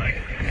sad. Like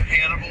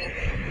Hannibal.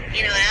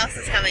 You know what else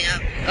is coming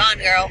up? Gone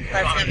Girl.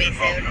 That's going to be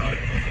soon.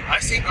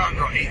 I've seen Gone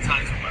Girl 8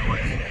 times with my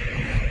wife.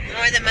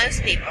 More than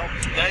most people.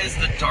 That is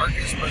the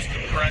darkest, most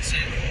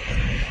depressing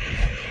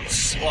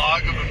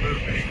slog of a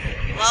movie.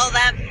 Well,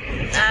 that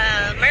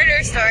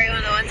murder story, one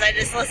of the ones I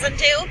just listened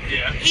to,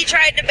 yeah. He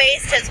tried to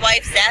base his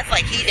wife's death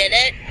like he did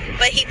it,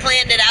 but he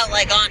planned it out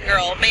like Gone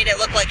Girl, made it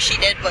look like she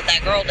did what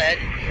that girl did.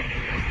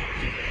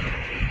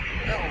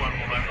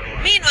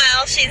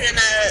 Meanwhile, she's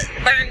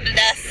burned to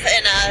death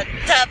in a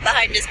tub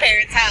behind his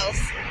parents' house.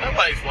 My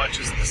wife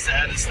watches the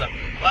saddest stuff.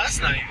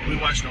 Last night, we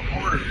watched a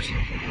Hoarders,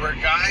 where a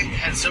guy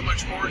had so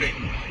much hoarding,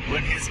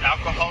 when his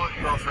alcoholic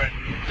girlfriend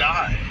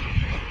died,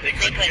 they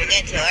couldn't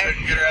get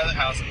her out of the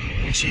house,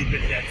 and she had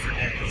been dead for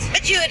days.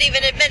 But you had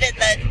even admitted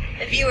that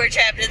if you were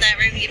trapped in that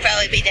room, you'd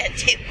probably be dead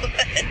too.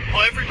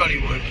 Well, everybody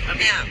would. I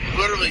mean,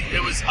 literally,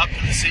 it was up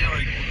to the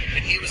ceiling,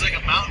 and he was like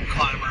a mountain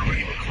climber where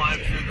he would climb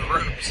through the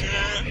ropes to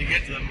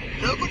get to them.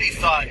 Nobody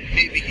thought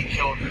maybe he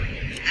killed her.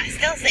 I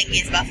still think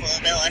he's Buffalo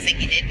Bill. I think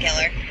he did kill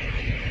her.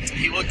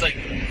 He looked like,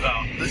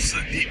 well, this is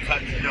a deep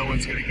cut that no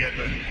one's going to get,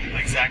 but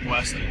like Zach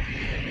Weston.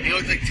 He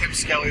looked like Tim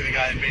Skelly, the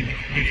guy that made the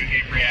video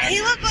game React.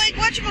 He looked like,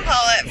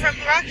 whatchamacallit, from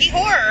Rocky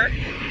Horror.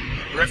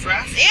 Riff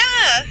Raff?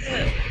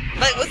 Yeah.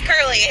 But with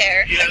curly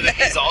hair. You know that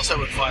he's also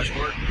with Flash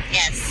Gordon?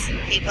 Yes.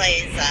 He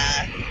plays,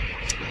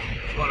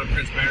 one of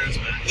Prince Barrett's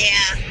men.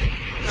 Yeah.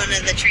 One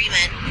of the tree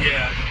men.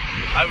 Yeah.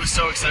 I was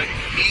so excited.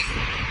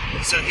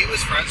 So he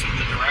was friends with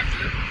the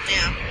director.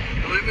 Yeah.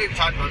 We may have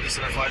talked about this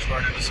in our Flash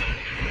Gordon episode.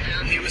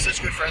 Yeah. He was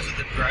such good friends with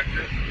the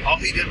director. All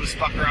he did was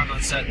fuck around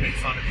on set and make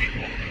fun of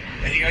people.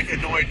 And he like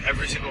annoyed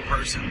every single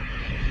person.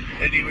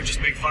 And he would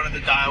just make fun of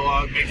the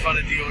dialogue, make fun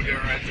of Dio De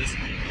Laurentiis.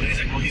 And he's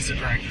like, well, he's the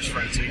director's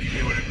friend, so he can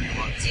do whatever he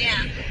wants.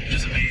 Yeah. Which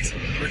is amazing.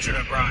 Richard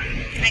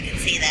O'Brien. I can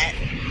see that.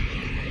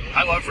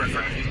 I love Riff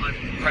Raff. He's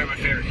probably my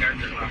favorite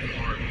character in Rocky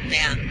Horror.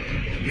 Yeah.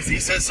 Because he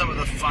says some of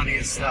the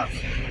funniest stuff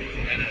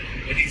in it.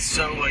 And he's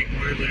so, like,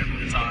 weirdly over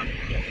the top.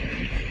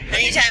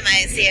 Anytime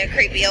I see a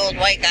creepy old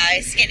white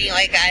guy, skinny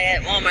white guy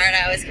at Walmart,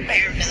 I always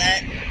compare him to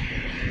that.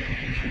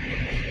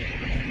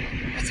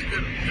 That's a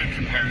good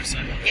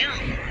comparison. Yeah.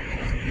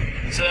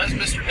 So that's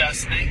Mr.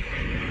 Destiny.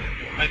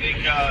 I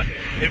think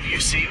if you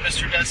see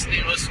Mr.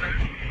 Destiny, listener,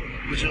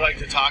 would you like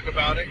to talk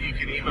about it? You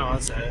can email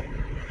us at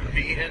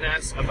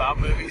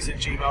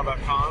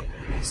bnsaboutmovies@gmail.com.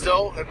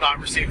 Still have not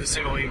received a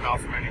single email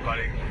from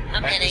anybody.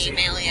 I'm going to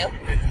email you.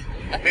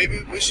 Maybe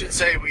we should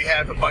say we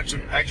have a bunch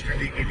of extra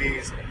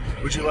DVDs.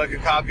 Would you like a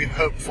copy of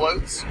Hope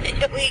Floats? We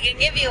can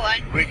give you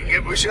one. We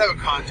should have a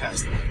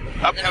contest.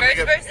 The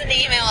first person to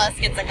email us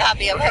gets a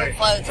copy of Hope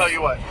Floats. Tell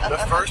you what, the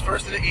first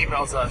person that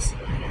emails us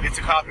gets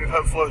a copy of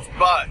Hope Floats,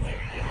 but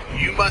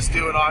you must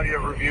do an audio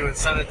review and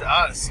send it to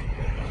us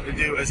to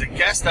do as a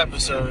guest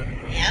episode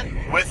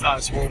with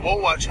us, where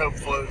we'll watch Hope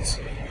Floats,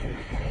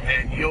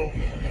 and we'll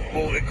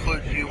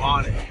include you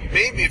on it.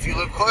 Maybe if you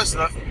live close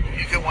enough,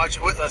 you can watch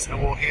it with us,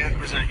 and we'll hand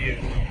present you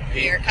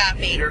your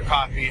copy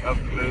of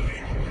the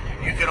movie.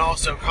 You can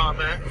also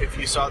comment, if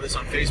you saw this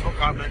on Facebook,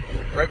 comment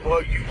right below.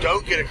 You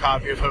don't get a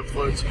copy of Hope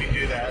Floats if you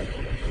do that.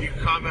 You can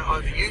comment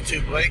on the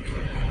YouTube link.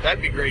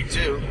 That'd be great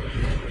too.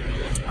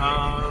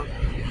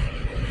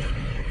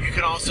 You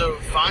can also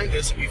find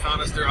us, if you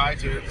found us through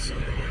iTunes,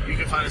 you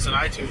can find us on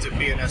iTunes at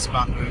BNS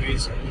About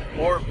Movies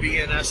or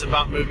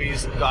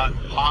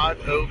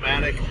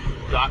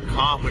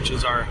bnsaboutmovies.podomatic.com, which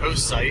is our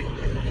host site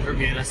for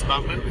BNS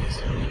About Movies.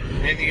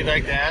 Anything you'd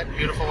like to add,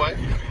 beautiful wife?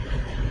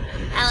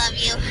 I love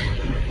you.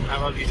 I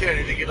love you too.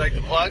 Anything you'd like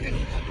to plug?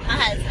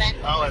 my husband.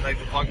 Oh, I'd like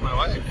to fuck my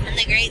wife. In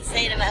the great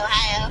state of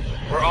Ohio.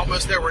 We're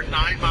almost there. We're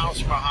 9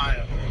 miles from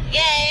Ohio.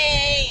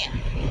 Yay!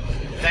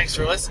 Thanks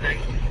for listening.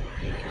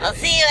 We'll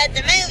see you at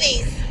the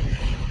movies.